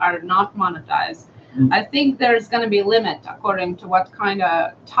channels that are not monetized, I think there's going to be a limit according to what kind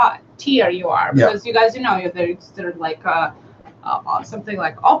of tier you are. Because you guys, there's like something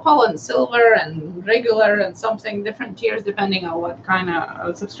like opal and silver and regular and something different tiers depending on what kind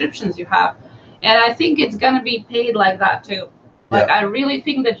of subscriptions you have. And I think it's going to be paid like that too. Like, I really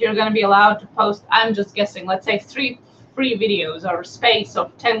think that you're going to be allowed to post, I'm just guessing, let's say 3 free videos or space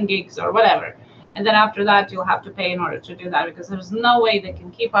of 10 gigs or whatever. And then after that, you'll have to pay in order to do that because there's no way they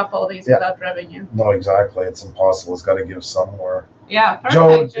can keep up all these without revenue. No, exactly. It's impossible. It's got to give somewhere. Yeah,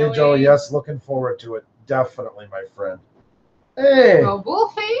 perfect. Joe, yes, looking forward to it. Definitely, my friend. Hey. Well,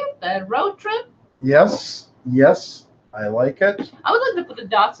 Wolfie, the road trip. Yes. I like it. I would like to put the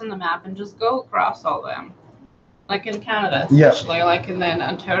dots on the map and just go across all them. Like in Canada, especially, like in then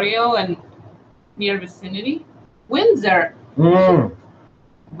Ontario and near vicinity. Windsor.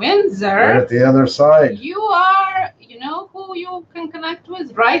 Windsor. Right at the other side. You know who you can connect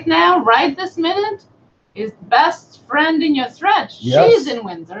with right now, right this minute? Is best friend in your thread. Yes. She's in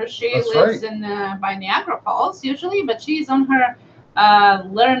Windsor. She lives in by Niagara Falls usually, but she's on her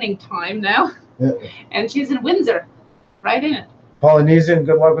learning time now. Yeah. And she's in Windsor, right in it. Polynesian,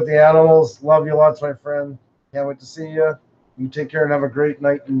 good luck with the animals. Love you lots, my friend. Can't wait to see you. You take care and have a great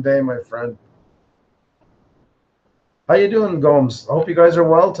night and day, my friend. How you doing, Gomes? I hope you guys are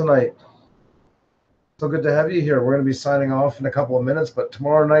well tonight. So good to have you here. We're going to be signing off in a couple of minutes, but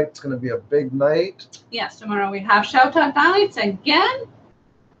tomorrow night it's going to be a big night. Yes, tomorrow we have shout-out nights again.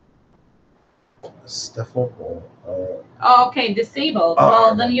 Okay, disabled.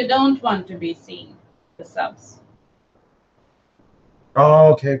 Well, then you don't want to be seen, the subs.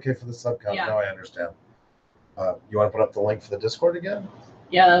 Oh, okay, for the sub count. Now I understand. You want to put up the link for the Discord again?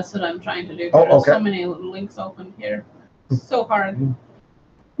 Yeah, that's what I'm trying to do. There's so many links open here. So hard.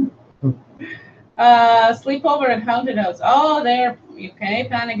 Sleepover at Haunted House. Oh, there. Okay,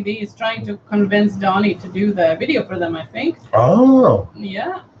 Panic D is trying to convince Donnie to do the video for them, I think. Oh.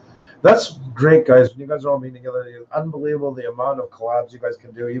 Yeah. That's great, guys. When you guys are all meeting together, it's unbelievable the amount of collabs you guys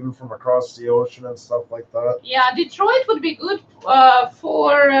can do, even from across the ocean and stuff like that. Yeah, Detroit would be good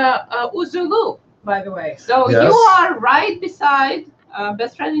for Uzulu, by the way. So you are right beside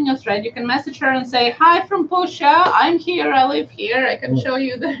best friend in your thread. You can message her and say, hi from Pusa. I'm here. I live here. I can show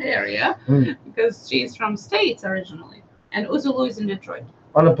you the area because she's from States originally. And Uzulu is in Detroit.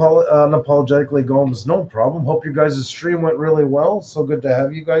 Unapologetically, Gomes, no problem. Hope you guys' stream went really well. So good to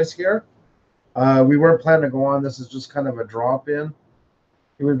have you guys here. We weren't planning to go on. This is just kind of a drop-in.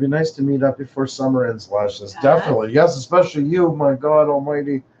 It would be nice to meet up before summer ends, Lashes. Definitely. Yes, especially you, my God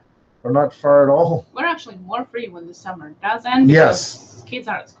almighty. We're not far at all. We're actually more free when the summer does end because kids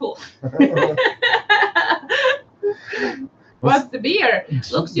are at school. What's the beer?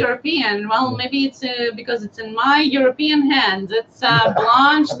 Looks European. Well, maybe it's because it's in my European hands. It's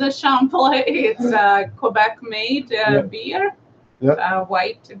Blanche de Champlain. It's Quebec-made beer.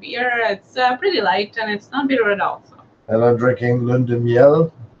 White beer. It's pretty light and it's not bitter at all. So. And I'm drinking Lune de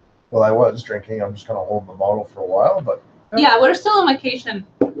Miel. Well, I was drinking. I'm just going to hold the bottle for a while, but... Yeah, we're still on vacation,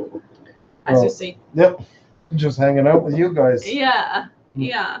 as you see. Yep. Just hanging out with you guys. Yeah.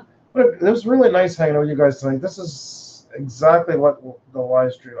 But it was really nice hanging out with you guys tonight. This is exactly what the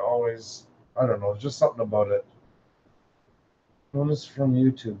live stream always, I don't know, just something about it. Bonus from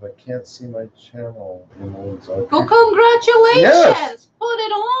YouTube. I can't see my channel. Well, congratulations! Yes. Put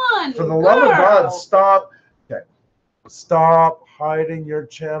it on. For the love of God, stop. Okay. Stop hiding your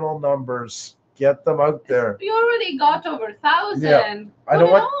channel numbers. Get them out there. You already got over 1,000. Yeah. I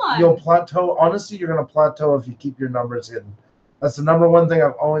know what you'll plateau. Honestly, you're going to plateau if you keep your numbers hidden. That's the number one thing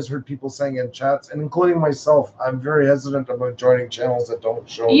I've always heard people saying in chats, and including myself. I'm very hesitant about joining channels that don't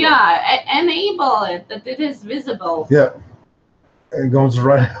show. Yeah, enable it, that it is visible. Yeah. It goes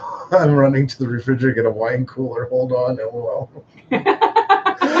right. I'm running to the refrigerator, get a wine cooler. Hold on, LOL.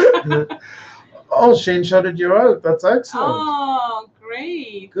 Oh, Shane shouted you out. That's excellent. Oh,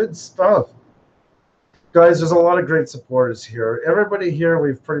 great. Good stuff. Guys, there's a lot of great supporters here. Everybody here,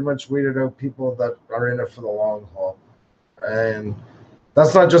 we've pretty much weeded out people that are in it for the long haul. And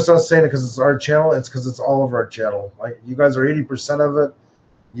that's not just us saying it because it's our channel. It's because it's all of our channel. Like, you guys are 80% of it.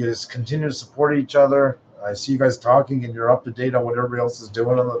 You just continue to support each other. I see you guys talking and you're up to date on what everybody else is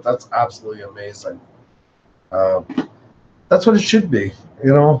doing. And that's absolutely amazing. That's what it should be.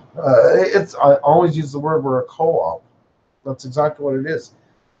 You know, I always use the word, we're a co-op. That's exactly what it is.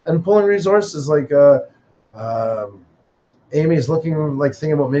 And pulling resources like Amy's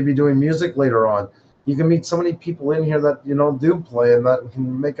thinking about maybe doing music later on. You can meet so many people in here that, you know, do play and that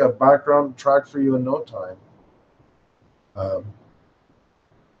can make a background track for you in no time.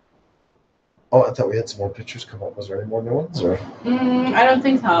 Oh, I thought we had some more pictures come up. Was there any more new ones? Or? I don't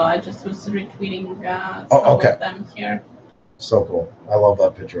think so. I just was retweeting some of them here. So cool. I love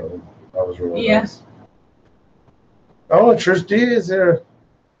that picture of them. That was really nice. Oh, Trish D is there.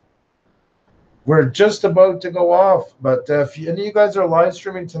 We're just about to go off, but if any of you guys are live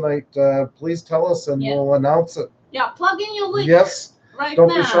streaming tonight, please tell us and we'll announce it. Yeah, plug in your link. Yes. Right Don't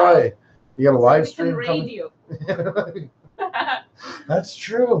now. be shy. You got a live stream coming? You. That's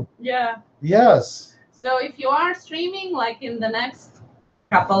true. Yeah. Yes. So if you are streaming, like in the next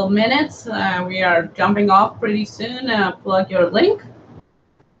couple of minutes, we are jumping off pretty soon. Plug your link.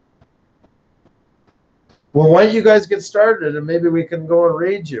 Well, why don't you guys get started and maybe we can go and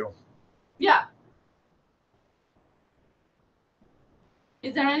raid you. Yeah.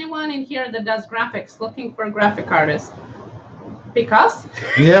 Is there anyone in here that does graphics, looking for a graphic artist? Because?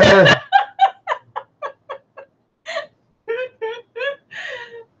 Yeah.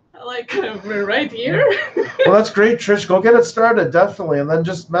 Like, we're right here. Well, that's great, Trish. Go get it started, definitely. And then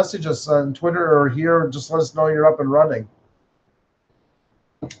just message us on Twitter or here. Just let us know you're up and running.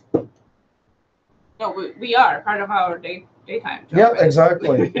 No, we are part of our daytime job. Yeah,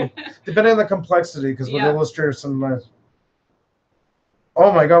 exactly. Depending on the complexity, because with Illustrator, sometimes. Oh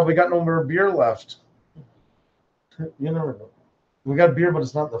my God, we got no more beer left. You never know. We got beer, but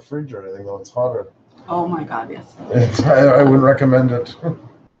it's not in the fridge or anything, though. It's hotter. Oh my God, yes. I wouldn't recommend it.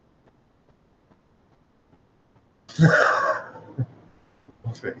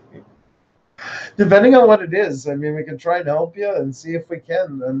 Depending on what it is, I mean, we can try and help you and see if we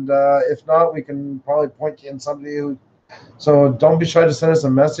can, and if not, we can probably point you in somebody who. So don't be shy to send us a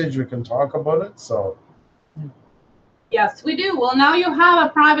message. We can talk about it. So. Yes, we do. Well, now you have a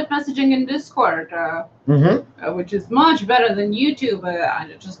private messaging in Discord, which is much better than YouTube.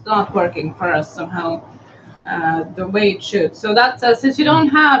 It's just not working for us somehow the way it should. So that's since you don't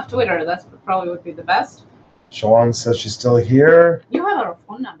have Twitter, that's probably would be the best. Siobhan says she's still here. You have our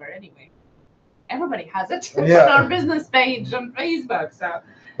phone number anyway. Everybody has it. Yeah. It's on our business page on Facebook. So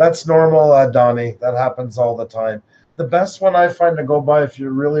that's normal, Donnie. That happens all the time. The best one I find to go by if you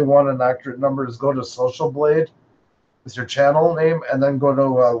really want an accurate number is go to Social Blade with your channel name and then go to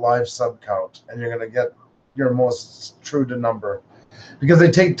live sub count, and you're going to get your most true to number because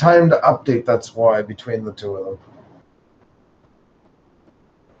they take time to update. That's why between the two of them.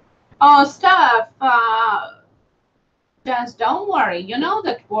 Oh, Steph, just don't worry. You know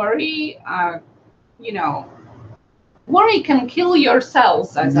that worry, worry can kill your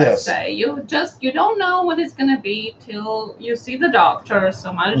cells, as I say. You don't know what it's going to be till you see the doctor.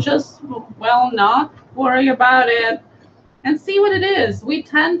 So might just, not worry about it and see what it is. We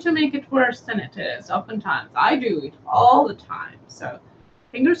tend to make it worse than it is, oftentimes. I do it all the time. So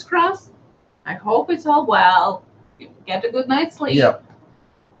fingers crossed. I hope it's all well. Get a good night's sleep. Yep.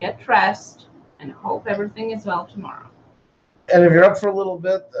 Get rest, and hope everything is well tomorrow. And if you're up for a little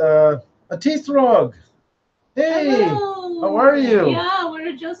bit, a teeth rug. Hey, hello. How are you? Yeah,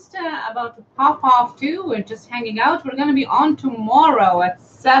 we're just about to pop off too. We're just hanging out. We're going to be on tomorrow at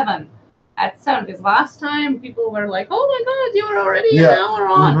 7. Because last time people were like, "Oh my God, you were already an hour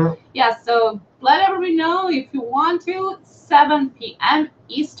on." Yeah, so let everybody know if you want to. 7 p.m.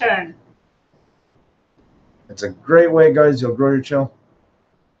 Eastern. It's a great way, guys. You'll grow your channel.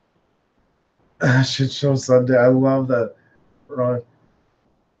 Shit show Sunday. I love that. We're on.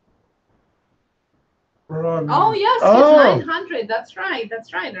 Oh yes, it's 900. That's right.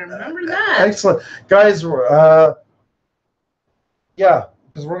 I remember that. Excellent, guys.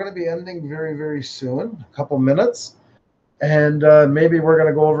 Because we're going to be ending very, very soon. A couple minutes, and maybe we're going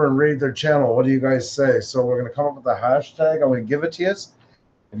to go over and raid their channel. What do you guys say? So we're going to come up with a hashtag. I'm going to give it to you. If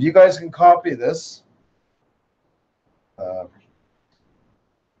you guys can copy this.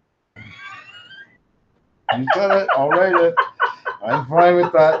 You said it. I'll write it. I'm fine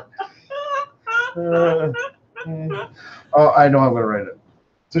with that. Oh, I know I'm going to write it.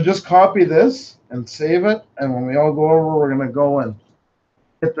 So just copy this and save it, and when we all go over, we're gonna go and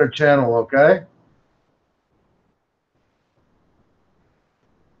hit their channel, okay?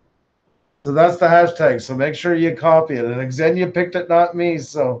 So that's the hashtag. So make sure you copy it. And Xenia picked it, not me.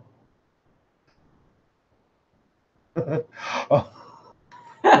 So. Oh.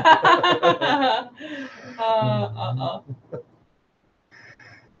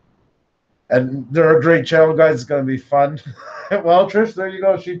 And they're a great channel, guys. It's going to be fun. Well, Trish, there you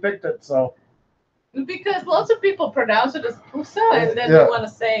go. She picked it. So. Because lots of people pronounce it as Pusa, and then they want to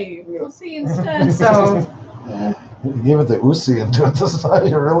say Pussy instead. So. You gave it the Usi into it this time.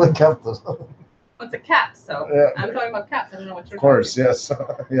 You really kept this. It's a cat, so I'm talking about cats. I don't know what you're talking about. Of course, yes.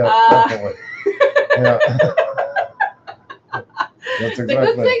 Definitely. Yeah. That's exactly. The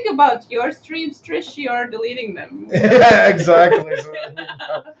good thing about your streams, Trish, you're deleting them. Yeah, exactly.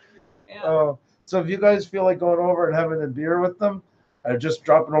 So if you guys feel like going over and having a beer with them, just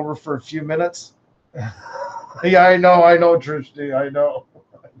dropping over for a few minutes. Yeah, I know, Trish D. I know.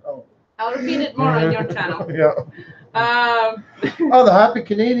 I'll repeat it more on your channel. Yeah. Oh, the Happy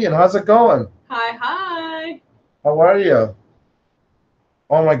Canadian. How's it going? Hi. How are you?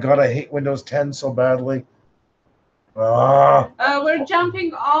 Oh my God, I hate Windows 10 so badly. We're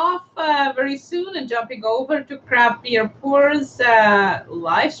jumping off very soon and jumping over to Craft Beer Pours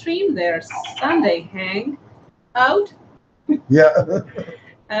live stream, their Sunday hangout. Yeah.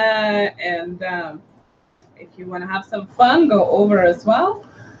 And if you want to have some fun, go over as well.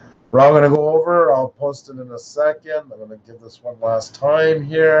 We're all going to go over. I'll post it in a second. I'm going to give this one last time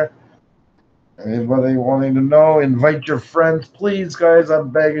here. Anybody wanting to know, invite your friends. Please, guys,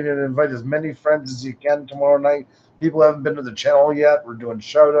 I'm begging you to invite as many friends as you can tomorrow night. People haven't been to the channel yet. We're doing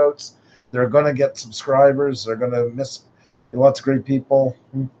shout-outs. They're going to get subscribers. They're going to miss lots of great people.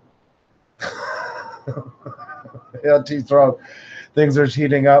 Yeah, T-Throw. Things are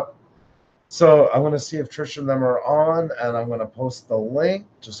heating up. So I'm going to see if Trish and them are on, and I'm going to post the link.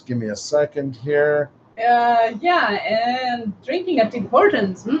 Just give me a second here. Yeah, and drinking at Tim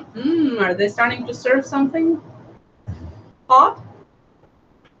Hortons. Are they starting to serve something hot?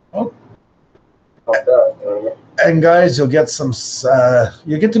 Oh. And guys, you'll get some.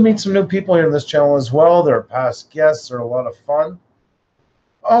 You get to meet some new people here in this channel as well. They're past guests. They're a lot of fun.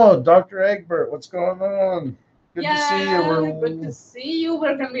 Oh, Dr. Egbert, what's going on? Good to see you. Good to see you.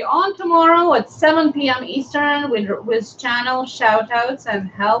 We're going to be on tomorrow at 7 p.m. Eastern with channel shout-outs and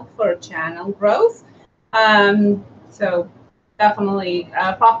help for channel growth. So definitely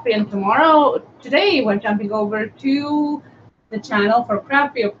pop in tomorrow. Today, we're jumping over to the channel for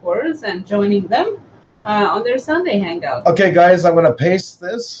Craft Beer Pours and joining them on their Sunday hangout. Okay, guys, I'm going to paste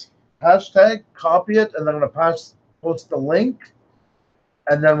this hashtag, copy it, and then I'm going to post the link.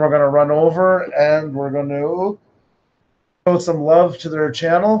 And then we're going to run over and we're going to show some love to their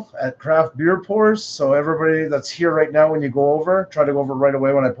channel at Craft Beer Pours. So everybody that's here right now, when you go over, try to go over right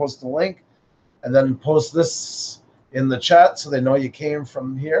away when I post the link. And then post this in the chat so they know you came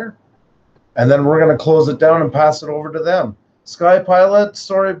from here. And then we're going to close it down and pass it over to them. Sky Pilot,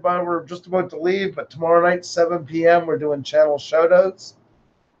 sorry, but we're just about to leave. But tomorrow night, 7 p.m., we're doing channel shout-outs.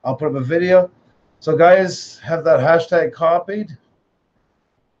 I'll put up a video. So, guys, have that hashtag copied.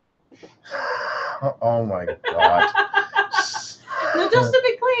 Oh my God. No, just to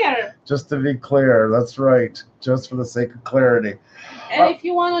be clear. Just to be clear, that's right. Just for the sake of clarity. And if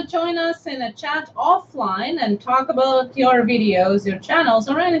you want to join us in a chat offline and talk about your videos, your channels,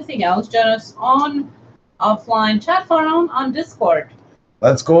 or anything else, join us on offline chat forum on Discord.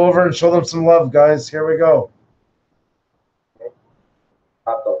 Let's go over and show them some love, guys. Here we go.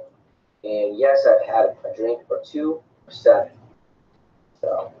 And yes, I've had a drink or two or 7.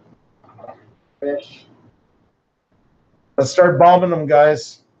 So. Fish. Let's start bombing them,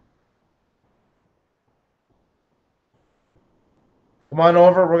 guys. Come on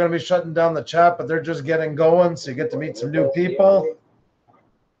over. We're going to be shutting down the chat, but they're just getting going, so you get to meet some new people.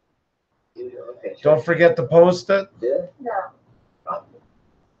 Don't forget to post it.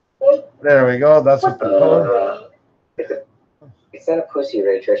 There we go. That's what the code. It's not a pussy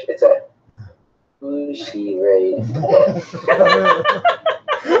raid, Trish. It's a pussy raid.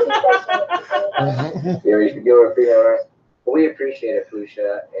 We appreciate it,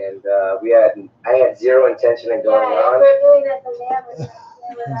 Pusa, and I had zero intention of going on.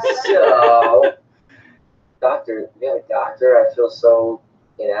 So, doctor, I feel so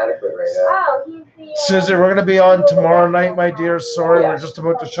inadequate right now. Susie, we're going to be on tomorrow night, my dear. Sorry, we're just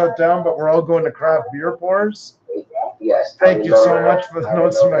about to shut down, but we're all going to Craft Beer Pours. Yes. Thank you so much for the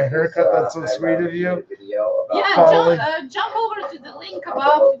notes of my haircut. That's so sweet of you. Yeah, Polly. jump over to the link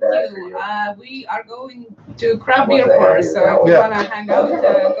above you. We are going to craft beer course, so if you Yeah. want to hang out,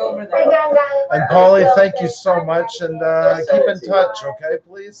 go over there. And Polly, thank you so much, and keep in touch, okay,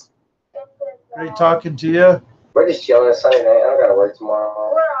 please? Great talking to you. We're just chilling. It's Sunday night. I don't gotta work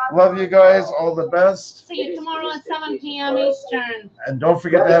tomorrow. Love you guys. All the best. See you tomorrow at 7 p.m. Eastern. And don't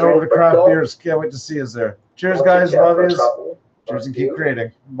forget to head over to Craft Beers. Can't wait to see you there. Cheers, guys. Love yous. Cheers and keep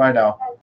creating. Bye now.